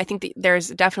even know. I think there's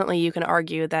definitely, you can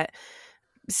argue that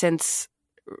since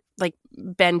like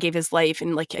Ben gave his life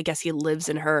and like I guess he lives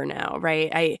in her now,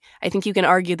 right? I think you can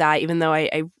argue that, even though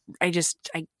I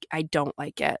don't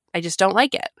like it. I just don't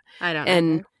like it. I don't.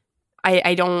 And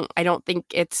I don't think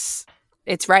it's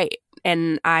right.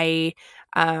 And I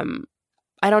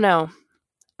don't know.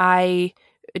 I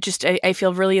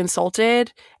feel really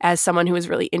insulted as someone who was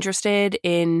really interested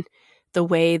in the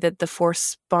way that the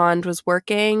Force bond was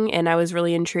working, and I was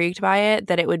really intrigued by it,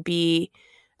 that it would be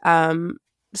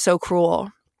so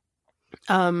cruel.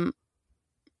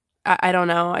 I don't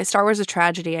know. Star Wars is a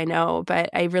tragedy, I know, but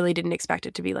I really didn't expect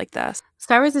it to be like this.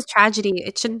 Star Wars is tragedy.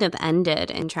 It shouldn't have ended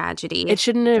in tragedy. It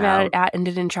shouldn't have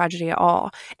ended in tragedy at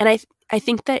all. And I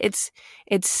think that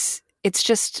it's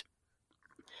just,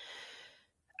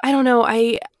 I don't know.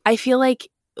 I feel like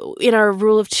in our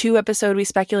Rule of Two episode, we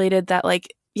speculated that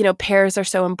like pairs are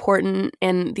so important,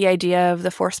 and the idea of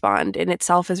the Force bond in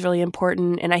itself is really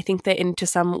important. And I think that to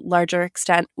some larger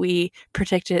extent, we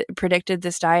predicted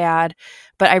this dyad,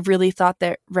 but I really thought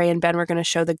that Rey and Ben were going to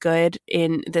show the good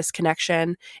in this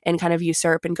connection and kind of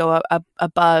usurp and go up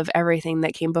above everything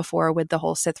that came before with the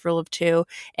whole Sith rule of two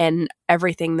and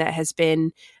everything that has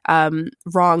been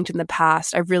wronged in the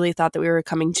past. I really thought that we were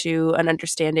coming to an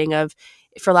understanding of,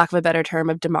 for lack of a better term,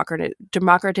 of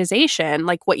democratization,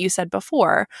 like what you said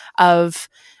before, of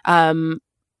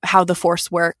how the Force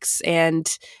works and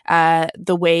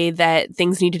the way that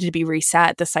things needed to be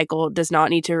reset. The cycle does not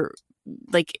need to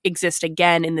exist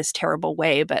again in this terrible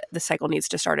way, but the cycle needs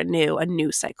to start anew, a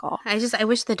new cycle. I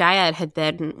wish the dyad had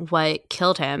been what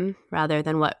killed him rather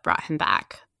than what brought him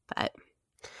back. But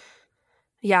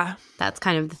yeah, that's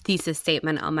kind of the thesis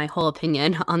statement on my whole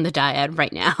opinion on the dyad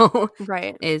right now.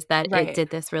 Right. Is that Right. It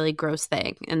did this really gross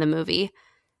thing in the movie,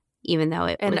 even though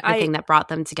it And was the thing that brought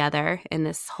them together in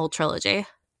this whole trilogy.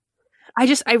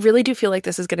 I really do feel like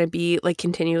this is going to be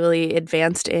continually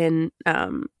advanced in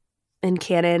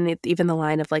canon, even the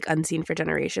line of unseen for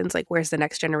generations, where's the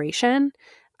next generation?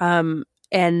 And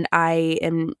I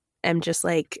am just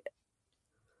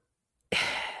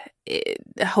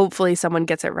hopefully someone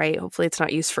gets it right. Hopefully it's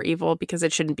not used for evil, because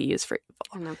it shouldn't be used for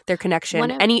evil. Their connection,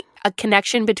 a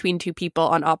connection between two people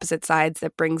on opposite sides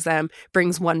that brings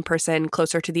one person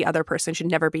closer to the other person should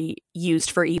never be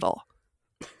used for evil.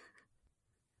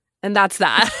 And that's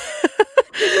that.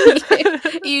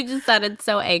 You just sounded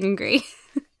so angry.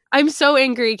 I'm so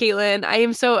angry, Caitlin.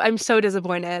 I'm so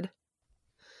disappointed.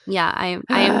 Yeah, I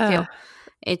am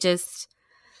too.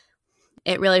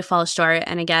 It really falls short.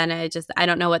 And again, I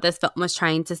don't know what this film was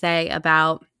trying to say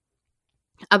about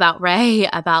Rey,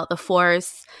 about the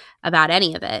Force, about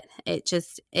any of it.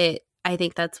 I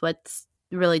think that's what's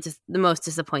really just the most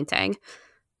disappointing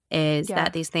is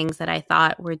that these things that I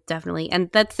thought were definitely, and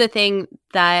that's the thing,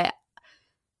 that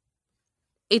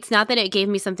it's not that it gave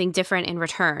me something different in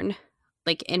return.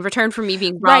 In return for me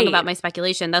being wrong about my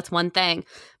speculation, that's one thing.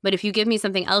 But if you give me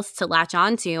something else to latch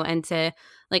onto and to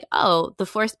oh, the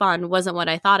Force bond wasn't what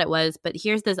I thought it was, but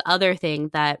here's this other thing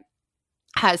that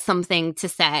has something to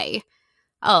say.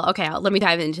 Oh, okay, let me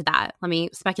dive into that. Let me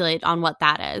speculate on what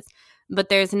that is. But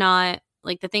there's not,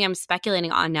 the thing I'm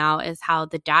speculating on now is how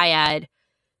the dyad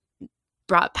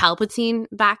brought Palpatine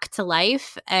back to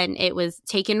life, and it was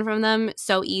taken from them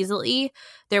so easily.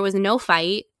 There was no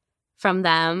fight from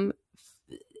them.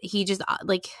 He just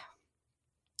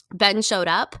Ben showed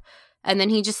up, and then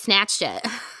he just snatched it,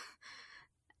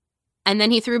 and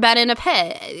then he threw Ben in a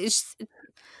pit.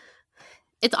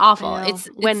 It's awful. It's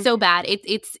so bad.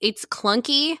 It's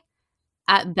clunky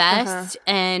at best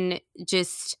and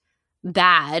just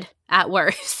bad at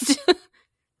worst.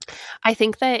 I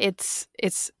think that it's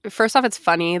first off, it's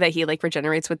funny that he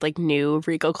regenerates with new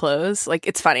regal clothes.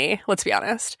 It's funny, let's be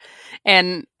honest.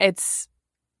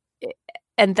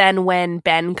 And then when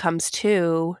Ben comes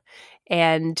to,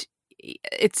 and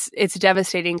it's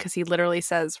devastating because he literally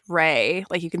says Rey,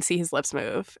 you can see his lips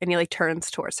move, and he turns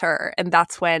towards her, and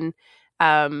that's when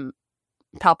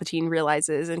Palpatine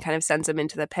realizes and kind of sends him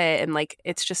into the pit, and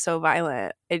it's just so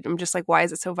violent. I'm just why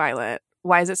is it so violent?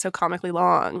 Why is it so comically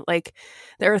long?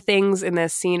 There are things in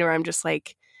this scene where I'm just I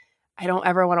don't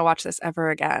ever want to watch this ever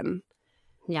again.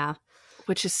 Yeah.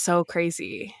 Which is so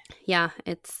crazy. Yeah,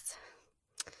 it's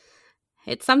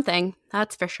something,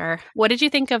 that's for sure. What did you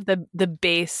think of the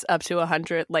base up to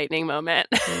 100 lightning moment?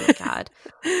 Oh my God.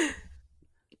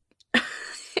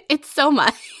 It's so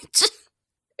much.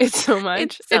 It's so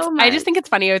much. I just think it's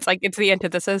funny. It's it's the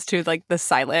antithesis to the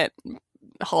silent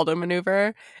Holdo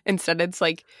maneuver. Instead, it's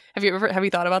have you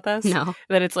thought about this? No.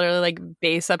 That it's literally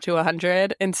base up to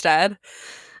 100 instead.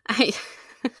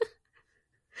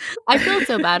 I feel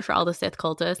so bad for all the Sith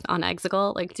cultists on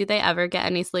Exegol. Do they ever get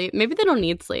any sleep? Maybe they don't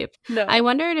need sleep. No. I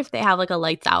wondered if they have a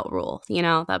lights out rule,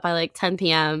 that by 10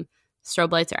 p.m.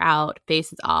 strobe lights are out,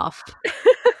 base is off.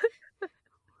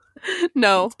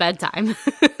 No. It's bedtime.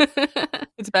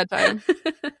 It's bedtime.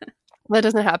 That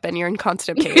doesn't happen. You're in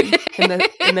constant pain in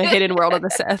the hidden world of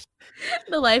the Sith.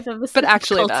 The life of a Sith but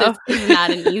actually, cultist is not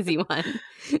an easy one.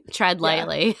 Tread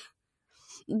lightly. Yeah.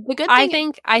 The good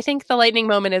thing I think the lightning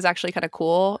moment is actually kind of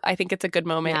cool. I think it's a good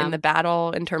moment in the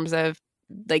battle in terms of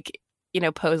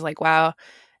Poe's wow,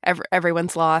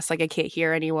 everyone's lost. I can't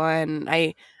hear anyone.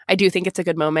 I do think it's a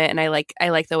good moment, and I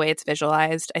like the way it's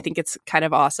visualized. I think it's kind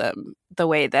of awesome the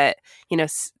way that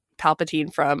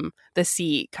Palpatine from the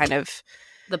seat kind of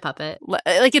the puppet.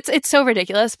 It's so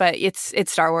ridiculous, but it's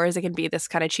Star Wars. It can be this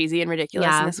kind of cheesy and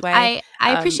ridiculous in this way.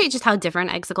 I appreciate just how different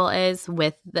Exegol is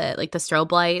with the the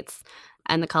strobe lights.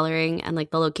 and the coloring and like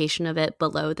the location of it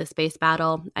below the space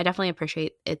battle. I definitely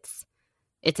appreciate its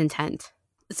intent.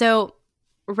 So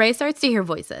Rey starts to hear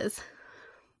voices.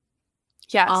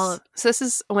 Yes. So this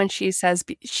is when she says,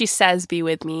 be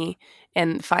with me.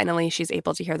 And finally, she's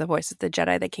able to hear the voice of the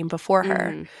Jedi that came before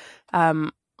her,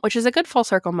 which is a good full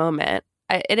circle moment.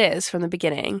 It is from the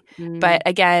beginning. But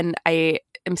again, I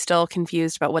am still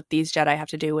confused about what these Jedi have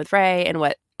to do with Rey and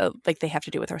what like they have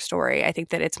to do with her story. I think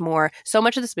that it's more, so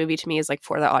much of this movie to me is like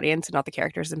for the audience and not the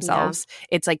characters themselves. Yeah.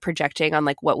 It's like projecting on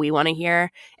like what we want to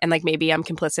hear. And like maybe I'm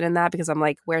complicit in that because I'm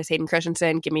like, where's Hayden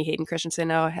Christensen? Give me Hayden Christensen.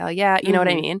 Oh, hell yeah. You know what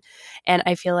I mean? And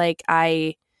I feel like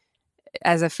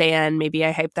as a fan, maybe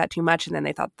I hyped that too much and then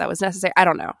they thought that was necessary. I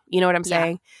don't know. You know what I'm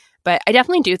saying? But I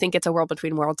definitely do think it's a world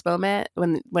between worlds moment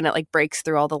when it like breaks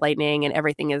through all the lightning and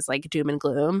everything is like doom and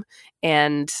gloom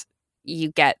and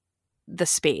you get the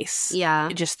space. Yeah.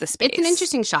 Just the space. It's an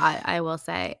interesting shot, I will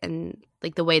say. And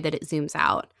like the way that it zooms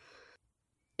out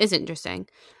is interesting.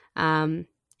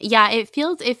 It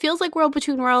feels like World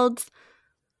Between Worlds.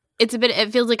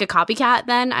 It feels like a copycat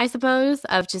then, I suppose,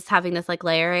 of just having this like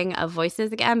layering of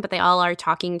voices again, but they all are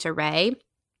talking to Rey.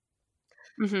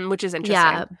 Which is interesting.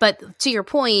 Yeah, but to your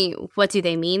point, what do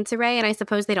they mean to Rey? And I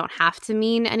suppose they don't have to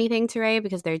mean anything to Rey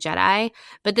because they're Jedi.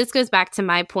 But this goes back to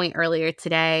my point earlier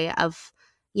today of,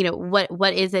 you know,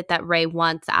 what is it that Rey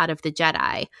wants out of the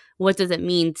Jedi? What does it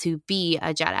mean to be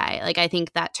a Jedi? Like, I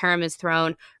think that term is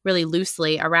thrown really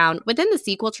loosely around within the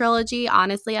sequel trilogy,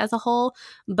 honestly, as a whole,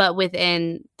 but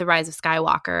within The Rise of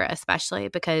Skywalker, especially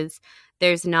because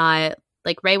there's not,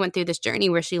 like, Rey went through this journey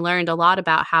where she learned a lot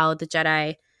about how the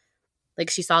Jedi, like,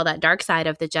 she saw that dark side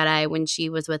of the Jedi when she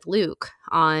was with Luke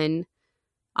on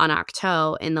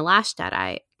Ahch-To in The Last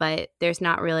Jedi, but there's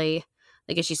not really,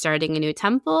 like, is she starting a new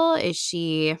temple? Is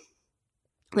she,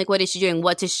 like, what is she doing?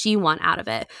 What does she want out of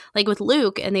it? Like, with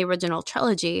Luke in the original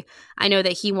trilogy, I know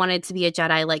that he wanted to be a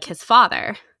Jedi like his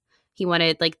father. He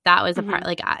wanted, like, that was a part,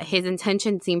 like, his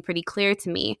intention seemed pretty clear to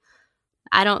me.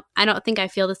 I don't think I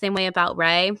feel the same way about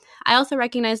Rey. I also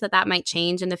recognize that might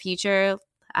change in the future,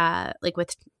 like,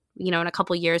 with, you know, in a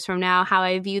couple years from now, how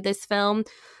I view this film.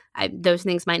 Those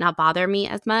things might not bother me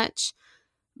as much.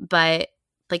 But,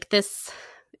 like, this,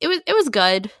 it was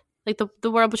good. Like,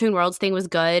 the World Between Worlds thing was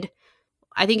good.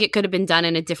 I think it could have been done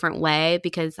in a different way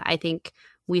because I think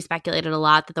we speculated a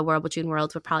lot that the World Between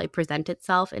Worlds would probably present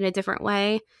itself in a different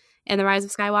way in The Rise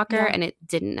of Skywalker, and it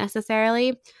didn't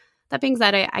necessarily. That being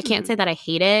said, I can't say that I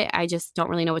hate it. I just don't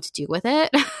really know what to do with it.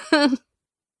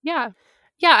 Yeah,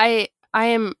 I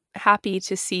am happy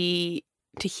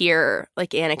to hear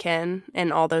like Anakin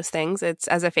and all those things. It's,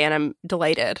 as a fan, I'm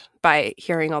delighted by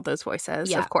hearing all those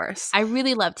voices, of course. I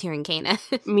really loved hearing Kanan.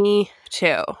 Me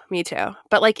too.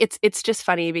 But like it's just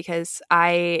funny because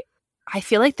I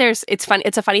feel like it's fun.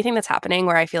 It's a funny thing that's happening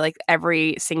where I feel like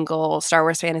every single Star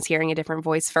Wars fan is hearing a different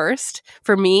voice first.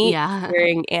 For me,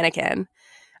 hearing Anakin.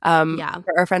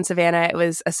 For our friend Savannah, it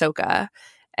was Ahsoka.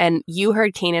 And you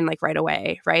heard Kanan like right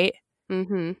away, right?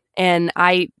 Mm-hmm. And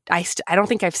I don't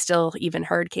think I've still even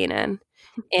heard Kanan.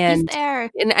 And he's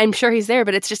there. And I'm sure he's there,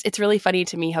 but it's really funny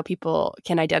to me how people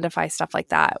can identify stuff like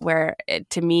that, where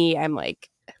to me, I'm like,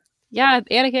 yeah,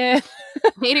 Anakin.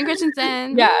 Hayden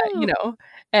Christensen. Yeah, you know,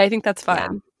 I think that's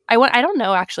fun. Yeah. I don't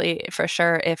know actually for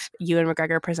sure if Ewan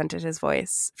McGregor presented his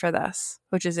voice for this,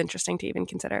 which is interesting to even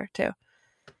consider too.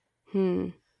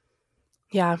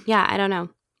 Yeah. Yeah, I don't know.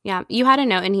 Yeah, you had a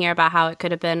note in here about how it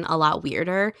could have been a lot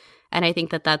weirder. And I think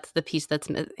that's the piece that's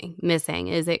missing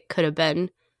is it could have been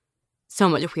so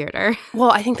much weirder.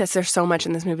 Well, I think there's so much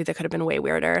in this movie that could have been way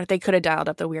weirder. They could have dialed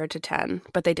up the weird to 10,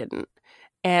 but they didn't.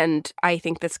 And I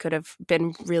think this could have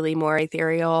been really more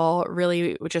ethereal,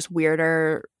 really just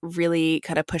weirder, really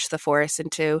kind of push the Force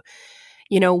into,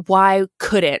 you know, why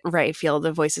couldn't Rey feel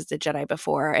the voices of the Jedi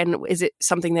before? And is it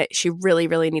something that she really,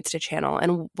 really needs to channel?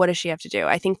 And what does she have to do?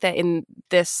 I think that in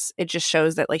this, it just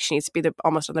shows that like she needs to be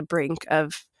almost on the brink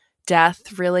of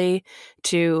death, really,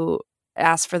 to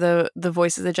ask for the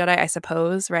voice of the Jedi, I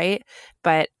suppose, right?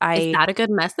 But is that a good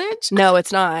message? No,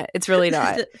 it's not. It's really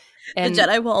not. And the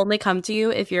Jedi will only come to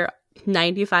you if you're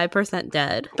 95%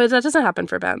 dead. But that doesn't happen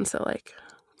for Ben, so like,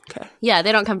 okay. Yeah,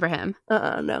 they don't come for him.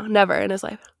 No, never in his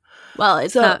life. Well,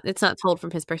 it's not told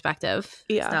from his perspective.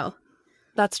 Yeah, so.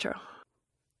 That's true.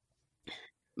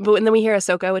 But and then we hear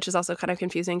Ahsoka, which is also kind of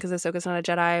confusing because Ahsoka's not a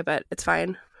Jedi, but it's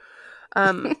fine.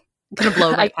 Gonna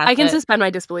blow right past I can it. suspend my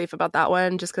disbelief about that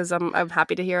one just because I'm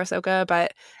happy to hear Ahsoka,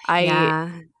 but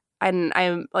I'm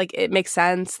like, it makes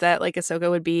sense that like Ahsoka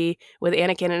would be with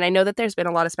Anakin, and I know that there's been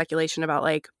a lot of speculation about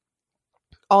like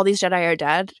all these Jedi are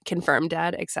dead, confirmed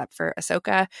dead, except for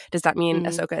Ahsoka. Does that mean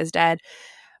Ahsoka is dead?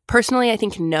 Personally, I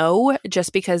think no,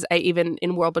 just because even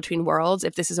in World Between Worlds,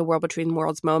 if this is a World Between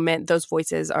Worlds moment, those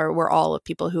voices were all of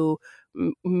people who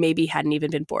maybe hadn't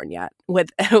even been born yet with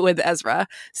with Ezra.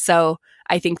 So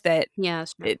I think that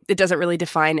it doesn't really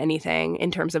define anything in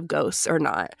terms of ghosts or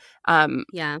not.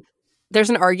 Yeah. There's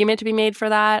an argument to be made for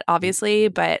that, obviously,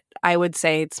 but I would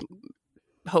say it's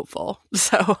hopeful.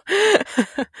 So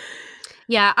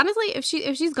yeah, honestly, if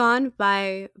she's gone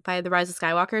by the Rise of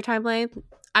Skywalker timeline,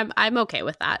 I'm okay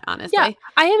with that, honestly. Yeah,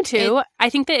 I am too. I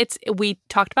think that we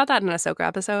talked about that in an Ahsoka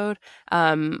episode,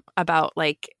 about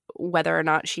like whether or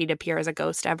not she'd appear as a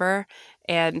ghost ever,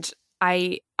 and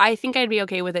I think I'd be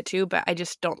okay with it too, but I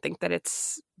just don't think that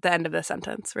it's the end of the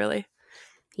sentence, really.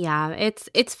 Yeah,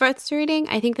 it's frustrating.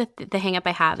 I think that the hang up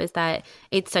I have is that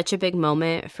it's such a big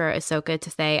moment for Ahsoka to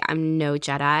say, I'm no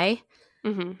Jedi.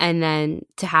 Mm-hmm. And then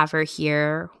to have her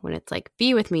here when it's like,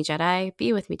 be with me, Jedi,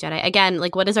 be with me, Jedi. Again,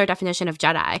 like, what is our definition of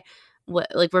Jedi?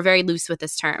 Like, we're very loose with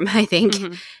this term, I think.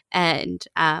 Mm-hmm. And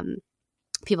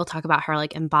people talk about her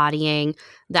like embodying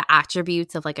the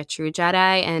attributes of like a true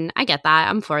Jedi. And I get that.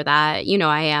 I'm for that. You know,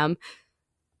 I am.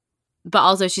 But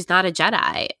also, she's not a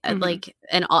Jedi. Mm-hmm. Like,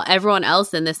 and everyone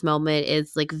else in this moment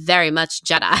is like very much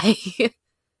Jedi.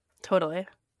 Totally.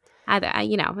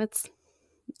 You know,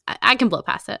 I can blow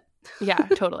past it. Yeah,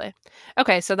 totally.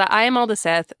 Okay, so the I am all the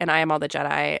Sith and I am all the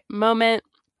Jedi moment.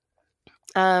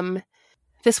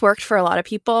 This worked for a lot of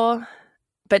people,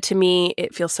 but to me,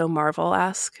 it feels so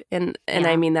Marvel-esque, and Yeah.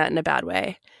 I mean that in a bad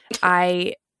way.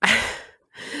 I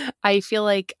feel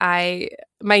like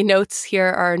my notes here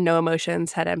are no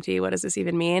emotions, head empty. What does this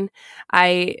even mean?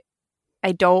 I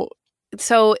don't.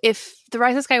 So if the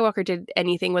Rise of Skywalker did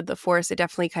anything with the Force, it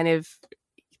definitely kind of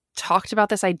talked about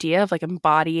this idea of like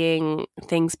embodying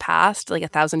things past, like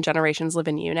 1,000 generations live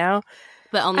in you now.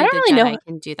 But only the really Jedi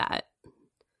can do that.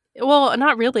 Well,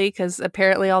 not really, because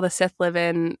apparently all the Sith live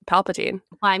in Palpatine.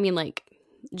 Well, I mean, like,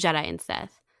 Jedi and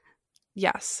Sith.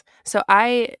 Yes. So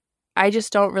I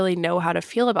just don't really know how to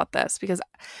feel about this, because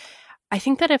I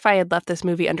think that if I had left this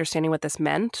movie understanding what this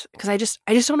meant, because I just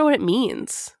don't know what it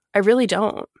means. I really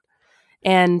don't.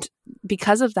 And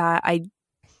because of that, I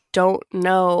don't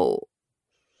know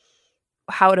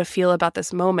how to feel about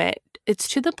this moment. It's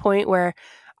to the point where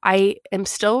I am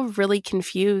still really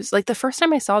confused. Like, the first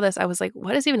time I saw this, I was like,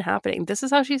 what is even happening? This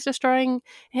is how she's destroying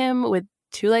him with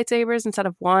 2 lightsabers instead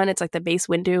of 1. It's like the Mace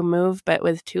Windu move, but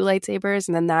with 2 lightsabers.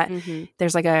 And then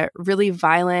there's like a really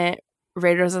violent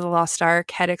Raiders of the Lost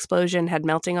Ark head explosion, head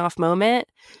melting off moment.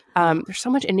 There's so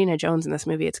much Indiana Jones in this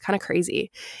movie. It's kind of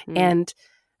crazy. And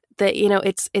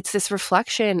it's this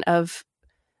reflection of,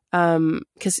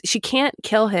 because she can't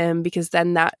kill him, because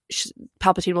then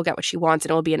Palpatine will get what she wants,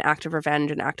 and it will be an act of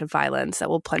revenge, an act of violence that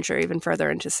will plunge her even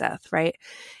further into Sith, right?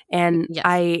 And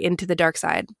into the dark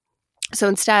side. So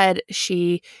instead,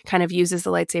 she kind of uses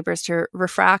the lightsabers to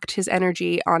refract his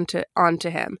energy onto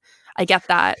him. I get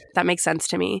that. That makes sense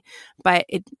to me. But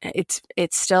it's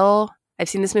still, I've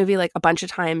seen this movie like a bunch of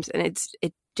times, and it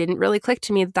didn't really click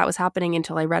to me that was happening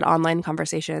until I read online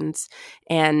conversations.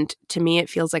 And to me, it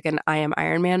feels like an I am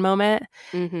Iron Man moment.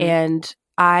 Mm-hmm. And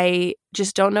I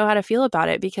just don't know how to feel about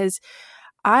it, because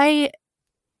I've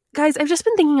just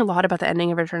been thinking a lot about the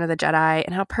ending of Return of the Jedi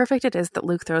and how perfect it is that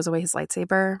Luke throws away his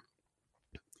lightsaber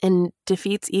and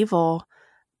defeats evil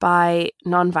by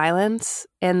nonviolence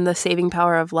and the saving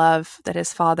power of love, that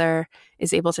his father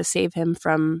is able to save him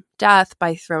from death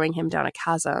by throwing him down a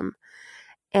chasm.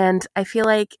 And I feel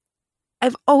like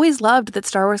I've always loved that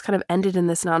Star Wars kind of ended in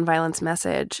this nonviolence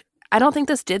message. I don't think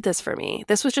this did this for me.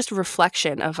 This was just a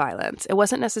reflection of violence. It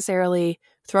wasn't necessarily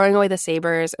throwing away the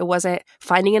sabers. It wasn't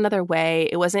finding another way.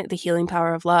 It wasn't the healing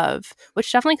power of love,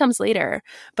 which definitely comes later.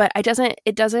 But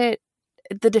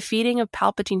the defeating of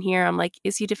Palpatine here, I'm like,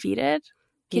 is he defeated?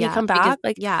 Can he come back?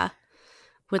 He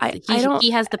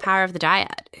has the power of the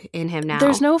dyad in him now.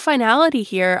 There's no finality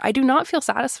here. I do not feel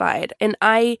satisfied. And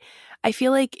I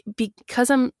feel like, because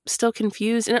I'm still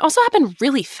confused, and it also happened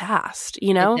really fast,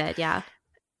 you know? It did, yeah.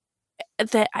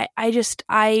 That I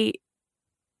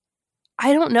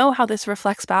don't know how this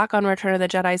reflects back on Return of the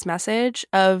Jedi's message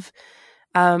of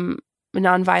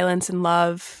nonviolence and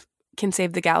love can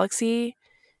save the galaxy.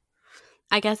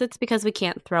 I guess it's because we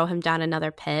can't throw him down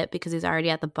another pit because he's already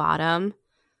at the bottom.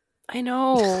 I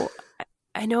know,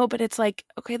 but it's like,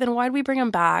 okay, then why'd we bring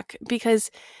him back? Because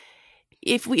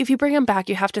if you bring him back,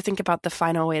 you have to think about the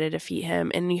final way to defeat him,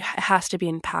 and it has to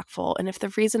be impactful. And if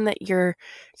the reason that you're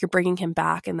bringing him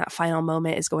back in that final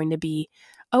moment is going to be,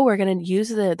 oh, we're going to use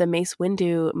the Mace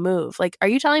Windu move, like, are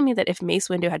you telling me that if Mace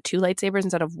Windu had 2 lightsabers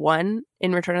instead of 1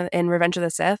 in Revenge of the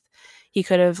Sith, he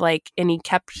could have, like, and he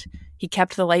kept he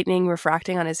kept the lightning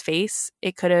refracting on his face,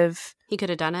 it could have He could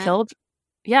have done it. killed.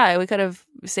 Yeah, we could have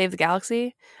saved the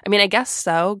galaxy. I mean, I guess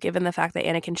so, given the fact that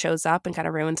Anakin shows up and kind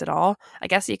of ruins it all. I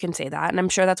guess you can say that. And I'm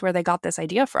sure that's where they got this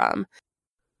idea from.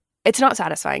 It's not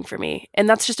satisfying for me. And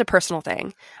that's just a personal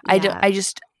thing. Yeah.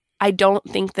 I don't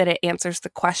think that it answers the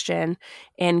question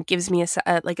and gives me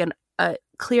a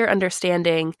clear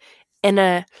understanding and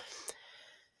a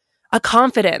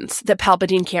confidence that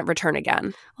Palpatine can't return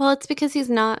again. Well, it's because he's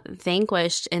not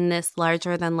vanquished in this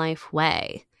larger than life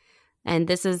way. And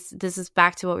this is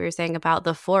back to what we were saying about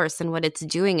the Force and what it's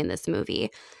doing in this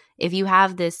movie. If you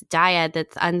have this dyad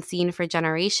that's unseen for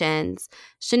generations,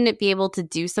 shouldn't it be able to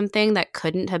do something that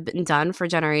couldn't have been done for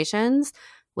generations,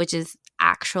 which is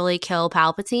actually kill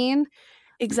Palpatine?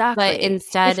 Exactly. But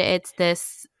instead, it's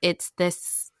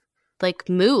this like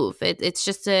move. It's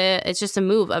just a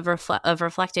move of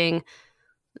reflecting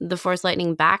the Force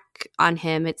lightning back on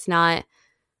him. It's not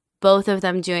both of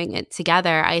them doing it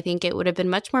together. I think it would have been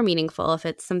much more meaningful if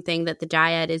it's something that the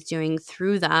dyad is doing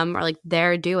through them, or like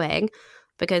they're doing,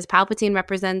 because Palpatine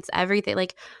represents everything.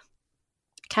 Like,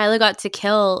 Kylo got to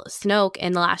kill Snoke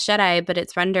in The Last Jedi, but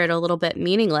it's rendered a little bit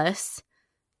meaningless,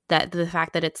 that the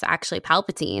fact that it's actually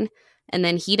Palpatine. And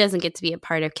then he doesn't get to be a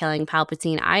part of killing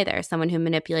Palpatine either. Someone who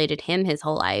manipulated him his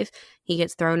whole life, he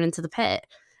gets thrown into the pit.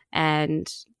 And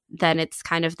then it's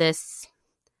kind of this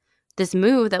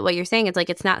move that what you're saying, it's like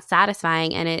it's not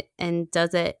satisfying, and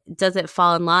does it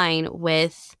fall in line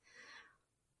with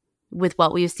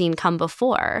what we've seen come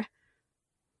before?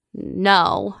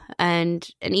 No. And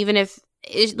even if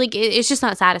it's just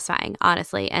not satisfying,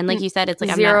 honestly. And like you said, it's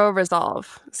like zero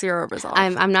resolve.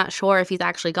 I'm not sure if he's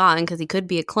actually gone, because he could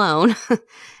be a clone.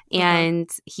 And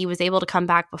he was able to come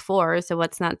back before, so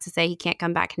what's not to say he can't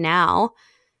come back now?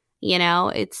 You know,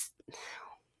 it's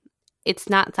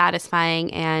not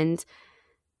satisfying, and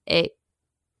it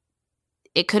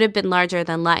could have been larger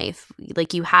than life.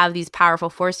 Like, you have these powerful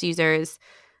Force users,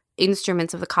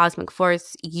 instruments of the cosmic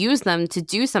force, use them to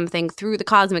do something through the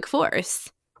cosmic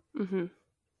force. Mm-hmm.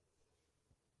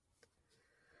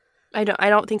 I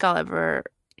don't think I'll ever.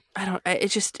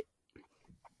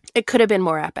 It could have been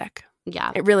more epic.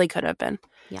 Yeah, it really could have been.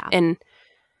 Yeah, and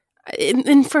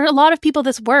for a lot of people,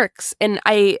 this works, and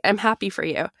I am happy for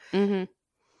you. Mm-hmm.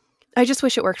 I just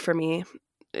wish it worked for me.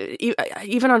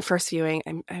 Even on first viewing,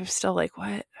 I'm still like,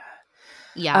 what?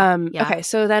 Yeah. Okay,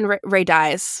 so then Rey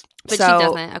dies. But she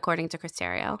doesn't, according to Chris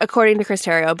Terrio. According to Chris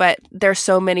Terrio, but there's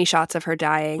so many shots of her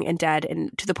dying and dead,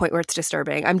 and to the point where it's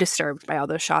disturbing. I'm disturbed by all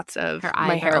those shots of her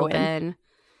my eyes heroine. open.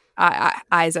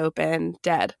 Eyes open,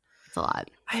 dead. It's a lot.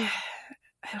 I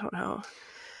don't know.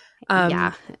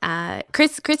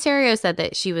 Chris Terrio said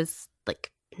that she was like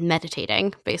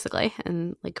meditating, basically,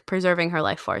 and like preserving her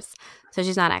life force. So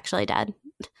she's not actually dead,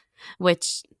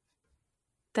 which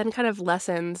then kind of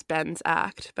lessens Ben's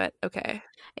act, but okay.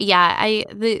 Yeah,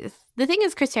 the thing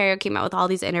is, Chris Terrio came out with all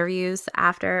these interviews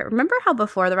after. Remember how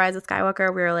before The Rise of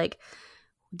Skywalker, we were like,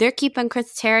 they're keeping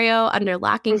Chris Terrio under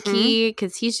lock and key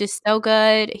because he's just so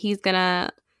good. He's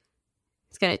gonna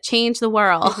change the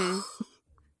world. Mm-hmm.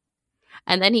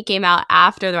 And then he came out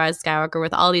after The Rise of Skywalker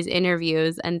with all these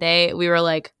interviews, and we were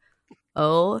like,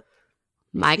 oh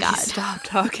my God. Stop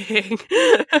talking.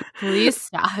 Please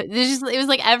stop. It was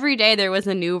like every day there was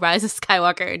a new Rise of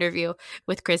Skywalker interview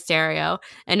with Chris Terrio,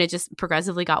 and it just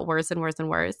progressively got worse and worse and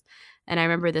worse. And I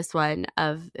remember this one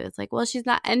it's like, well, she's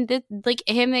not. And like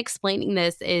him explaining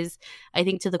this is, I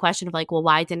think, to the question of like, well,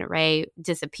 why didn't Rey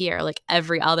disappear? Like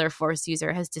every other Force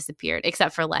user has disappeared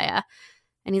except for Leia.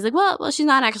 And he's like, well, she's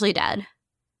not actually dead.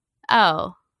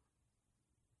 Oh.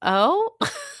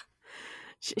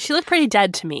 She looked pretty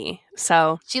dead to me,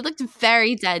 so she looked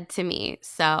very dead to me.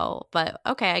 So, but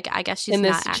okay, I guess she's in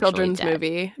not this children's dead.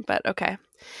 movie. But okay,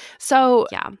 so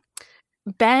yeah,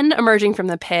 Ben emerging from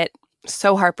the pit,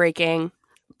 so heartbreaking,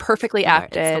 perfectly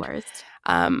acted. It's the worst.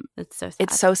 It's so sad.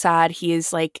 It's so sad. He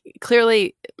is like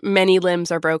clearly many limbs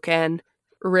are broken,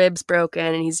 ribs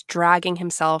broken, and he's dragging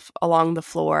himself along the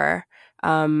floor.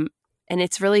 And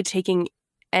it's really taking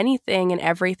anything and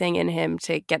everything in him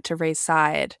to get to Rey's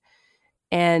side.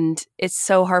 And it's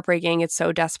so heartbreaking. It's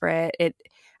so desperate.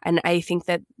 And I think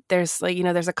that there's like,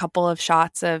 there's a couple of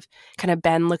shots of kind of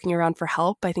Ben looking around for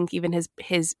help. I think even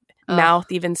his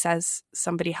mouth even says,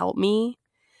 "Somebody help me."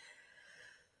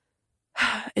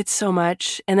 It's so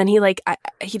much. And then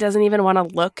he doesn't even want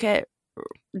to look at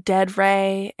dead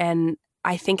Rey. And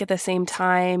I think at the same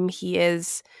time, he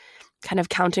is kind of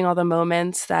counting all the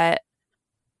moments that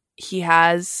he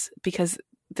has, because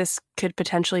this could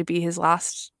potentially be his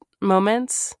last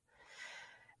moments.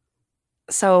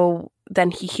 So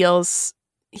then he heals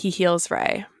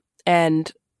Rey,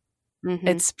 and Mm-hmm.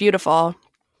 It's beautiful.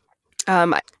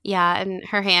 Yeah, and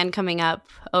her hand coming up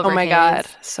over oh my his. God,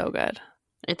 so good.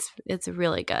 It's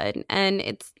really good. And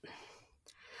it's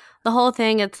the whole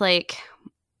thing, it's like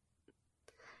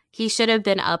he should have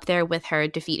been up there with her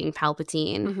defeating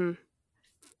Palpatine. Mm-hmm.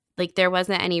 Like there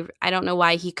wasn't any, I don't know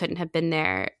why he couldn't have been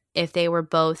there if they're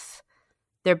both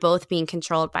being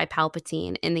controlled by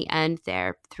Palpatine in the end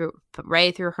there, through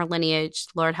Rey through her lineage,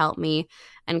 Lord help me,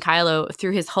 and Kylo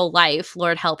through his whole life,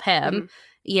 Lord help him,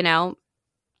 you know?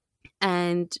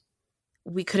 And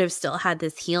we could have still had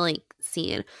this healing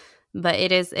scene, but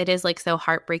it is like so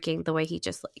heartbreaking the way he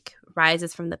just like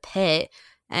rises from the pit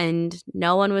and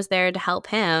no one was there to help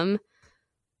him.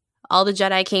 All the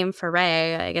Jedi came for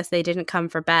Rey. I guess they didn't come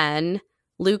for Ben.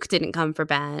 Luke didn't come for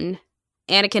Ben.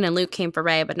 Anakin and Luke came for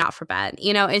Rey, but not for Ben.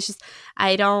 You know, it's just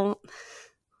I don't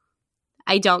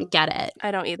get it.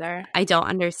 I don't either. I don't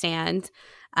understand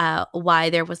why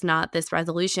there was not this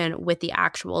resolution with the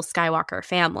actual Skywalker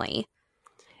family.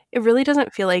 It really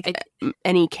doesn't feel like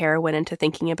any care went into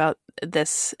thinking about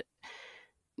this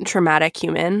traumatic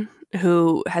human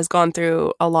who has gone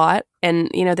through a lot. And,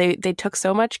 you know, they took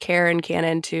so much care in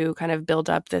canon to kind of build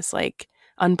up this like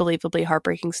unbelievably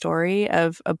heartbreaking story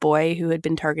of a boy who had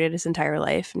been targeted his entire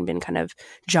life and been kind of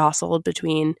jostled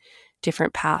between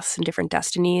different paths and different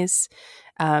destinies.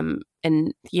 And,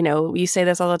 you know, you say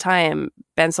this all the time,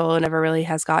 Ben Solo never really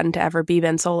has gotten to ever be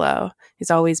Ben Solo.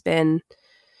 He's always been,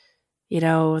 you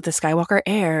know, the Skywalker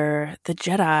heir, the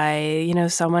Jedi, you know,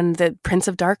 someone, the Prince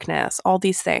of Darkness, all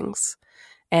these things.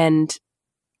 And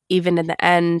even in the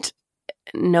end,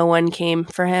 no one came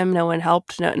for him. No one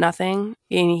helped. Nothing.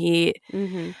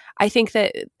 And I think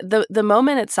that the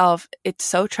moment itself, it's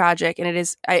so tragic, and it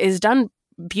is done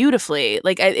beautifully.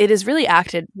 Like it is really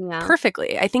acted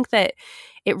perfectly. I think that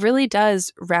it really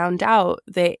does round out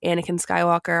the Anakin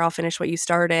Skywalker. I'll finish what you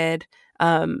started.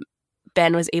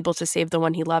 Ben was able to save the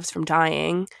one he loves from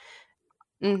dying.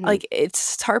 Like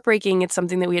it's heartbreaking. It's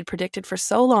something that we had predicted for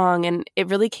so long, and it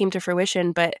really came to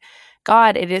fruition. But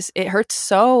God, it hurts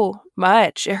so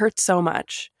much. It hurts so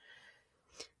much.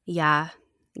 Yeah.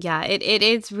 It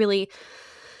is really.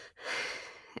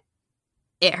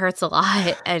 It hurts a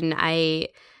lot, and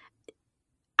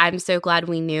I'm so glad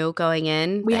we knew going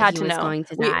in. We had to know. Going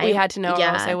to die. We had to know, or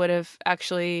else I would have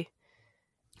actually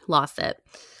lost it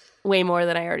way more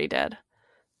than I already did.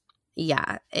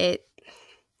 Yeah, it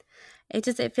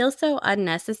feels so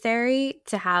unnecessary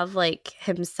to have like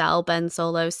him sell Ben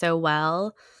Solo so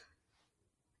well,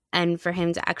 and for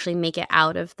him to actually make it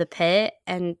out of the pit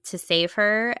and to save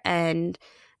her. And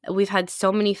we've had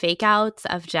so many fake outs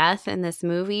of death in this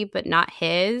movie, but not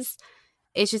his.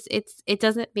 It's just it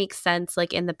doesn't make sense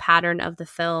like in the pattern of the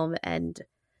film, and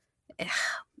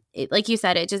like you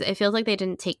said, it feels like they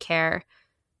didn't take care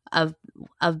of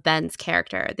Ben's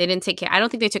character. They didn't take care. I don't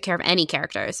think they took care of any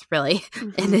characters really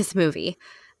in this movie,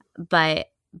 but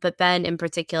Ben in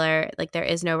particular, like there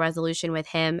is no resolution with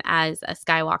him as a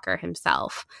Skywalker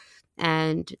himself,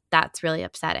 and that's really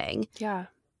upsetting. Yeah.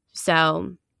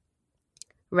 So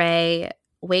Rey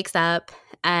wakes up,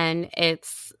 and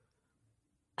it's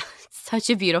such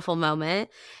a beautiful moment,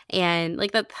 and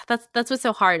like that's what's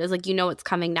so hard is like, you know, it's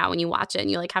coming now when you watch it,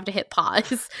 and you like have to hit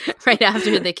pause right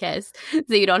after the kiss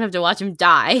so you don't have to watch him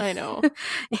die. I know.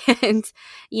 And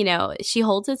you know, she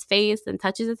holds his face and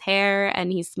touches his hair,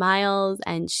 and he smiles,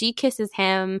 and she kisses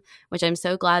him, which I'm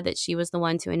so glad that she was the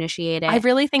one to initiate it. I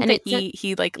really think that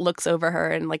he like looks over her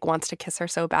and like wants to kiss her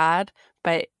so bad,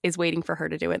 but is waiting for her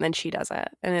to do it, and then she does it,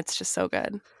 and it's just so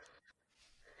good.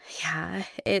 Yeah,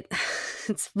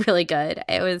 it's really good.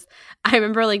 I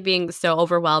remember like being so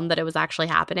overwhelmed that it was actually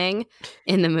happening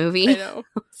in the movie. I know.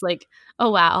 It's like,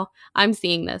 oh wow, I'm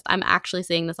seeing this. I'm actually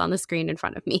seeing this on the screen in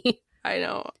front of me. I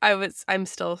know. I'm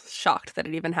still shocked that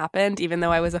it even happened, even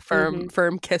though I was a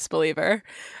firm kiss believer.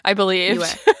 I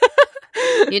believed.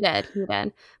 You did.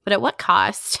 But at what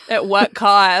cost? At what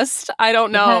cost? I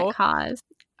don't know. At what cost?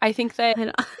 I think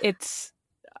that it's,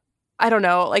 I don't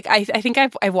know. Like, I think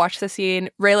I've watched the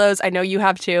scene. Raylos, I know you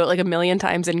have too, like a million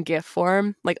times in GIF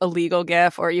form, like a legal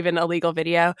GIF or even a legal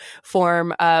video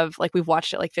form of, like, we've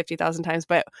watched it like 50,000 times,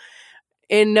 but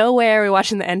in no way are we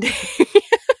watching the ending.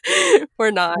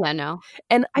 We're not. Yeah, no.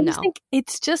 And I just think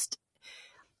it's just,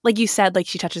 like you said, like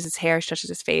she touches his hair, she touches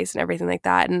his face and everything like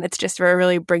that. And it's just where it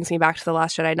really brings me back to the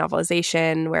Last Jedi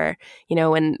novelization where, you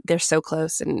know, when they're so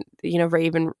close and, you know,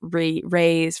 from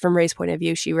Rey's point of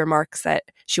view, she remarks that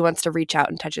she wants to reach out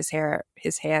and touch his hair,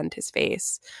 his hand, his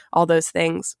face, all those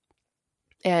things.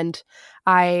 And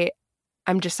I'm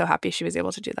just so happy she was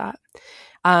able to do that.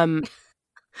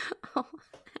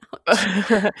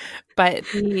 But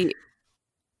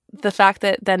the fact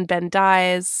that then Ben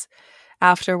dies,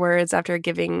 afterwards, after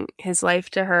giving his life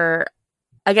to her.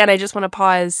 Again, I just want to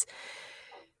pause.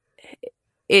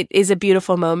 It is a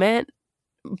beautiful moment,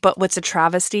 but what's a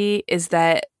travesty is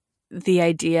that the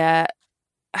idea,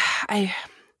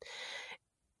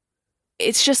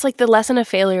 it's just like the lesson of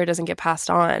failure doesn't get passed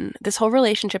on. This whole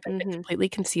relationship has been completely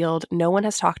concealed. No one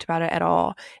has talked about it at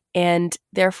all. And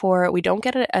therefore, we don't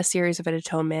get a series of an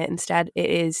atonement. Instead,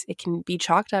 it can be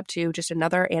chalked up to just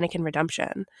another Anakin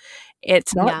redemption.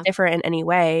 It's not different in any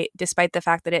way, despite the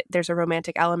fact that there's a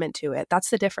romantic element to it. That's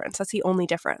the difference. That's the only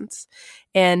difference.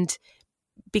 And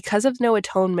because of no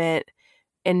atonement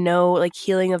and no like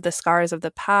healing of the scars of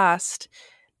the past,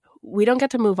 we don't get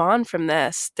to move on from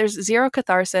this. There's zero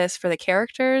catharsis for the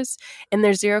characters, and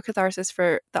there's zero catharsis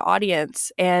for the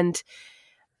audience. And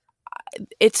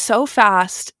it's so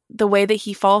fast. The way that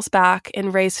he falls back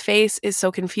and Rey's face is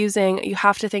so confusing. You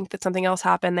have to think that something else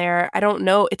happened there. I don't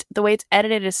know. The way it's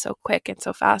edited is so quick and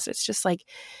so fast. It's just like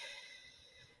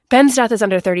Ben's death is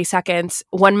under 30 seconds.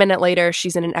 1 minute later,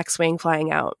 she's in an X-Wing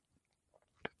flying out.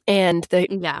 And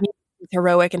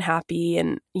heroic and happy,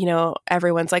 and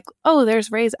everyone's like, oh,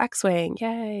 there's Rey's X-Wing,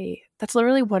 yay. That's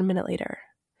literally 1 minute later,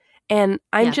 and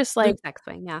I'm just like,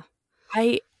 X-Wing,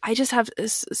 I just have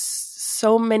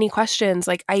so many questions.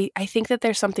 Like I think that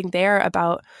there's something there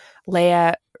about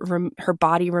Leia, her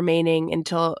body remaining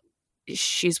until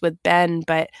she's with Ben,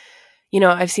 but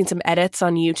I've seen some edits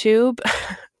on YouTube.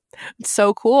 It's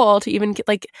so cool to even get,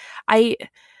 like, I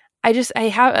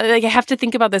have to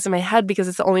think about this in my head, because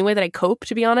it's the only way that I cope,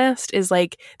 to be honest, is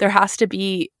like there has to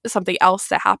be something else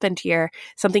that happened here,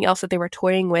 something else that they were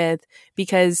toying with,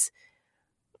 because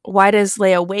why does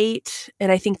Leia wait?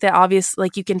 And I think that obviously,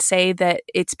 like, you can say that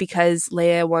it's because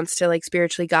Leia wants to like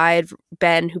spiritually guide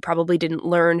Ben, who probably didn't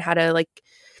learn how to like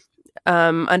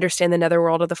understand the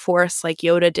netherworld of the Force like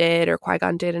Yoda did or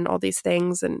Qui-Gon did and all these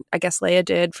things, and I guess Leia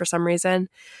did for some reason.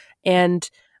 And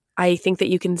I think that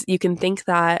you can think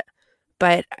that,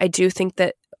 but I do think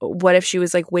that what if she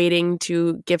was like waiting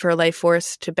to give her life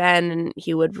force to Ben and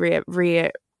he would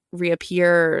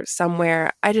reappear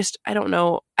somewhere? I don't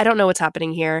know. I don't know what's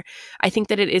happening here. I think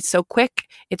that it is so quick,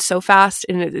 it's so fast,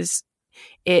 and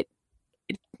it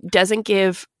doesn't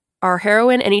give our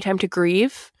heroine any time to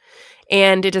grieve,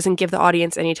 and it doesn't give the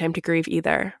audience any time to grieve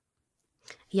either.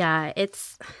 Yeah,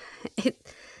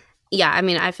 yeah, I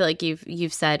mean, I feel like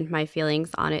you've said my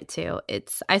feelings on it too.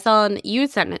 I saw you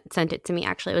sent it to me,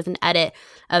 actually. It was an edit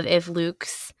of if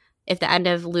the end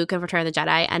of Luke and Return of the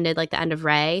Jedi ended like the end of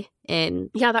Rey in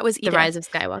that was Edith. The Rise of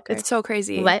Skywalker. It's so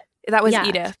crazy. What? That was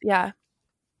Edith. Yeah.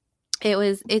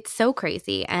 It's so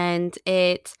crazy, and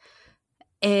it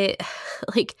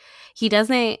like he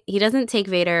doesn't take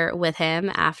Vader with him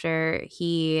after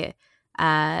he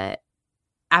dies.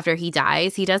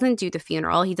 He doesn't do the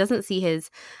funeral. He doesn't see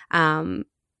his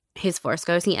Force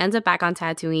Ghost. He ends up back on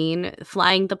Tatooine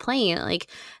flying the plane like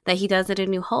that he does at A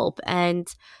New Hope. And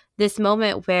this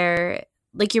moment where,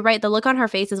 like, you're right, the look on her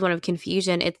face is one of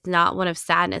confusion. It's not one of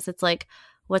sadness. It's like,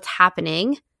 what's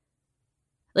happening?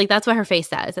 Like, that's what her face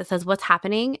says. It says, what's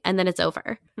happening? And then it's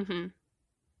over. Mm-hmm.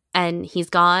 And he's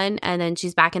gone, and then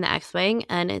she's back in the X-Wing,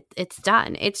 and it's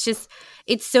done. It's just,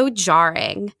 it's so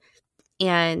jarring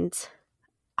and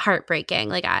heartbreaking.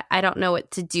 Like, I don't know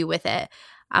what to do with it.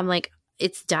 I'm like,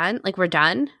 it's done. Like, we're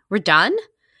done.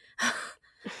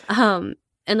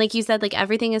 And like you said, like,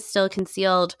 everything is still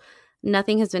concealed.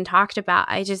 Nothing has been talked about.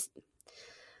 It's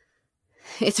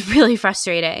really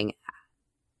frustrating.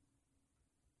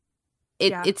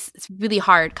 It's really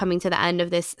hard coming to the end of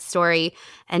this story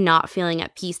and not feeling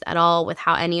at peace at all with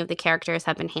how any of the characters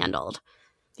have been handled.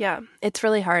 Yeah, it's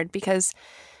really hard, because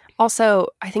also,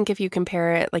 I think if you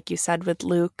compare it, like you said, with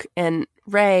Luke and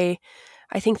Rey,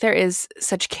 I think there is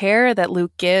such care that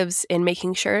Luke gives in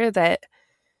making sure that,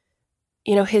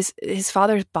 his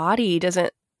father's body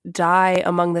doesn't die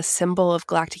among the symbol of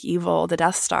galactic evil, the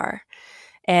Death Star.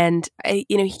 And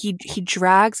he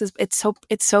drags it's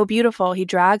so beautiful. He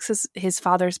drags his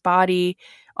father's body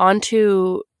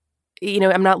onto,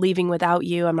 I'm not leaving without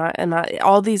you. I'm not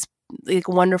all these like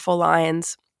wonderful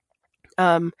lines.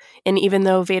 And even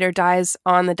though Vader dies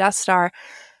on the Death Star,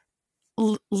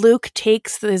 Luke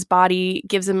takes his body,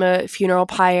 gives him a funeral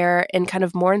pyre, and kind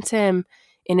of mourns him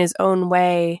in his own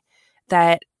way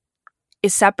that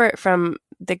is separate from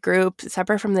the group,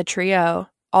 separate from the trio,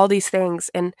 all these things.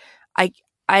 And I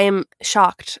am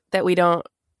shocked that we don't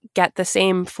get the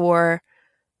same for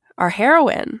our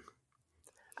heroine.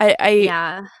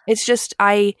 It's just,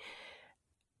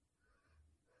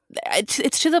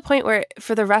 it's to the point where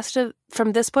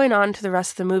from this point on to the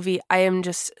rest of the movie, I am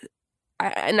just,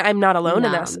 and I'm not alone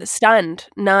in this, stunned,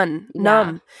 numb,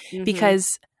 Mm-hmm.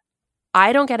 because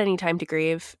I don't get any time to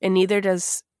grieve, and neither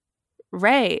does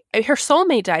Rey. Her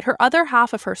soulmate died. Her other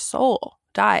half of her soul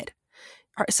died.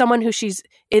 Someone who she's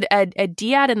a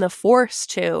dyad in the Force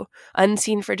to,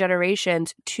 unseen for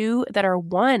generations, two that are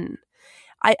one.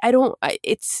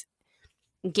 It's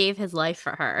gave his life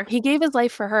for her. He gave his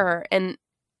life for her, and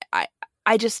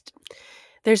I just,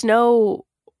 there's no,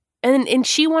 and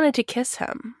she wanted to kiss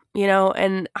him, you know,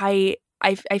 and I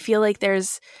feel like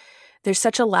there's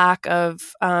such a lack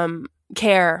of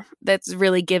care that's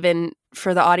really given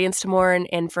for the audience to mourn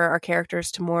and for our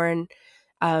characters to mourn,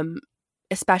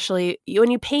 especially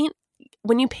when you paint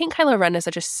Kylo Ren as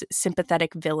such a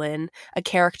sympathetic villain, a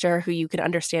character who you can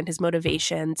understand his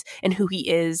motivations and who he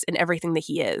is and everything that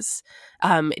he is,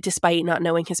 despite not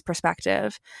knowing his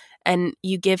perspective, and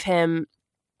you give him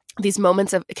these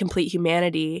moments of complete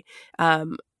humanity,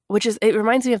 it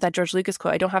reminds me of that George Lucas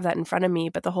quote. I don't have that in front of me,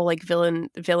 but the whole like villain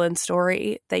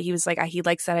story that he was like, he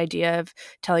likes that idea of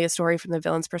telling a story from the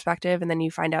villain's perspective. And then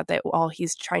you find out that all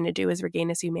he's trying to do is regain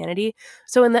his humanity.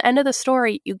 So in the end of the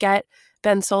story, you get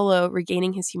Ben Solo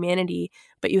regaining his humanity,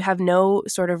 but you have no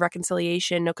sort of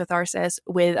reconciliation, no catharsis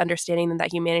with understanding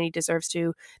that humanity deserves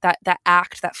to, that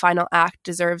final act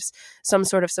deserves some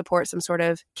sort of support, some sort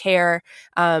of care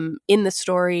in the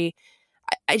story.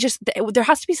 I just, there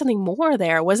has to be something more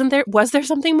there. Was there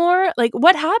something more? Like,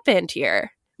 what happened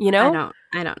here? You know?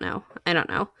 I don't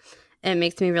know. It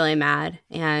makes me really mad.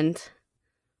 And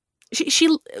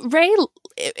Rey,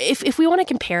 if we want to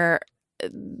compare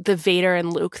the Vader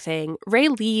and Luke thing, Rey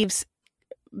leaves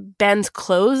Ben's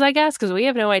clothes, I guess, because we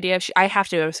have no idea if I have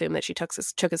to assume that she took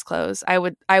his clothes. I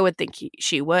would think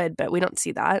she would, but we don't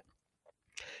see that.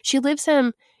 She leaves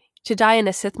him to die in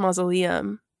a Sith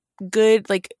mausoleum. Good,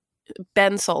 like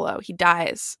Ben Solo, he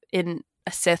dies in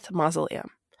a Sith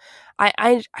mausoleum.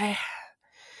 I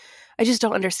just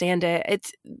don't understand it.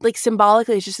 It's like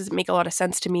symbolically, it just doesn't make a lot of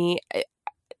sense to me.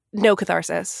 No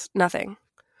catharsis, nothing.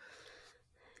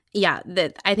 Yeah,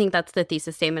 I think that's the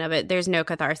thesis statement of it. There's no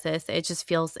catharsis. It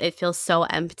feels so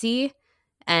empty,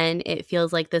 and it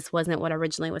feels like this wasn't what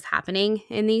originally was happening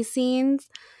in these scenes,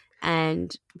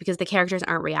 and because the characters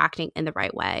aren't reacting in the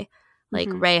right way. Like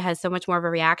Rey has so much more of a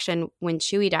reaction when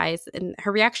Chewie dies, and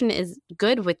her reaction is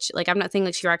good. Which, like, I'm not saying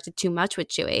like she reacted too much with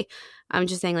Chewie. I'm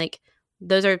just saying like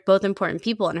those are both important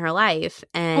people in her life,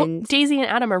 and Daisy and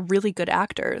Adam are really good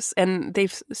actors, and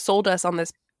they've sold us on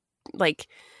this like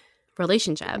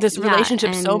relationship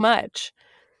so much,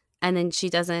 and then she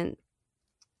doesn't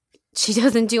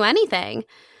do anything.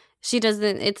 She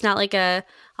doesn't. It's not like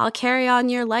I'll carry on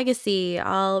your legacy,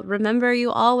 I'll remember you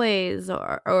always,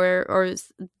 or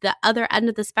the other end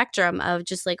of the spectrum of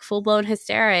just like full-blown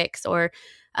hysterics or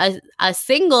a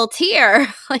single tear.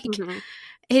 Like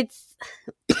it's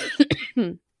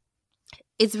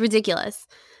it's ridiculous.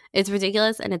 It's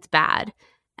ridiculous, and it's bad.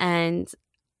 And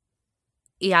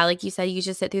yeah, like you said, you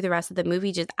just sit through the rest of the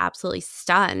movie just absolutely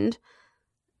stunned.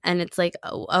 And it's like,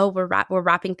 oh, we're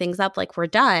wrapping things up, like we're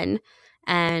done.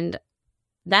 And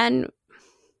then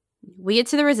we get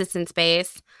to the Resistance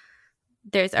base.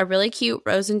 There's a really cute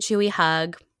Rose and Chewie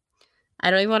hug. I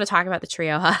don't even want to talk about the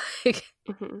trio hug.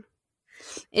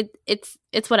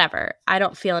 It's whatever. I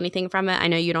don't feel anything from it. I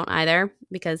know you don't either,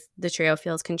 because the trio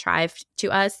feels contrived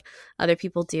to us. Other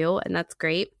people do, and that's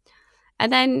great.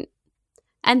 And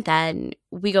then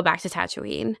we go back to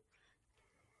Tatooine.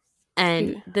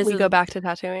 And go back to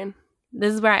Tatooine.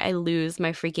 This is where I lose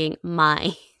my freaking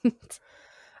mind.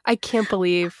 I can't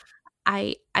believe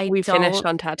we finished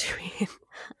on Tatooine.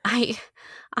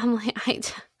 I'm like,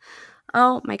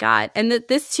 oh my God. And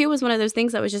this too was one of those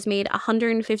things that was just made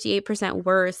 158%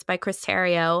 worse by Chris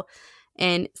Terrio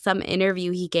in some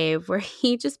interview he gave, where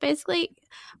he just basically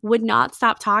would not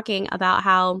stop talking about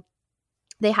how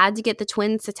they had to get the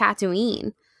twins to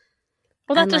Tatooine.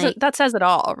 Well, that says it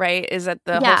all, right? Is that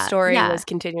the whole story was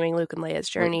continuing Luke and Leia's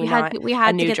journey, we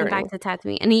had to get them back to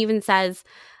Tatooine. And he even says,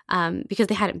 because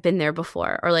they hadn't been there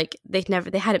before, or like they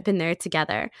hadn't been there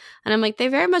together. And I'm like, they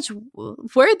very much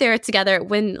were there together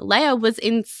when Leia was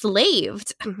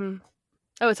enslaved.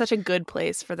 Oh, it's such a good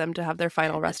place for them to have their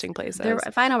final resting places. Their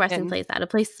final resting place at a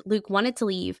place Luke wanted to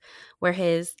leave, where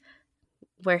his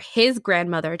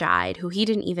grandmother died, who he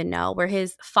didn't even know, where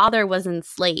his father was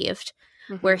enslaved,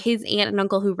 where his aunt and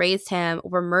uncle who raised him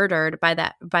were murdered by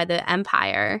the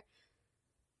Empire,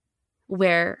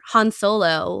 where Han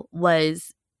Solo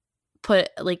was put,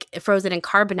 like, frozen in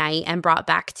carbonite and brought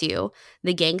back to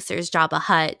the gangsters' Jabba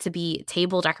Hutt to be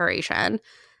table decoration,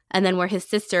 and then where his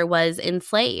sister was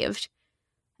enslaved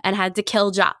and had to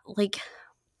kill Like,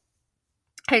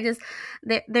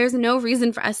 there's no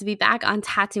reason for us to be back on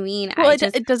Tatooine. Well,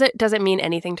 it doesn't mean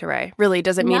anything to Rey. Really,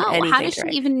 does it mean anything how does to she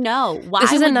Rey? even know? Why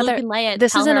would Luke and Leia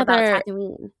tell her about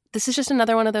Tatooine? This is just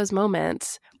another one of those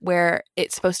moments where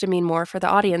it's supposed to mean more for the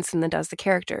audience than it does the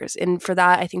characters. And for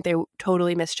that, I think they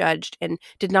totally misjudged and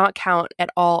did not count at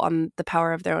all on the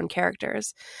power of their own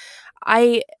characters.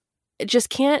 I just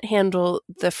can't handle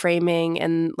the framing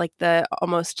and like the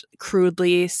almost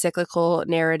crudely cyclical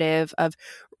narrative of,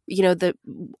 you know, the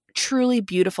truly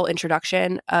beautiful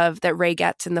introduction of that Rey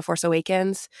gets in The Force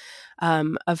Awakens,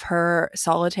 of her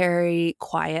solitary,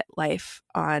 quiet life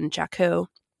on Jakku,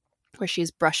 where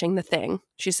she's brushing the thing.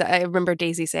 She said, I remember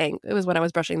Daisy saying, it was when I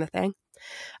was brushing the thing.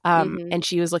 And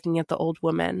she was looking at the old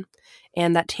woman,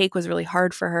 and that take was really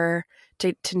hard for her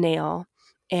to nail.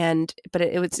 But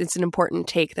it's an important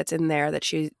take that's in there that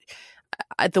she,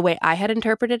 the way I had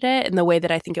interpreted it and the way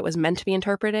that I think it was meant to be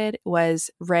interpreted was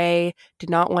Rey did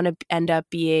not want to end up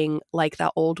being like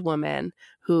that old woman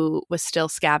who was still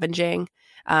scavenging.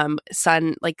 The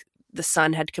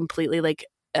sun had completely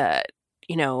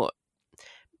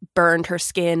burned her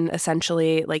skin,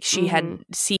 essentially. Like she had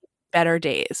seen better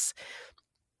days.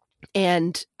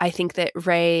 And I think that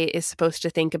Rey is supposed to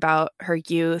think about her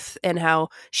youth and how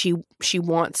she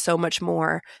wants so much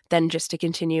more than just to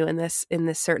continue in this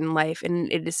certain life.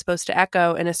 And it is supposed to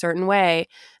echo in a certain way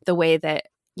the way that,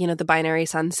 you know, the binary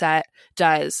sunset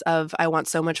does of I want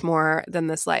so much more than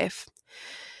this life.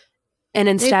 And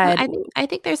instead, I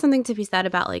think there's something to be said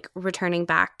about like returning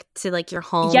back to like your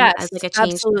home as like a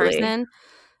changed person.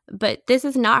 But this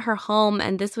is not her home,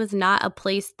 and this was not a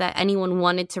place that anyone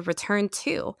wanted to return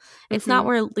to. It's not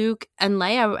where Luke and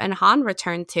Leia and Han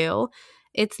returned to.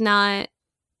 It's not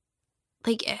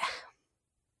like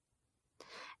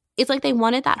it's like they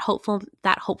wanted that hopeful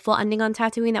ending on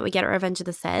Tatooine that we get at Revenge of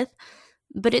the Sith,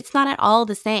 but it's not at all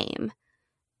the same.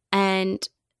 And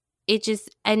it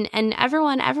just and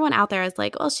everyone out there is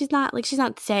like, well, she's not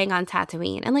staying on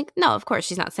Tatooine, and like, no, of course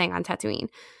she's not staying on Tatooine.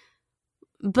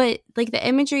 But like the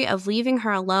imagery of leaving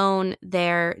her alone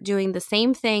there, doing the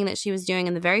same thing that she was doing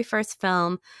in the very first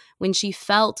film when she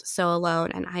felt so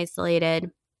alone and isolated,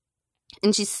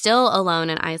 and she's still alone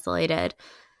and isolated,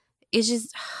 it's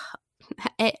just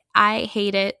I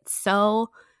hate it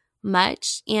so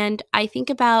much. And I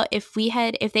think about if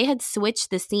they had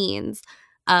switched the scenes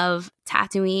of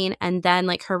Tatooine and then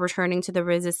like her returning to the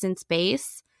Resistance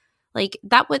base, like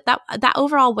that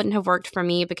overall wouldn't have worked for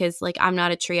me because like I'm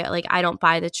not a trio, like I don't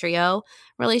buy the trio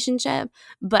relationship,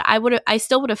 but I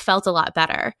still would have felt a lot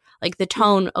better. Like the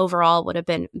tone overall would have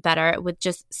been better with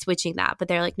just switching that. But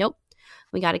they're like, nope,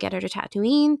 we got to get her to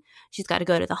Tatooine. She's got to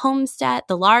go to the homestead,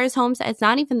 the Lars homestead. It's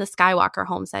not even the Skywalker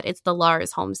homestead, it's the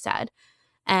Lars homestead.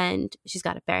 And she's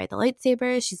got to bury the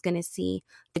lightsabers. She's going to see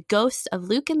the ghosts of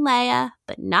Luke and Leia,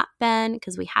 but not Ben,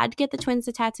 because we had to get the twins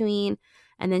to Tatooine.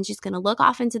 And then she's going to look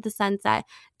off into the sunset,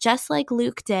 just like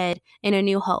Luke did in A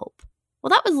New Hope. Well,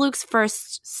 that was Luke's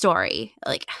first story.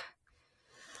 Like,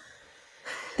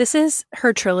 this is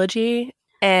her trilogy,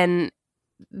 and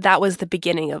that was the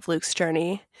beginning of Luke's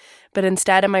journey. But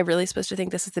instead, am I really supposed to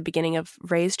think this is the beginning of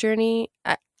Rey's journey?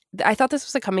 I thought this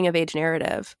was a coming-of-age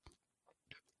narrative.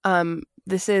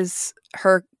 This is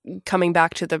her coming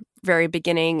back to the very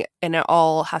beginning, and it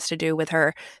all has to do with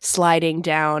her sliding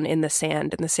down in the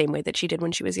sand in the same way that she did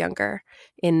when she was younger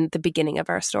in the beginning of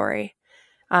our story.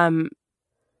 I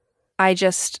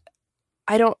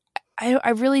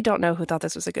really don't know who thought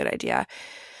this was a good idea.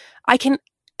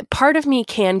 Part of me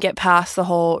can get past the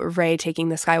whole Rey taking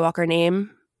the Skywalker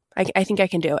name. I think I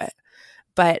can do it,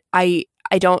 but I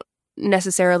don't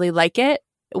necessarily like it.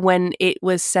 When it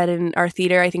was said in our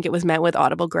theater, I think it was met with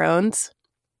audible groans.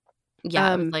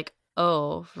 Yeah, it was like,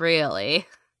 oh, really?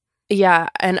 Yeah,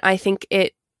 and I think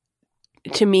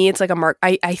to me, it's like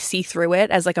I see through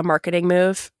it as like a marketing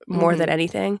move more than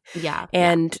anything. Yeah.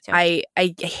 And I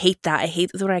hate that. I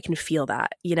hate when I can feel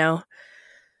that, you know?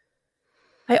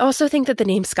 I also think that the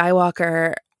name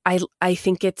Skywalker, I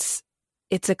think it's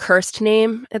a cursed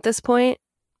name at this point.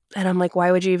 And I'm like,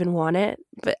 why would you even want it?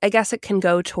 But I guess it can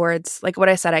go towards, like what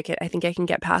I said, I think I can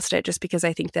get past it just because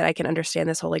I think that I can understand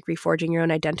this whole like reforging your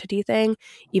own identity thing,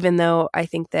 even though I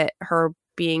think that her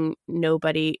being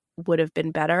nobody would have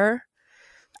been better.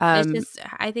 Even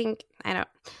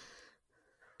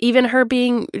her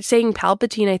saying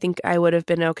Palpatine, I think I would have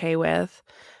been okay with.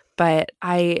 But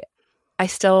I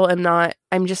still am not,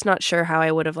 I'm just not sure how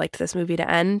I would have liked this movie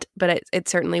to end, but it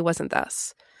certainly wasn't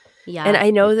this. Yeah. And I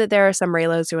know that there are some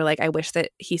Reylos who are like, I wish that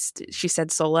she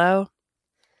said Solo.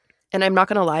 And I'm not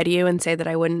going to lie to you and say that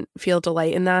I wouldn't feel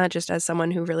delight in that just as someone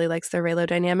who really likes the Reylo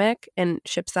dynamic and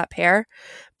ships that pair.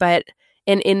 But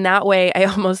And in that way, I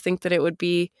almost think that it would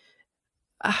be,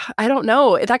 I don't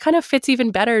know, that kind of fits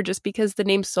even better just because the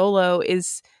name Solo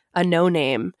is a no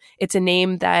name. It's a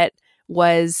name that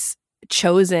was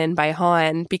chosen by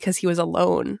Han because he was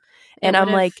alone. And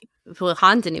I'm like, well,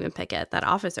 Han didn't even pick it. That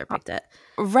officer picked it.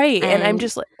 Right. And I'm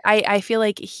just, I feel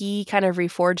like he kind of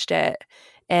reforged it.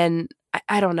 And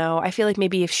I don't know. I feel like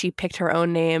maybe if she picked her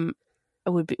own name,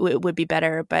 it would be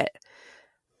better, but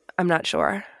I'm not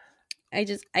sure. I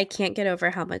can't get over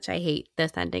how much I hate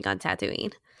this ending on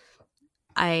Tatooine.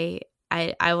 I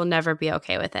will never be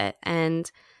okay with it. And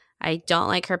I don't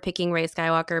like her picking Rey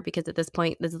Skywalker because at this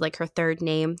point, this is like her third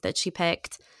name that she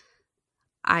picked.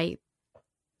 That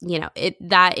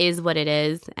is what it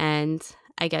is. And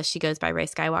I guess she goes by Rey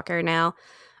Skywalker now.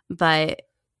 But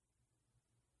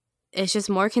it's just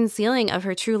more concealing of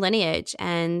her true lineage.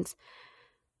 And,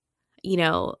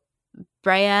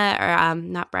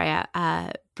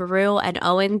 Beru and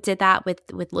Owen did that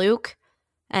with Luke.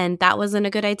 And that wasn't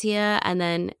a good idea. And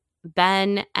then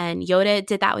Ben and Yoda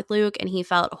did that with Luke, and he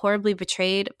felt horribly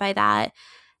betrayed by that.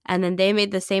 And then they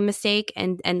made the same mistake,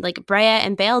 and like Breya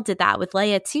and Bale did that with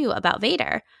Leia too about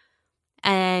Vader.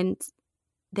 And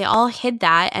they all hid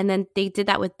that, and then they did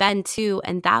that with Ben too,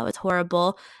 and that was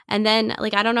horrible. And then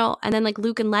I don't know, and then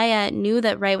Luke and Leia knew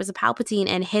that Rey was a Palpatine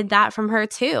and hid that from her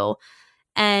too.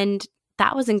 And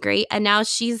that wasn't great. And now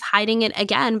she's hiding it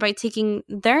again by taking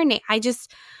their name.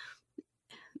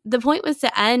 The point was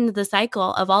to end the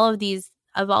cycle of all of these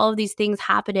things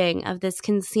happening, of this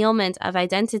concealment of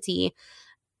identity,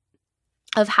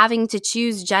 of having to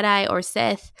choose Jedi or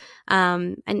Sith,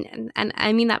 and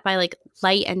I mean that by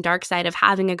light and dark side, of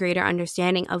having a greater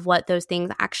understanding of what those things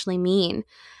actually mean.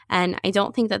 And I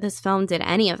don't think that this film did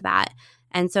any of that.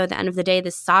 And so at the end of the day,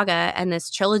 this saga and this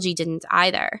trilogy didn't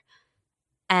either.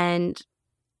 And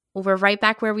we're right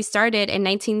back where we started in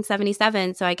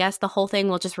 1977. So I guess the whole thing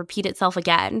will just repeat itself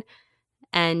again,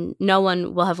 and no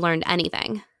one will have learned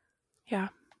anything. Yeah.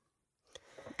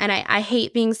 And I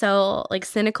hate being so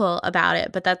cynical about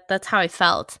it, but that's how I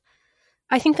felt.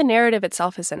 I think the narrative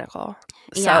itself is cynical.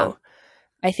 So yeah.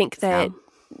 I think that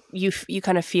you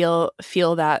kind of feel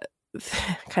that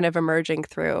kind of emerging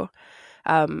through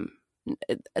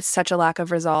such a lack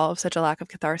of resolve, such a lack of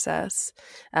catharsis.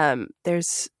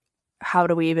 There's, how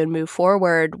do we even move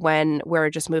forward when we're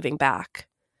just moving back?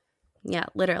 Yeah,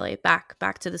 literally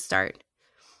back to the start.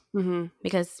 Mm-hmm.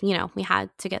 Because, we had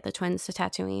to get the twins to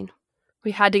Tatooine. We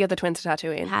had to get the twins to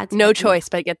Tatooine. No choice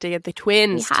but to get the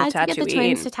twins to Tatooine. We had to get the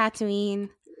twins to Tatooine.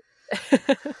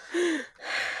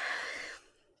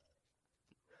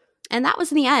 And that was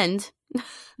the end.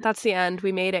 That's the end.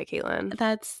 We made it, Caitlin.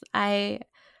 I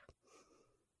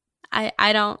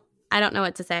don't know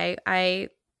what to say. I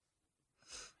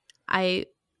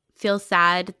feel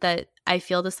sad that I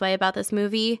feel this way about this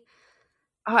movie.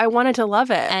 I wanted to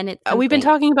love it. And we've been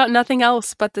talking about nothing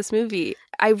else but this movie.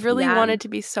 I really wanted to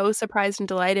be so surprised and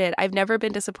delighted. I've never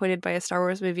been disappointed by a Star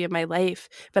Wars movie in my life,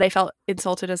 but I felt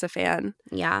insulted as a fan.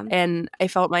 Yeah. And I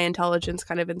felt my intelligence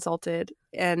kind of insulted.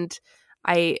 And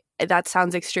that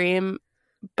sounds extreme,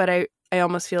 but I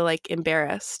almost feel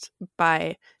embarrassed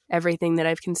by everything that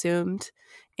I've consumed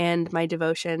and my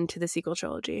devotion to the sequel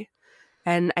trilogy.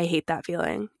 And I hate that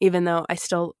feeling, even though I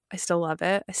still love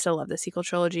it. I still love the sequel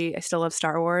trilogy. I still love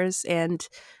Star Wars, and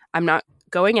I'm not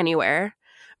going anywhere.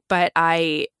 But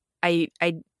I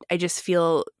just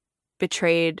feel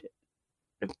betrayed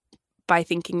by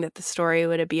thinking that the story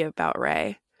would be about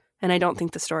Rey. And I don't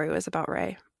think the story was about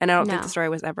Rey. And I don't think the story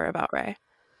was ever about Rey.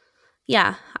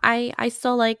 Yeah, I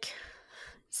still like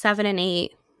 7 and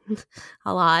 8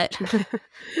 a lot.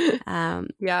 Yeah.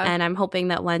 And I'm hoping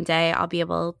that one day I'll be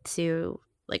able to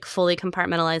fully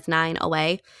compartmentalize 9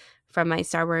 away from my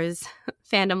Star Wars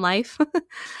fandom life.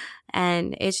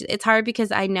 And it's hard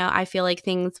because I feel like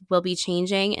things will be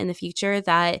changing in the future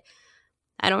that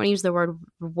I don't want to use the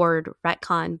word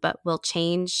retcon, but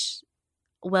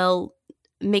will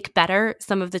make better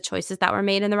some of the choices that were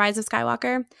made in The Rise of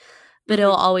Skywalker. But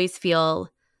it'll always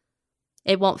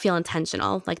it won't feel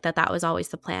intentional, that was always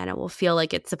the plan. It will feel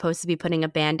like it's supposed to be putting a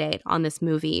Band-Aid on this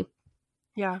movie.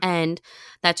 Yeah. And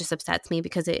that just upsets me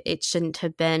because it shouldn't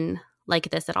have been like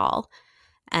this at all.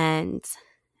 And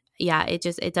yeah,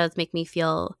 it does makes me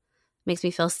feel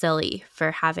silly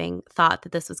for having thought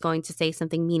that this was going to say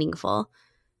something meaningful.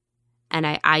 And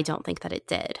I don't think that it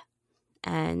did.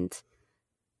 And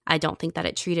I don't think that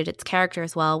it treated its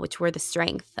characters well, which were the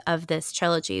strength of this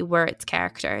trilogy, were its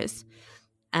characters.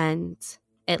 And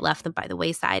it left them by the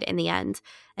wayside in the end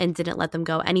and didn't let them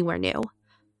go anywhere new.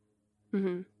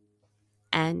 Mm-hmm.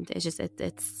 And it's just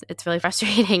it's really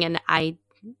frustrating, and I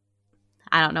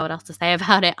don't know what else to say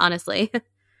about it, honestly.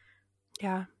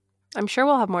 Yeah. I'm sure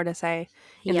we'll have more to say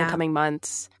in the Yeah. coming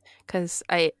months because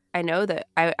I know that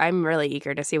I'm really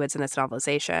eager to see what's in this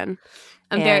novelization.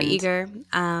 I'm very And eager.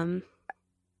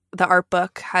 the art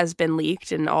book has been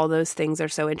leaked and all those things are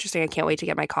so interesting. I can't wait to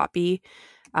get my copy.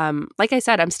 Like I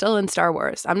said, I'm still in Star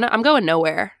Wars. I'm going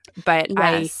nowhere, but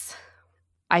Yes.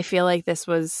 I feel like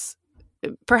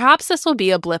perhaps this will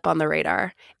be a blip on the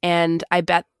radar. And I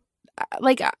bet,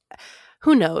 like,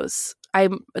 who knows?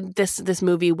 This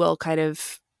movie will kind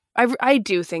of. I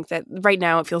do think that right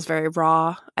now it feels very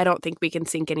raw. I don't think we can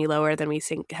sink any lower than we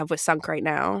have sunk right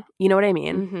now. You know what I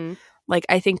mean? Mm-hmm. Like,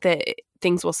 I think that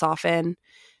things will soften.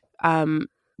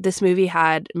 This movie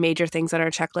had major things on our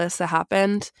checklist that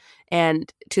happened,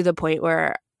 and to the point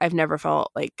where I've never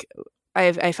felt like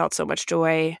I felt so much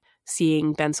joy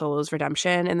seeing Ben Solo's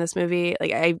redemption in this movie.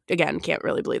 Like, I again can't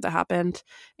really believe that happened,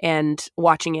 and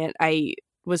watching it, I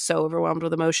was so overwhelmed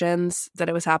with emotions that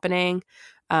it was happening.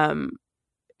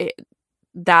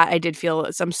 That I did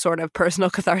feel some sort of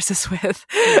personal catharsis with.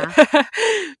 Yeah.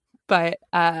 But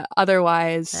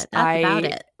otherwise, That's about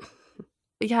it.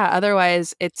 Yeah,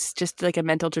 otherwise it's just like a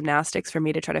mental gymnastics for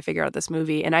me to try to figure out this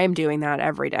movie, and I am doing that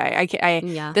every day.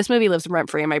 Yeah. This movie lives rent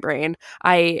free in my brain.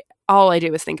 All I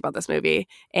do is think about this movie,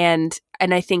 and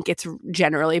I think it's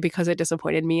generally because it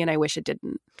disappointed me, and I wish it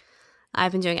didn't.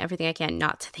 I've been doing everything I can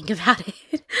not to think about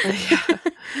it.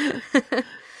 Yeah.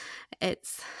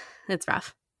 It's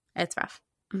rough. It's rough.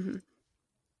 Mm-hmm.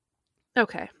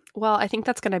 Okay. Well, I think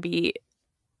that's going to be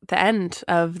the end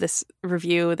of this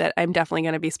review that I'm definitely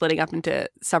going to be splitting up into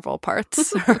several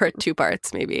parts or 2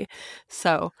 parts maybe.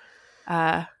 So,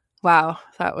 wow,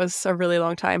 that was a really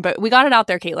long time, but we got it out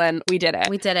there, Caitlin. We did it.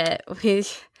 We did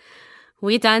it.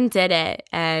 We done did it,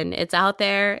 and it's out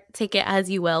there. Take it as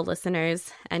you will,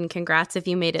 listeners, and congrats if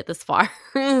you made it this far.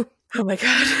 Oh my God.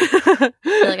 I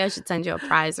feel like I should send you a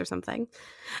prize or something.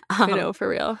 I know, for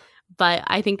real. But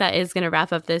I think that is going to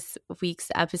wrap up this week's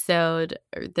episode,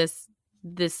 or this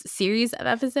series of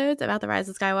episodes about The Rise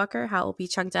of Skywalker, how it will be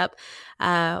chunked up.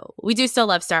 We do still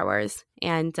love Star Wars.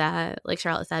 And like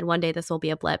Charlotte said, one day this will be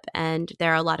a blip. And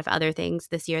there are a lot of other things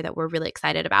this year that we're really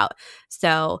excited about.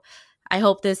 So I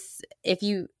hope this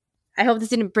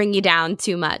didn't bring you down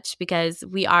too much, because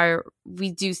we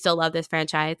do still love this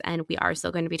franchise, and we are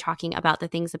still going to be talking about the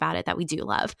things about it that we do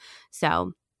love.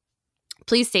 So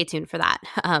please stay tuned for that.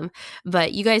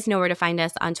 But you guys know where to find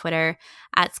us on Twitter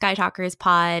at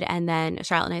SkyTalkersPod, and then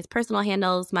Charlotte and I's personal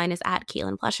handles. Mine is at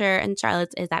Caitlin Plusher, and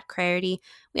Charlotte's is at Clarity.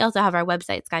 We also have our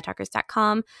website,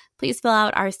 skytalkers.com. Please fill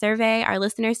out our survey, our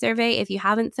listener survey, if you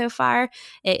haven't so far.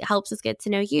 It helps us get to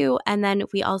know you. And then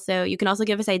you can also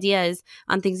give us ideas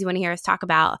on things you want to hear us talk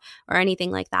about or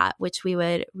anything like that, which we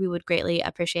would greatly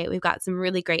appreciate. We've got some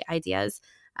really great ideas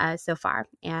so far.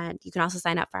 And you can also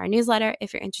sign up for our newsletter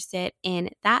if you're interested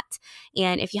in that.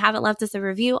 And if you haven't left us a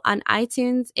review on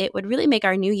iTunes, it would really make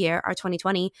our new year, our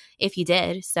 2020, if you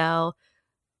did. So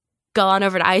go on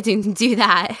over to iTunes and do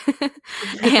that.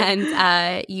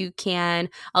 And you can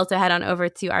also head on over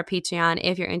to our Patreon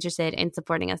if you're interested in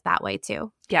supporting us that way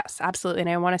too. Yes, absolutely. And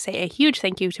I want to say a huge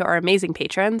thank you to our amazing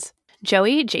patrons: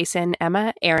 Joey, Jason,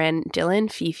 Emma, Aaron, Dylan,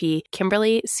 Fifi,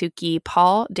 Kimberly, Suki,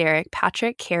 Paul, Derek,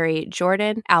 Patrick, Carrie,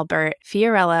 Jordan, Albert,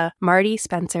 Fiorella, Marty,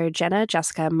 Spencer, Jenna,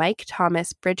 Jessica, Mike,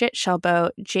 Thomas, Bridget, Shelbo,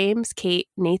 James, Kate,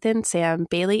 Nathan, Sam,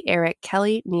 Bailey, Eric,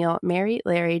 Kelly, Neil, Mary,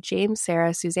 Larry, James,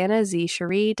 Sarah, Susanna, Z,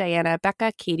 Cherie, Diana,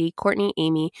 Becca, Katie, Courtney,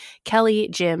 Amy, Kelly,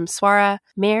 Jim, Swara,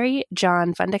 Mary,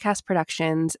 John, Fundacast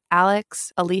Productions,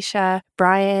 Alex, Alicia,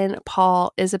 Brian,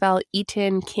 Paul, Isabel,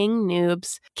 Eaton, King,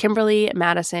 Noobs, Kimberly,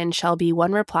 Madison, Shelby,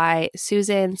 One Reply,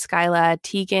 Susan, Skyla,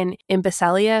 Tegan,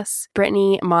 Imbecilius,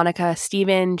 Brittany, Monica,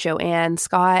 Stephen, Joanne,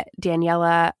 Scott,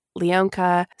 Daniela,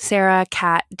 Leonka, Sarah,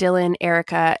 Kat, Dylan,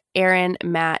 Erica, Aaron,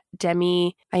 Matt,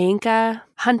 Demi, Ayinka,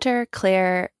 Hunter,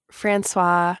 Claire,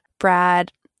 Francois,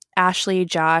 Brad, Ashley,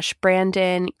 Josh,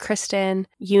 Brandon, Kristen,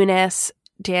 Eunice,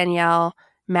 Danielle,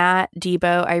 Matt,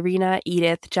 Debo, Irina,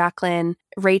 Edith, Jacqueline,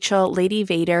 Rachel, Lady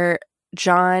Vader,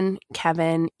 John,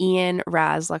 Kevin, Ian,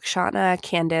 Raz, Lakshana,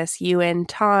 Candace, Ewan,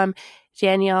 Tom,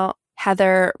 Daniel,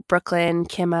 Heather, Brooklyn,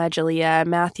 Kimma, Julia,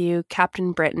 Matthew,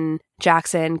 Captain Britain,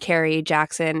 Jackson, Carrie,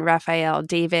 Jackson, Raphael,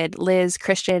 David, Liz,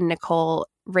 Christian, Nicole,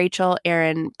 Rachel,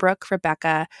 Aaron, Brooke,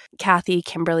 Rebecca, Kathy,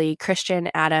 Kimberly, Christian,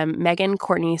 Adam, Megan,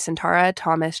 Courtney, Santara,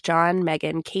 Thomas, John,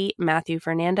 Megan, Kate, Matthew,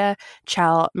 Fernanda,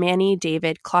 Chell, Manny,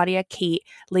 David, Claudia, Kate,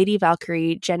 Lady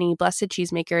Valkyrie, Jenny, Blessed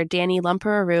Cheesemaker, Danny,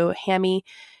 Lumperaroo, Hammy,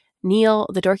 Neil,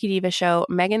 The Dorky Diva Show,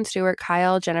 Megan Stewart,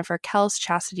 Kyle, Jennifer, Kels,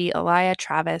 Chastity, Elia,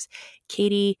 Travis,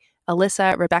 Katie,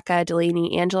 Alyssa, Rebecca,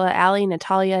 Delaney, Angela, Allie,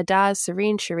 Natalia, Daz,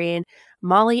 Serene, Shireen,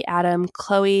 Molly, Adam,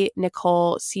 Chloe,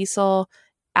 Nicole, Cecil,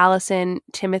 Allison,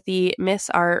 Timothy, Miss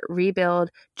Art, Rebuild,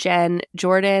 Jen,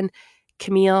 Jordan,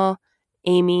 Camille,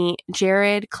 Amy,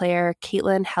 Jared, Claire,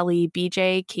 Caitlin, Helly,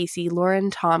 BJ, Casey, Lauren,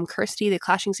 Tom, Kirsty, the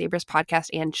Clashing Sabers podcast,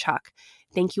 and Chuck.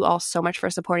 Thank you all so much for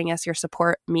supporting us. Your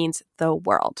support means the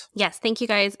world. Yes, thank you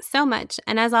guys so much.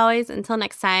 And as always, until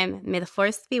next time, may the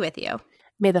force be with you.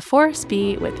 May the force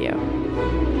be with you.